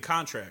biggest thing,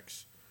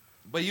 contracts.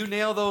 But you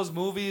nail those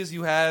movies,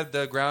 you have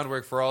the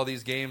groundwork for all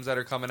these games that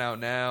are coming out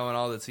now and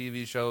all the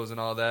TV shows and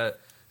all that.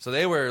 So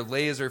they were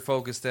laser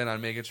focused in on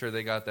making sure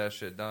they got that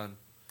shit done.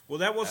 Well,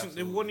 that wasn't.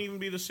 Absolutely. It wouldn't even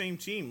be the same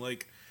team.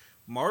 Like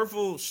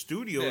Marvel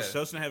Studios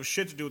doesn't have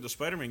shit to do with the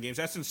Spider-Man games.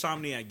 That's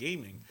Insomniac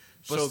Gaming.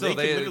 But so still,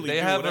 they can literally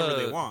do whatever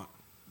they want.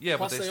 Yeah,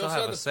 Plus, but they they still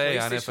also have a say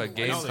on if a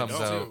game comes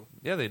out. Too.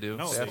 Yeah, they do.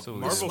 No, they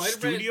absolutely. Marvel do.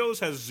 Studios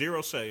has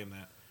zero say in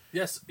that.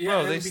 Yes,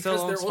 yeah, bro, they still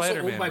own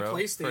Spider-Man, by bro.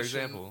 PlayStation. For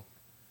example.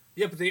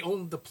 Yeah, but they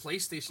own the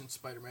PlayStation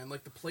Spider-Man.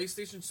 Like the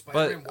PlayStation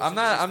Spider-Man. But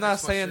I'm not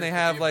saying they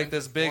have like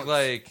this big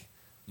like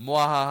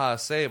mwahaha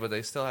say, but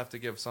they still have to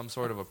give some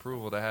sort of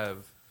approval to have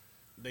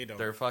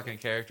their fucking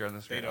character on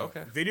the screen.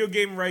 Okay. Video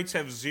game rights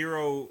have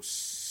zero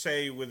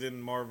say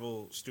within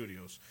Marvel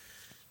Studios.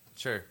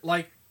 Sure.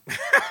 Like,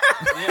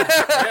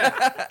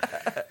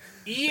 yeah.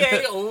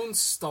 EA owns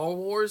Star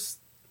Wars.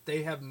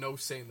 They have no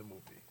say in the movie.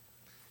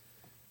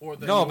 Or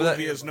the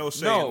movie has no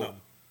say in them.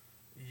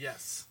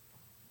 Yes.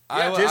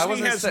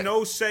 Disney has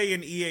no say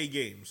in EA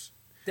games.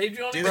 They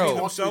don't Disney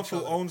themselves,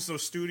 who owns the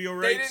studio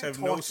rights, have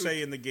no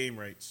say in the game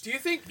rights. Do you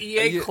think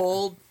EA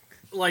called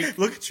like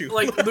look at you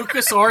like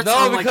LucasArts? No,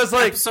 on, because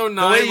like episode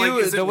 9,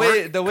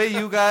 the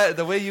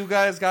way you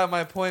guys got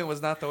my point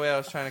was not the way I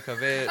was trying to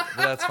convey it.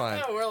 But that's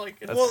fine. We're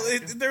like,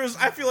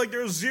 I feel like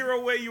there was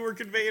zero way you were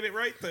conveying it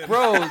right then,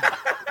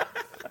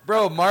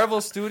 Bro,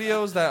 Marvel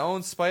Studios that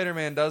owns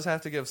Spider-Man does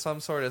have to give some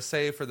sort of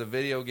say for the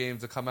video game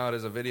to come out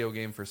as a video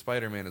game for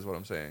Spider-Man, is what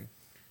I'm saying.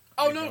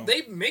 Oh no,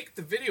 they make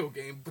the video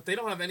game, but they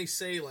don't have any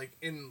say like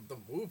in the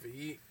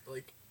movie.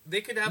 Like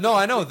they could have. No,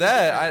 I know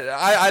that.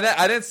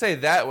 I didn't say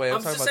that way.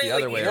 I'm talking about the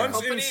other way.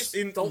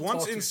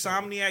 Once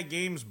Insomniac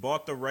Games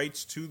bought the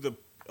rights to the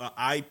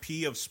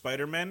IP of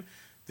Spider-Man,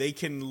 they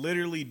can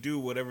literally do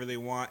whatever they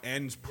want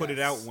and put it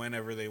out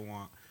whenever they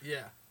want.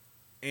 Yeah.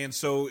 And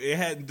so it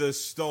had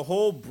the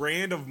whole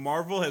brand of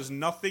Marvel has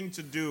nothing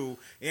to do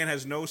and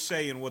has no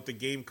say in what the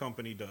game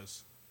company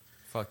does.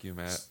 Fuck you,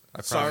 Matt.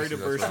 Sorry to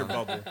burst your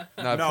bubble.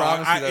 No,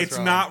 it's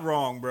wrong. Not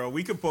wrong, bro.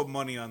 We could put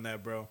money on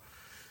that, bro.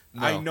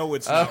 No. I know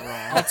it's not wrong.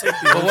 I'll take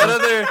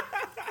the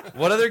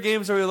what other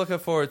games are we looking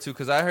forward to?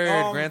 Because I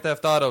heard Grand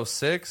Theft Auto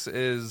 6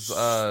 is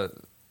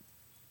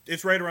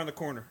it's right around the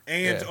corner.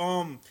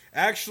 And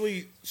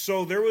actually,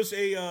 so there was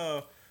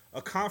a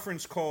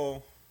conference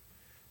call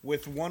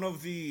with one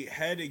of the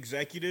head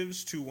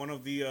executives to one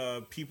of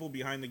the people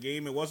behind the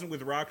game. It wasn't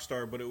with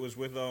Rockstar, but it was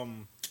with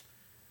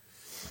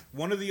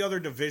one of the other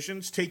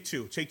divisions,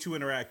 Take-Two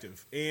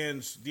Interactive.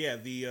 And yeah,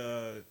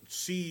 the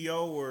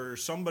CEO or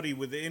somebody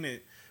within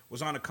it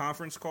was on a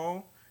conference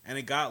call, and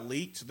it got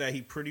leaked that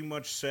he pretty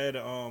much said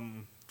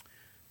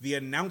the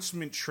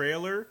announcement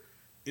trailer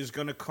is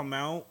going to come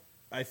out,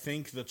 I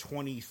think, the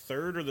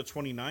 23rd or the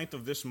 29th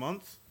of this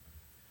month.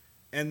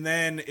 And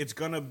then it's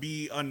going to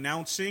be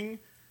announcing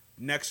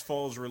next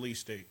fall's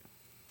release date.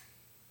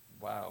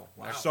 Wow.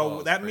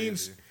 So that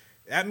means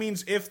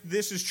if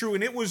this is true,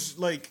 and it was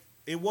like,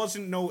 it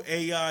wasn't no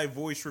AI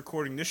voice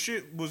recording. This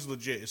shit was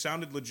legit. It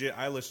sounded legit.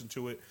 I listened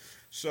to it.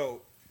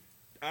 So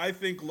I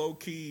think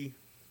low-key,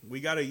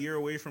 we got a year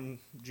away from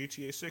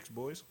GTA 6,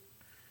 boys.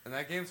 And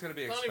that game's going to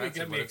be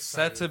expensive, but it's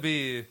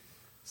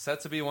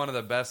set to be one of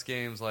the best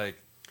games, like,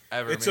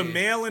 ever It's made. a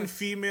male and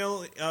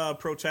female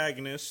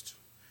protagonist.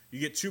 You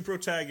get 2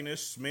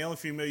 protagonists, male and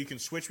female. You can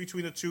switch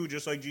between the 2,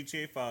 just like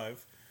GTA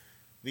 5.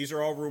 These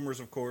are all rumors,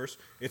 of course.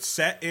 It's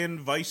set in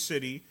Vice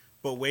City,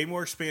 but way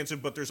more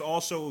expansive. But there's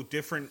also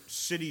different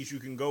cities you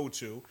can go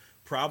to,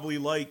 probably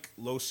like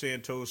Los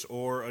Santos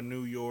or a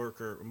New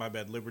York or, my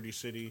bad, Liberty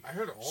City. I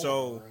heard all of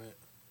them are in it.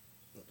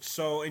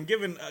 So, and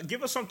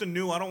give us something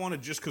new. I don't want to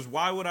just, because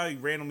why would I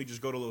randomly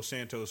just go to Los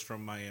Santos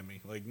from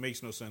Miami? Like,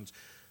 makes no sense.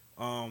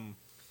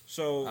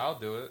 So I'll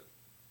do it.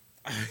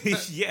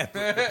 yeah.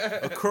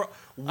 I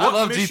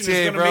love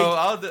GTA,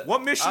 bro.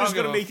 What mission is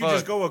going to make you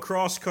just go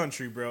across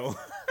country, bro?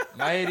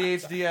 My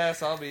ADHD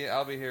ass, I'll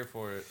be here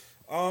for it.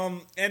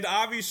 And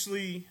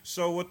obviously,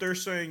 so what they're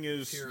saying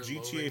is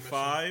GTA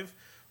 5. Mission.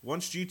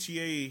 Once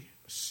GTA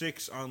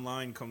 6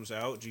 online comes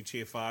out,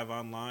 GTA 5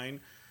 online,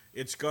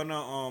 it's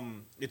gonna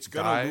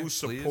lose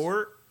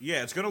support. Please?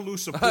 Yeah, it's gonna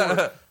lose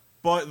support,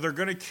 but they're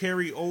gonna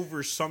carry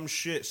over some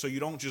shit so you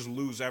don't just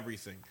lose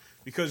everything.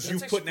 Because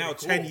you've put now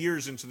 10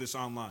 years into this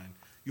online.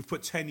 You've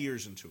put 10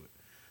 years into it.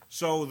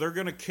 So they're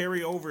going to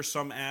carry over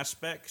some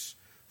aspects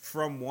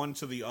from one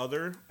to the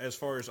other as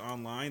far as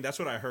online. That's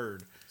what I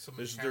heard.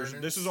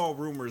 This is all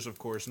rumors, of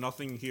course.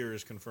 Nothing here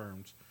is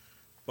confirmed.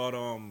 But,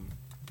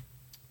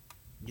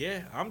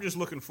 yeah, I'm just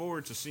looking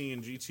forward to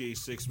seeing GTA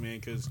 6,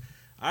 man, because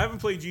I haven't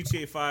played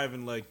GTA 5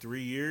 in like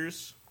 3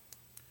 years.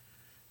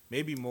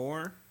 Maybe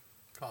more.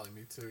 Probably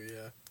me too,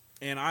 yeah.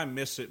 And I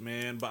miss it,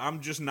 man. But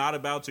I'm just not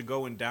about to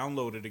go and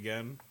download it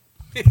again.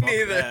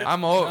 Neither.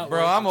 I'm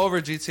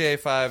over GTA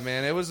 5,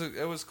 man. It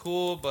was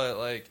cool, but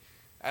like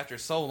after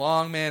so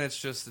long, man, it's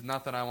just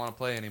nothing I want to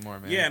play anymore,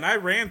 man. Yeah, and I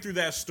ran through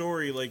that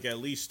story like at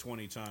least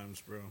 20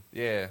 times, bro.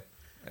 Yeah.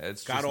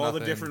 It's got all the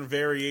different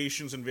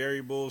variations and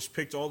variables,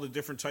 picked all the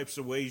different types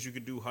of ways you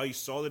could do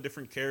heists, all the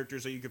different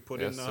characters that you could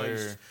put in the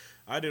heists.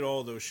 I did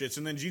all those shits.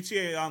 And then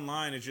GTA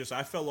Online,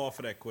 I fell off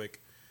of that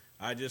quick.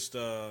 I just,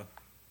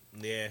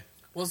 yeah.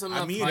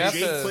 Wasn't me and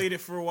Jake played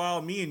it for a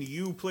while. Me and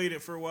you played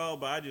it for a while,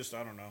 but I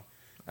don't know.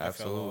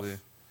 Absolutely.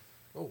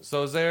 Oh.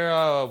 So is there,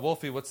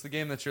 Wolfie, what's the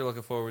game that you're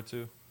looking forward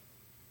to?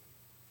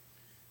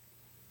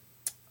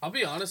 I'll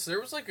be honest, there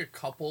was like a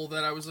couple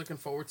that I was looking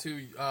forward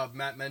to.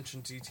 Matt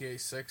mentioned GTA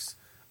 6.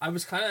 I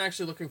was kind of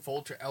actually looking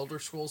forward to Elder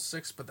Scrolls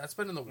 6, but that's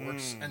been in the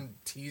works and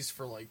teased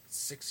for like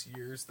 6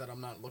 years that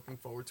I'm not looking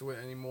forward to it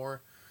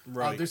anymore.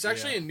 Right. There's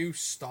actually a new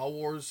Star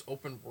Wars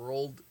open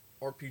world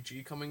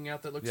RPG coming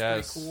out that looks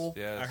pretty cool.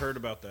 Yeah, I heard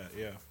about that,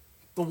 yeah.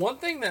 The one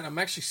thing that I'm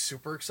actually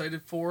super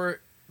excited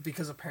for,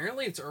 because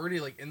apparently it's already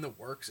like in the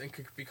works and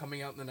could be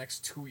coming out in the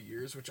next 2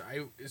 years, which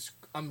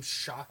I'm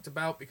shocked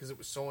about because it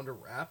was so under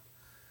wrap.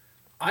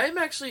 I am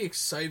actually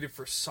excited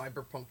for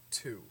Cyberpunk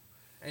 2.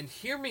 And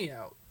hear me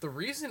out. The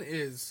reason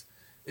is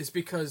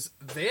because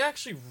they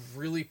actually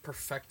really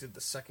perfected the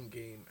second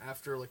game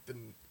after like the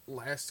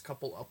last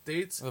couple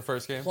updates. The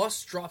first game?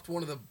 Plus dropped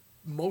one of the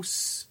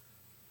most...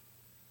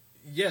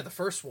 Yeah, the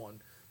first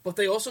one. But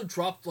they also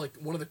dropped like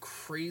one of the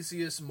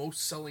craziest,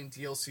 most selling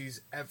DLCs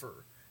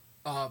ever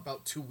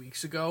about 2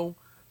 weeks ago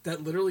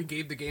that literally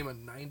gave the game a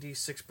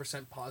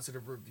 96%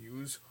 positive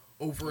reviews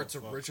over its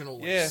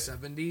original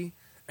 70.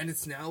 And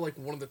it's now like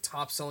one of the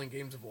top selling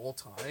games of all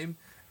time.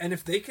 And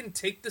if they can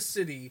take the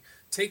city,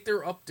 take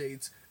their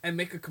updates, and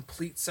make a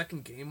complete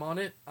second game on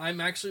it,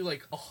 I'm actually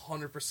like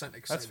 100%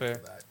 excited for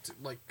that. To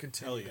like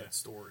continue that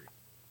story.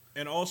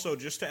 And also,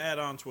 just to add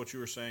on to what you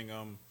were saying,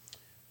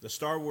 the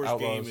Star Wars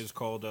game is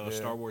called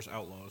Star Wars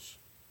Outlaws.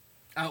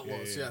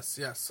 Outlaws,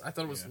 yes. I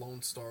thought it was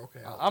Lone Star.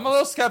 Okay, Outlaws. I'm a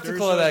little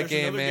skeptical of that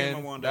game, man.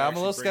 I'm a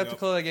little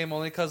skeptical of that game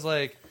only because,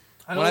 like,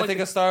 when I think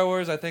of Star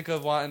Wars, I think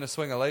of wanting to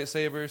swing a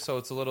lightsaber, so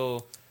it's a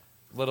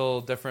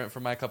little different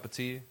from my cup of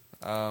tea.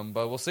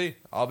 But we'll see.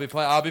 I'll be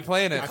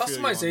playing it. The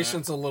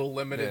customization's a little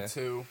limited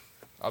too.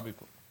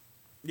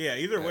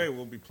 Either way,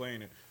 we'll be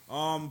playing it.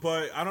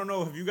 But I don't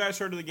know. Have you guys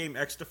heard of the game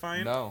X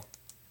Defiant? No.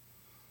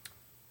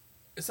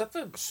 Is that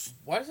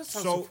why does that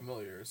sound so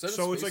familiar? Is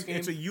that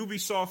it's a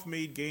Ubisoft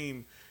made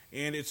game,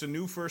 and it's a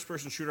new first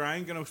person shooter. I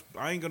ain't gonna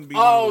be.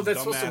 Oh, that's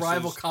supposed to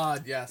rival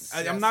COD. Yes,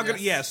 I'm not gonna.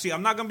 Yeah, see,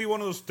 I'm not gonna be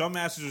one of those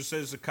dumbasses who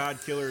says the COD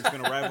killer. It's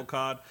gonna rival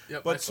COD.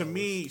 But to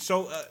me,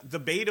 the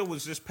beta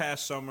was this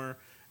past summer.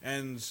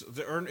 And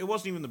it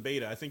wasn't even the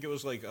beta. I think it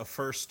was like a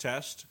first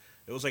test.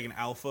 It was like an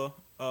alpha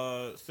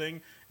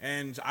thing.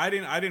 And I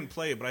didn't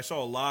play it, but I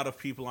saw a lot of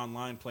people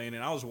online playing it.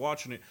 And I was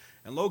watching it.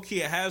 And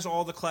low-key, it has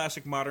all the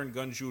classic modern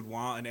guns you would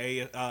want.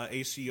 An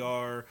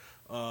ACR,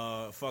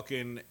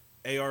 fucking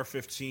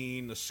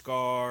AR-15, the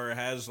SCAR. It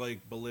has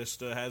like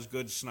ballista. It has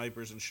good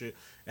snipers and shit.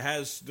 It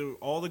has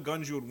all the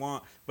guns you would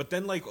want. But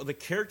then like the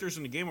characters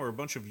in the game are a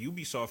bunch of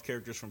Ubisoft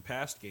characters from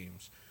past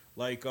games.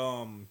 Like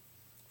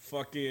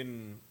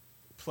fucking...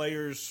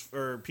 players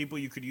or people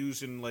you could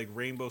use in like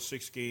Rainbow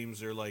Six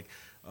games or like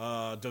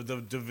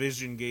the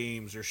Division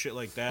games or shit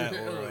like that.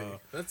 Really?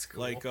 That's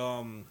cool. Like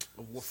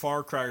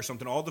Far Cry or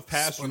something. All the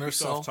past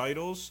Ubisoft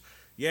titles.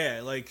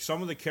 Yeah, like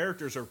some of the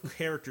characters are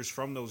characters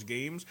from those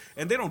games,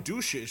 and they don't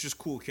do shit. It's just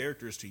cool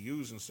characters to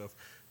use and stuff.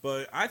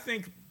 But I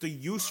think the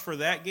use for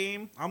that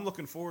game, I'm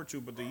looking forward to.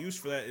 But the use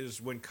for that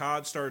is when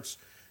COD starts,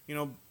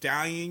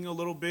 dying a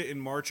little bit in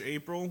March,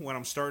 April, when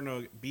I'm starting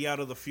to be out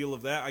of the feel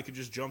of that, I could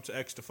just jump to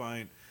X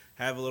Defiant,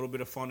 have a little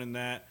bit of fun in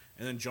that,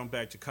 and then jump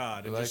back to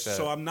COD. And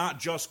so I'm not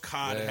just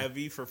COD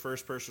heavy for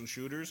first-person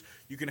shooters.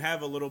 You can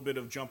have a little bit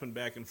of jumping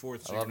back and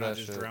forth, so you're not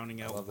just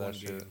drowning out one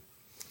game.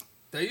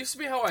 That used to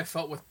be how I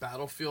felt with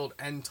Battlefield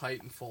and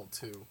Titanfall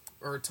 2.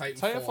 Or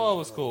Titanfall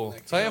was cool.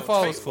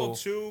 Titanfall was cool.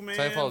 2, man.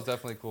 Titanfall was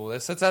definitely cool.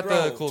 It sits at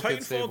the cool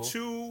kids table. Titanfall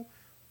 2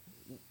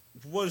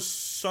 was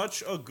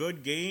such a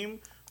good game,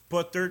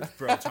 but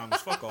bro,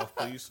 Thomas, fuck off,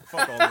 please.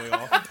 Fuck all the way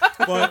off.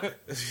 But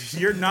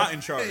you're not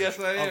in charge yes,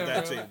 I am, of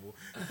that table.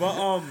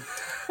 But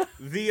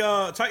the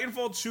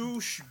Titanfall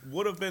 2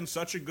 would have been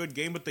such a good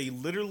game, but they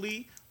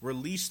literally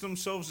released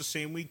themselves the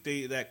same week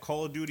that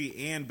Call of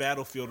Duty and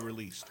Battlefield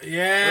released.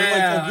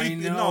 Yeah, I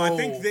know. No,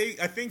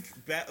 I think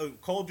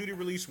Call of Duty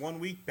released 1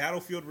 week,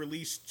 Battlefield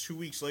released 2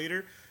 weeks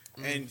later,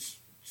 and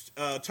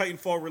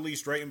Titanfall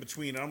released right in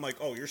between. And I'm like,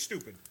 oh, you're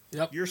stupid.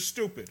 Yep. You're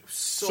stupid.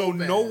 So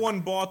bad. No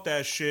one bought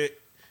that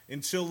shit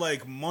until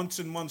like months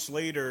and months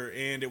later,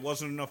 and it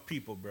wasn't enough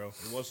people, bro.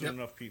 It wasn't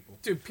enough people.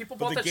 Dude, people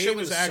bought that shit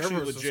when the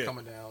servers was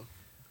coming down.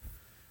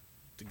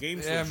 The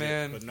game's legit,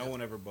 man. but no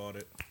one ever bought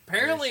it.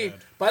 Apparently,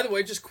 by the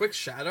way, just quick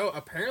shadow.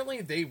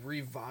 Apparently, they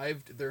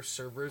revived their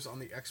servers on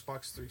the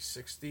Xbox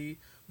 360,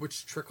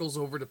 which trickles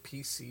over to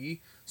PC.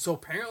 So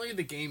apparently,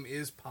 the game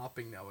is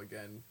popping now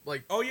again.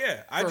 Like, oh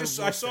yeah, I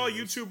saw a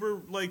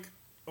YouTuber like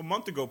a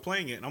month ago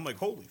playing it, and I'm like,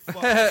 holy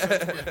fuck.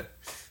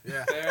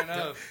 Yeah, fair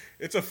enough.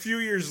 It's a few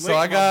years So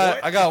late.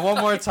 I got one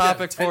more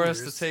topic for us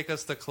years. to take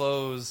us to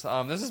close.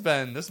 This has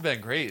been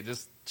great.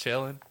 Just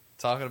chilling,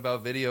 talking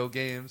about video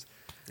games.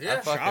 yeah.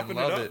 I fucking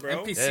love it.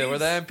 bro. NPCs. Yeah, we're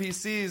the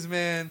NPCs,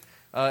 man.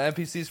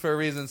 NPCs for a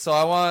reason. So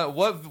I want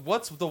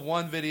what's the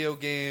one video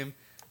game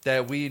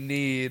that we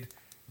need?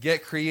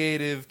 Get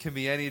creative. Can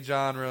be any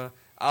genre.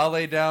 I'll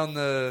lay down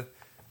the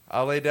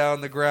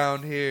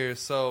ground here.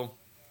 So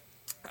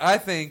I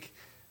think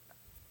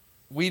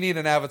we need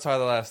an Avatar: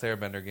 The Last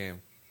Airbender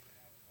game.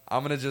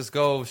 I'm gonna just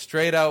go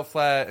straight out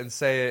flat and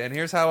say it. And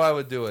here's how I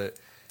would do it.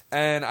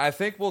 And I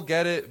think we'll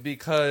get it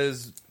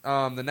because the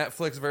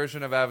Netflix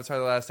version of Avatar: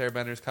 The Last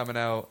Airbender is coming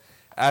out.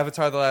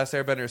 Avatar: The Last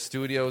Airbender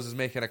Studios is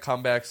making a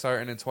comeback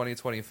starting in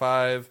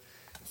 2025.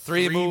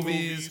 Three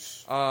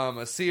movies,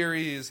 a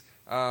series,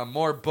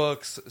 more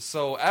books.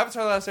 So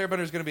Avatar: The Last Airbender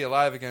is going to be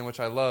alive again, which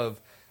I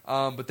love.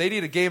 But they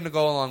need a game to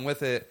go along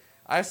with it.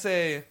 I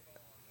say...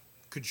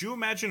 Could you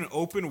imagine an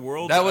open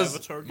world That was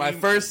Avatar game? my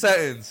first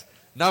sentence.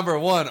 Number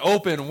one,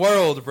 open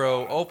world,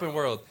 bro. Open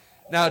world.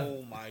 Now,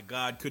 oh my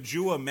god, could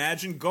you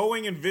imagine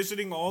going and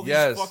visiting all these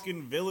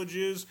fucking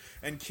villages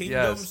and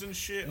kingdoms and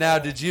shit? Now,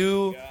 did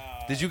you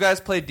guys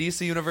play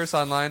DC Universe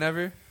Online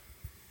ever?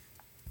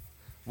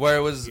 Where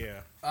it was Yeah.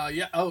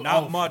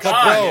 Not much.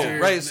 God, Bro,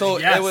 dude. right, so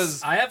Yes, it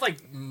was I have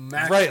like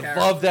max right,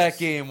 characters. love that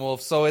game,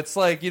 Wolf. So it's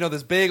like,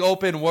 this big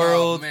open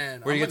world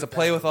man, where you get to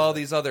play with all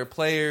these other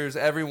players.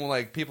 Everyone,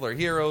 like, people are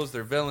heroes,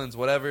 they're villains,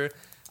 whatever.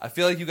 I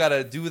feel like you got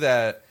to do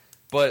that,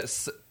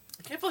 but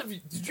I can't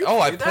believe did you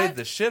I play played that?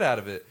 the shit out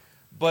of it.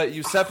 But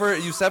you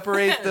separate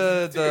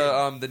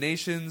the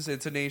nations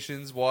into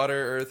nations: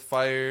 water, earth,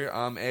 fire,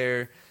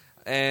 air,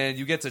 and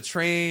you get to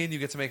train. You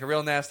get to make a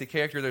real nasty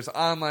character. There's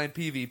online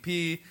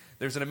PvP.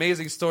 There's an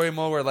amazing story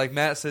mode where, like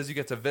Matt says, you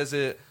get to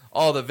visit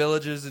all the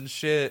villages and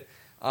shit.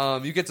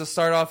 You get to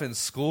start off in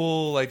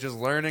school, like just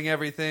learning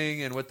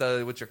everything, and with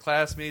your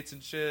classmates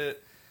and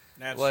shit.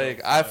 That's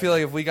like, so I feel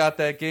like if we got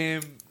that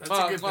game, That's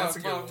a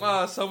good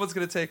one. someone's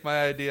gonna take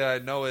my idea. I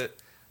know it.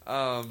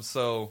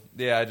 So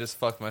yeah, I just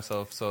fucked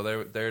myself. So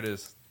there it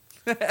is.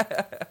 Damn,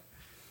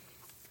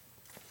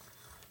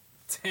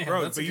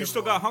 bro, that's a but you good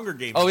still one. got Hunger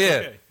Games. Oh yeah,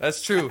 Okay.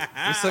 that's true.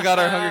 We still got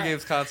our Hunger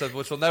Games concept,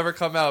 which will never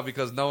come out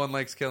because no one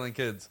likes killing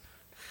kids.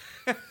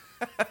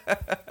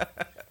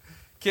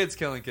 Kids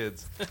killing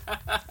kids.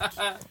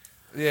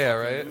 Yeah,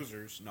 right.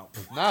 Losers. No.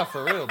 Nah,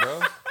 for real,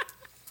 bro.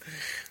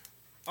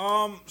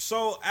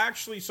 So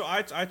actually,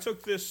 I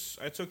took this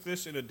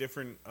in a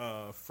different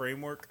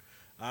framework.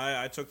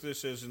 I took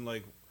this as in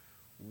like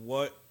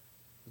what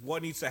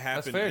needs to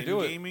happen That's fair. in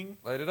Do gaming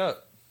it. Light it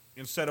up.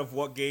 instead of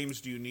what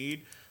games do you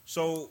need.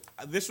 So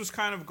this was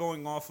kind of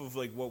going off of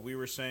like what we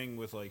were saying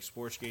with like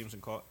sports games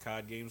and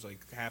COD games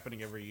like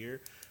happening every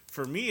year.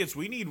 For me, it's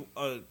we need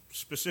a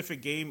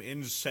specific game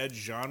in said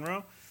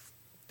genre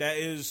that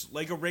is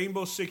like a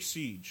Rainbow Six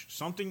Siege.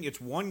 Something,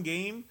 it's one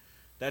game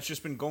that's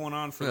just been going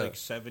on for like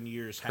 7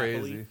 years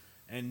happily. Crazy.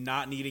 And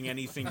not needing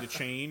anything to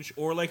change.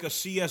 Or like a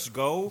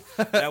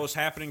CSGO that was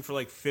happening for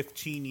like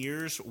 15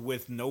 years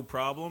with no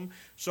problem.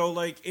 So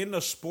like in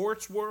the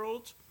sports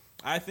world,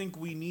 I think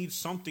we need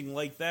something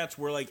like that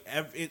where like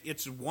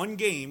it's one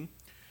game.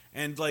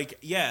 And like,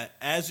 yeah,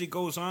 as it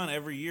goes on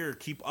every year,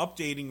 keep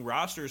updating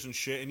rosters and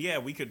shit. And yeah,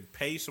 we could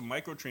pay some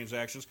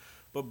microtransactions.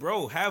 But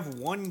bro, have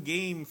one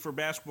game for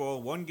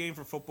basketball, one game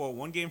for football,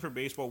 one game for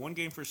baseball, one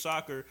game for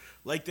soccer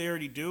like they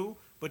already do.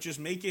 But just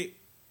make it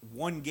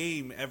one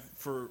game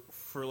for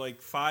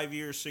like 5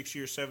 years, 6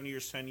 years, 7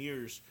 years, 10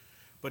 years,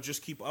 but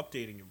just keep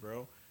updating it,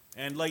 bro.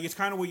 And like it's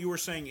kind of what you were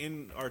saying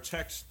in our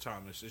text,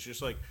 Thomas. It's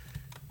just like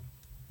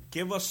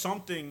give us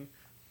something.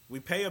 We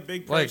pay a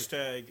big price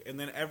tag, and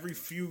then every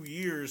few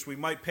years we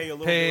might pay a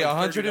little pay bit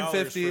like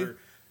 $150 for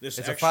this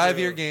it's extra. a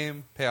 5-year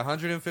game. Pay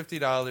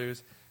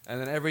 $150,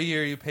 and then every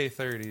year you pay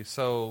 $30.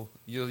 So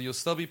you'll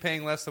still be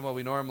paying less than what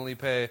we normally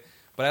pay,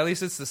 but at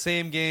least it's the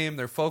same game.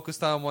 They're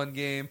focused on one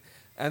game,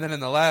 and then in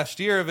the last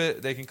year of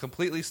it, they can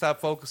completely stop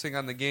focusing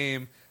on the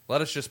game. Let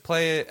us just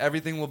play it.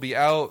 Everything will be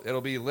out. It'll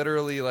be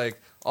literally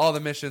like all the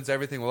missions.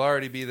 Everything will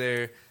already be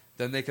there.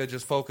 Then they could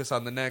just focus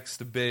on the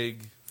next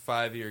big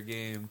 5-year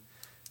game.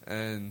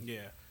 And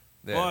yeah.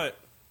 But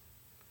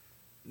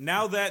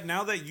now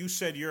that you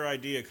said your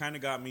idea, kind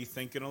of got me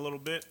thinking a little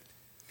bit.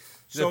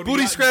 So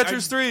Booty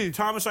Scratchers 3.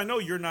 Thomas, I know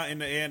you're not in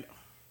the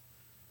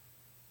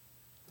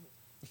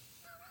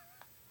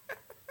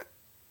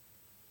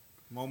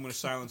moment of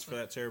silence for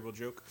that terrible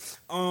joke.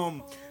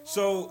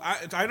 So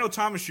I know,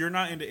 Thomas, you're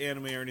not into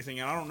anime or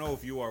anything, and I don't know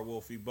if you are,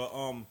 Wolfie, but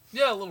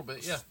yeah, a little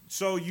bit, yeah.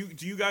 So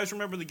do you guys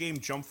remember the game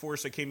Jump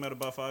Force that came out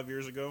about 5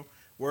 years ago?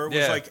 Where it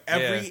was like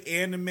every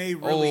anime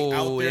really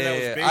out there that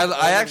was big.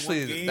 I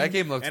actually, that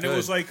game looked good. And it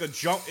was like a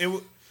jump.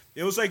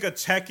 It was like a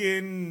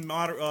Tekken,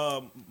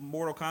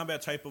 Mortal Kombat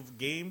type of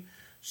game.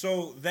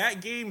 So that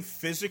game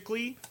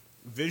visually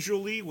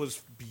was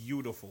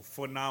beautiful,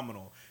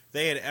 phenomenal.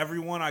 They had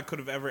everyone I could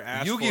have ever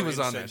asked Yugi for was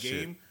in on that that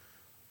game. shit.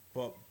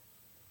 But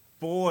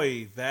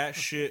boy, that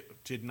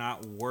shit did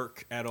not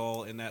work at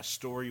all, and that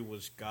story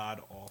was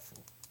god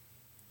awful.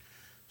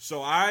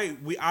 So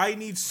I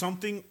need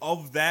something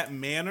of that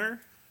manner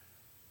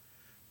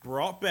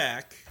brought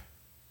back,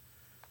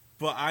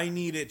 but I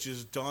need it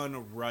just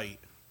done right.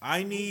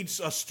 I need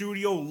a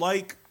studio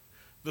like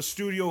the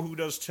studio who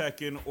does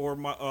Tekken or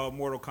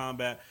Mortal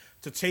Kombat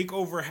to take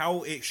over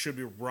how it should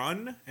be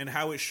run and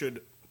how it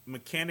should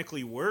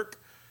mechanically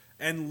work,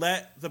 and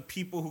let the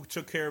people who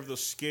took care of the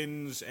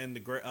skins and the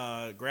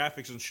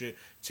graphics and shit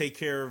take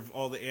care of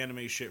all the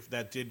anime shit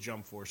that did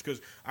Jump Force.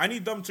 Because I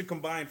need them to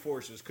combine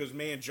forces. Because,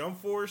 man,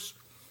 Jump Force,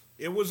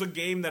 it was a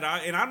game that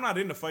I'm not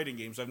into fighting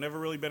games. I've never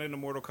really been into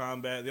Mortal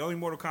Kombat. The only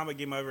Mortal Kombat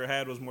game I ever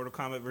had was Mortal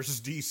Kombat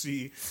versus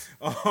DC.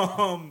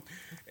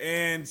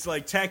 And it's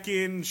like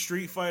Tekken,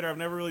 Street Fighter, I've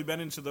never really been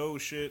into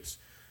those shits.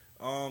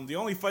 The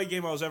only fight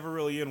game I was ever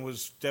really in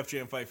was Def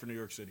Jam Fight for New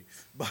York City.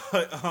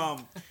 But,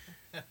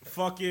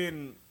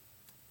 fucking,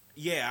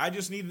 yeah, I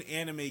just need an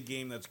anime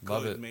game that's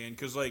good, man.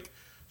 Because, like,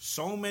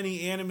 so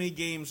many anime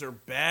games are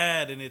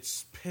bad, and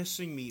it's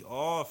pissing me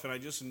off, and I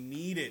just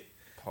need it.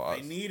 Pause.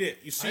 I need it.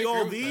 You see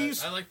all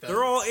these? I like that.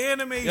 They're all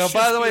anime. Yo,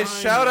 by the way,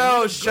 shout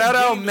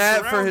out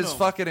Matt for his them.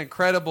 fucking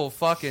incredible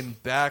fucking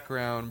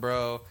background,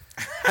 bro.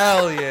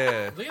 Hell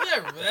yeah. Look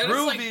at that.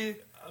 Ruby.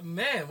 Like,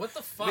 man, what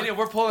the fuck? I mean,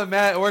 we're pulling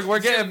Matt. We're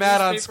getting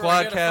Matt on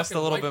Squadcast a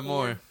little bit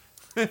more.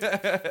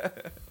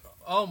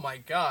 Oh my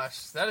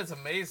gosh, that is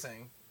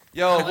amazing.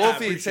 Yo,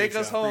 Wolfie, take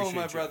us home,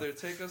 my brother.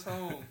 Take us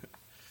home.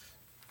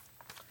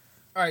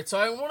 All right, so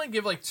I want to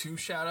give like 2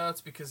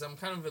 shout-outs because I'm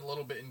kind of a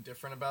little bit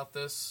indifferent about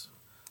this.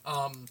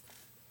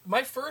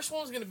 My first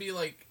one is going to be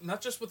like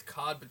not just with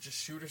COD, but just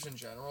shooters in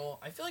general.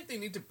 I feel like they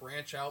need to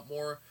branch out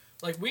more.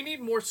 Like, we need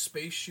more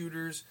space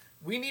shooters.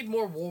 We need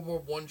more World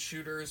War I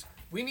shooters.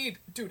 We need,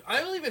 dude,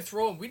 I don't even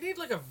throw in, we need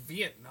like a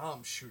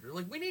Vietnam shooter.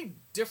 Like, we need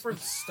different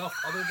stuff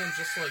other than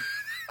just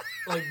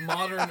like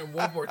modern and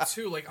World War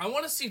II. Like, I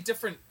want to see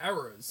different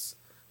eras.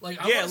 Like,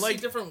 I want to see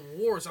different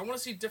wars. I want to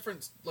see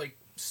different, like,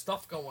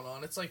 stuff going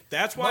on. It's like,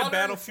 that's why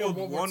Battlefield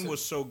 1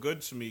 was so good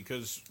to me,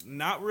 because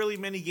not really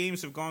many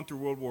games have gone through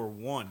World War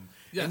 1.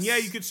 Yes. And yeah,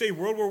 you could say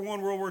World War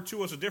 1, World War 2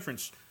 was a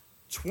difference.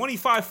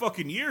 25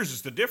 fucking years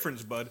is the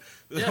difference, bud.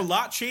 Yeah. A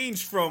lot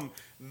changed from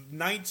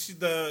early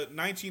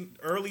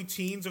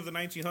teens of the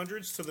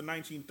 1900s to the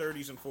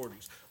 1930s and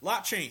 40s. A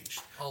lot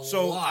changed.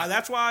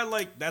 That's why I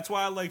liked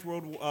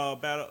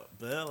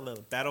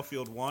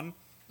Battlefield 1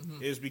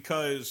 is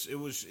because it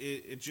was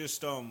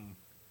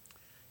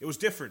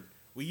different.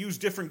 We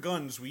used different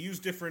guns. We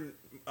used different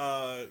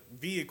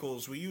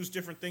vehicles. We used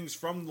different things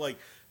from like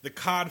the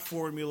COD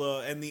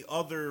formula and the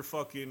other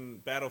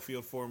fucking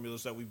Battlefield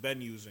formulas that we've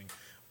been using.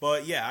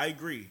 But yeah, I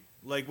agree.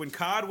 Like when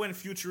COD went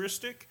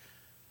futuristic,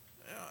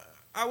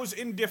 I was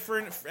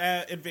indifferent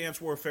at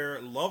Advanced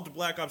Warfare. Loved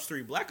Black Ops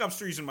 3. Black Ops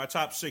 3 is in my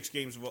top 6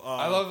 games of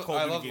I love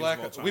Black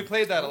Ops. We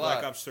played that a lot.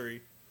 Black Ops 3.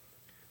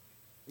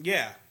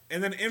 Yeah,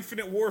 and then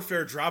Infinite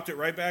Warfare dropped it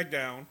right back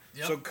down.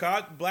 Yep. So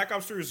Black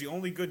Ops 3 is the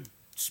only good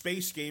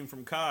space game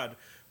from COD,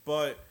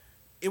 but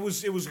it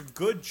was a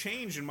good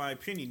change in my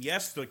opinion.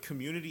 Yes, the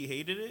community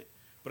hated it,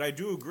 but I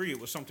do agree it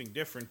was something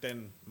different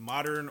than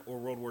modern or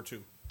World War II.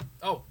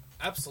 Oh,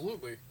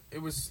 absolutely.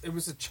 It was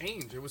a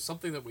change. It was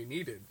something that we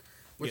needed.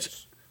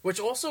 Which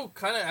also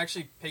kind of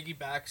actually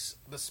piggybacks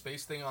the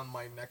space thing on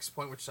my next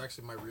point, which is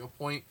actually my real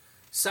point.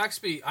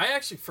 Saxby, I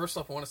actually, first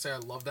off, I want to say I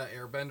love that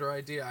Airbender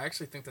idea. I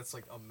actually think that's,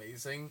 like,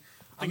 amazing.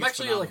 I'm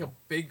actually, phenomenal. Like, a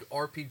big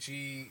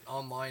RPG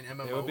online MMO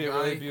guy. It would be a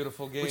really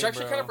beautiful game, which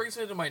actually kind of brings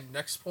me to my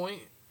next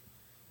point.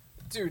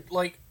 Dude,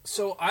 like,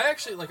 so I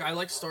actually, like, I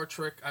like Star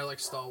Trek, I like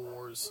Star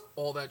Wars,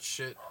 all that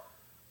shit.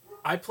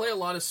 I play a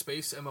lot of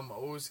space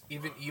MMOs,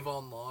 even EVE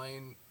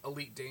Online,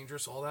 Elite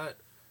Dangerous, all that.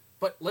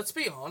 But let's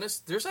be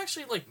honest, there's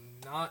actually like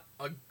not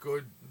a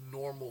good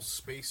normal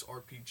space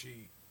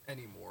RPG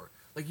anymore.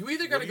 Like you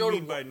either got to go to. What do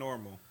you mean by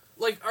normal?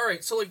 Like, all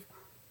right, so like,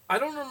 I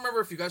don't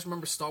remember if you guys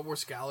remember Star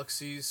Wars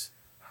Galaxies.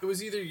 It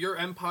was either your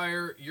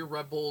Empire, your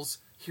Rebels.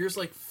 Here's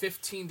like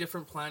 15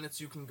 different planets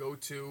you can go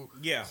to.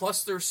 Yeah.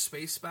 Plus there's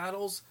space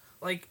battles.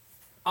 Like,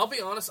 I'll be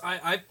honest,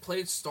 I've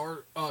played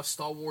Star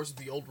Wars: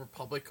 The Old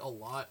Republic a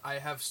lot. I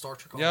have Star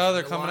Trek. Yeah,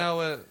 they're coming out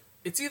with.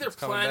 It's either it's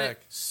coming planet.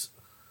 back.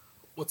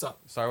 What's up?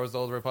 Star Wars: The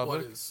Old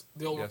Republic. What is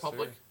the Old Yes,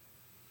 Republic? sir.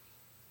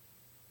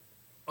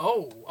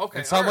 Oh, okay.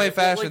 In some way, right.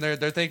 Well, fashion, like,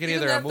 they're thinking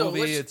even either a that, though,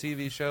 movie, a let's-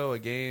 TV show, a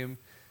game.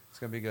 It's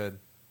gonna be good.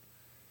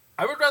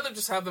 I would rather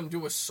just have them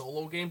do a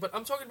solo game, but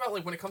I'm talking about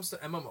like when it comes to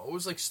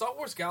MMOs, like Star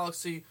Wars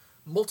Galaxy,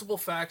 multiple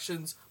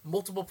factions,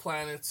 multiple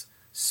planets,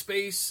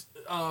 space,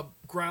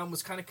 ground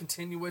was kind of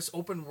continuous,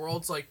 open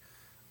worlds. Like,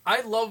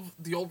 I love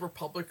the Old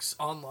Republic's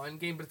online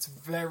game, but it's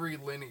very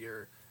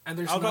linear, and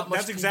there's not much.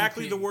 That's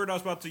exactly PvP. the word I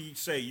was about to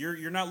say.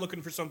 You're not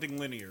looking for something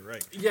linear,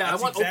 right? Yeah, that's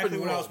I want exactly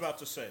open what I was world. about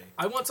to say.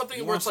 I want something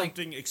You where want it's like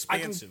something I can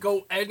expansive.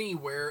 go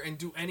anywhere and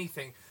do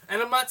anything.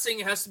 And I'm not saying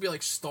it has to be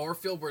like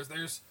Starfield, where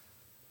there's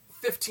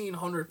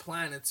 1,500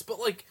 planets, but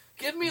like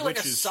give me like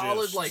Which a is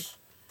solid just- like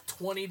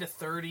 20 to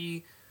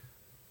 30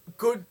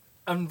 good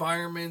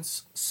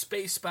environments,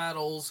 space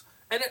battles,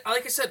 and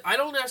like I said, I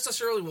don't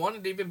necessarily want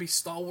it to even be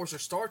Star Wars or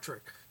Star Trek.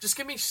 Just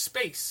give me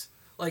space.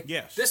 Like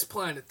Yes. this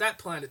planet,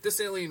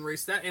 this alien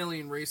race, that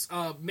alien race,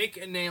 make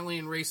an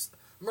alien race,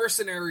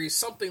 mercenaries,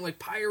 something like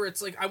pirates.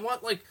 Like I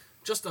want like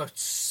just a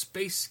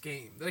space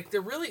game. Like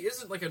there really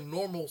isn't like a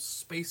normal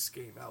space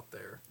game out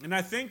there. And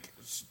I think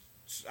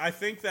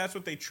that's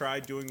what they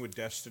tried doing with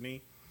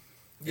Destiny.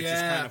 It just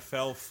Yeah. kind of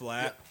fell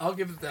flat. Yeah, I'll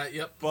give it that.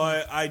 Yep.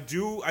 But I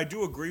do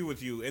agree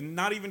with you, and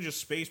not even just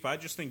space, but I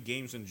just think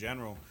games in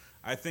general.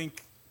 I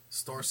think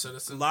Star a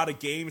Citizen. lot of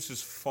games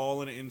has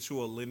fallen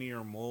into a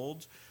linear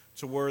mold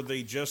to where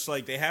they just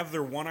like they have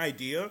their one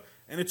idea,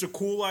 and it's a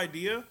cool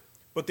idea,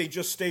 but they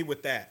just stay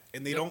with that,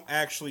 and they don't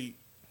actually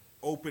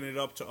open it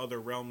up to other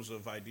realms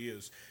of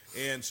ideas.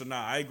 And so,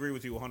 I agree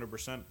with you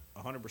 100%,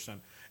 100%.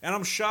 And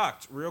I'm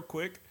shocked, real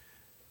quick.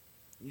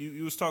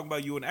 You was talking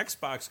about you an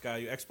Xbox guy,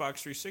 you Xbox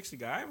 360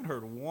 guy. I haven't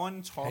heard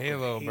one talk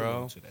Halo, of Halo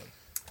bro. today.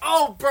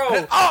 Oh,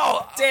 bro!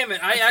 Oh, damn it!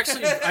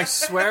 I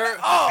swear,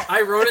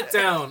 I wrote it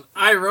down.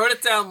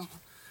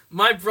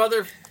 My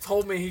brother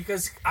told me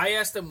because I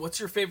asked him, "What's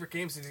your favorite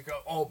games?" And he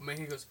goes, "Oh man,"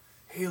 he goes,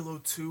 "Halo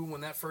 2 when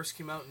that first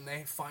came out and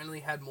they finally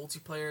had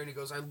multiplayer." And he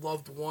goes, "I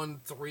loved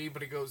 1, 3,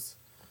 but he goes."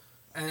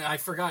 And I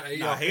forgot.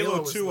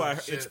 Halo was 2, the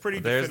it's shit. pretty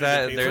There's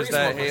definitive. that. There's Three's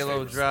one that of my Halo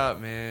favorites. drop,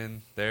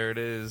 man. There it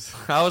is.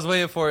 I was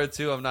waiting for it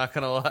too. I'm not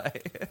gonna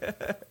lie.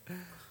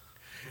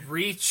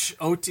 Reach,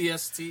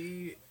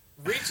 OTST.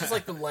 Reach is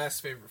like the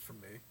last favorite for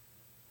me.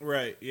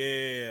 Right,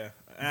 yeah.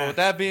 But with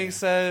that being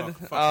said,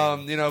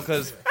 fuck you know,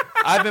 because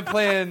I've been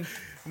playing.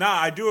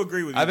 I do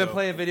agree with you. I've been though.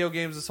 playing video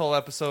games this whole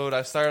episode.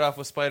 I started off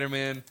with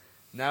Spider-Man.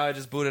 Now I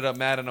just booted up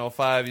Madden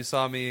 05. You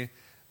saw me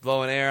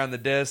blowing air on the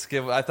disc.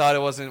 I thought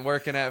it wasn't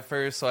working at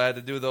first, so I had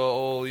to do the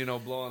old,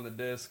 blow on the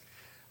disc.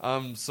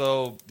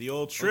 So The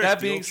old trick. with that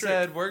the being old trick.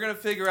 said, we're going to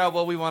figure out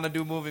what we want to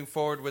do moving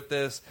forward with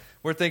this.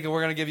 We're thinking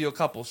we're going to give you a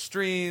couple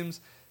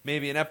streams,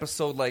 maybe an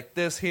episode like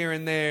this here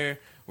and there.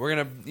 We're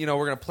going to,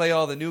 we're going to play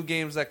all the new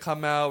games that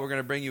come out. We're going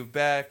to bring you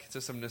back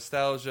to some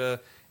nostalgia.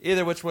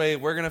 Either which way,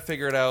 we're going to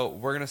figure it out.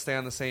 We're going to stay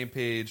on the same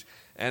page.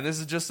 And this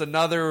is just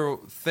another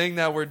thing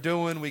that we're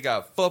doing. We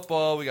got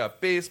football, we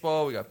got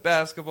baseball, we got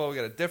basketball, we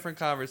got a different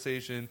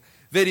conversation.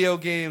 Video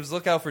games,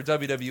 look out for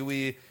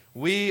WWE.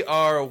 We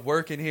are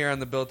working here on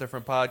the Built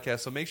Different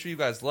podcast, so make sure you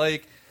guys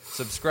like,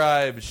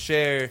 subscribe,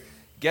 share,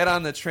 get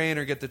on the train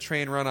or get the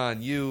train run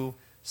on you,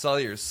 sell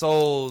your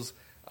souls.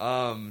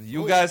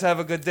 You guys have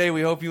a good day.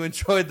 We hope you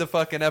enjoyed the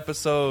fucking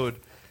episode.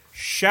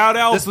 Shout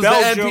out This was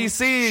Belgium. the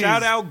NPCs.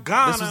 Shout out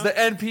Ghana. This was the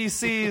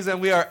NPCs, and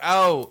we are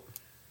out.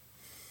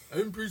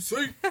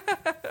 NPC.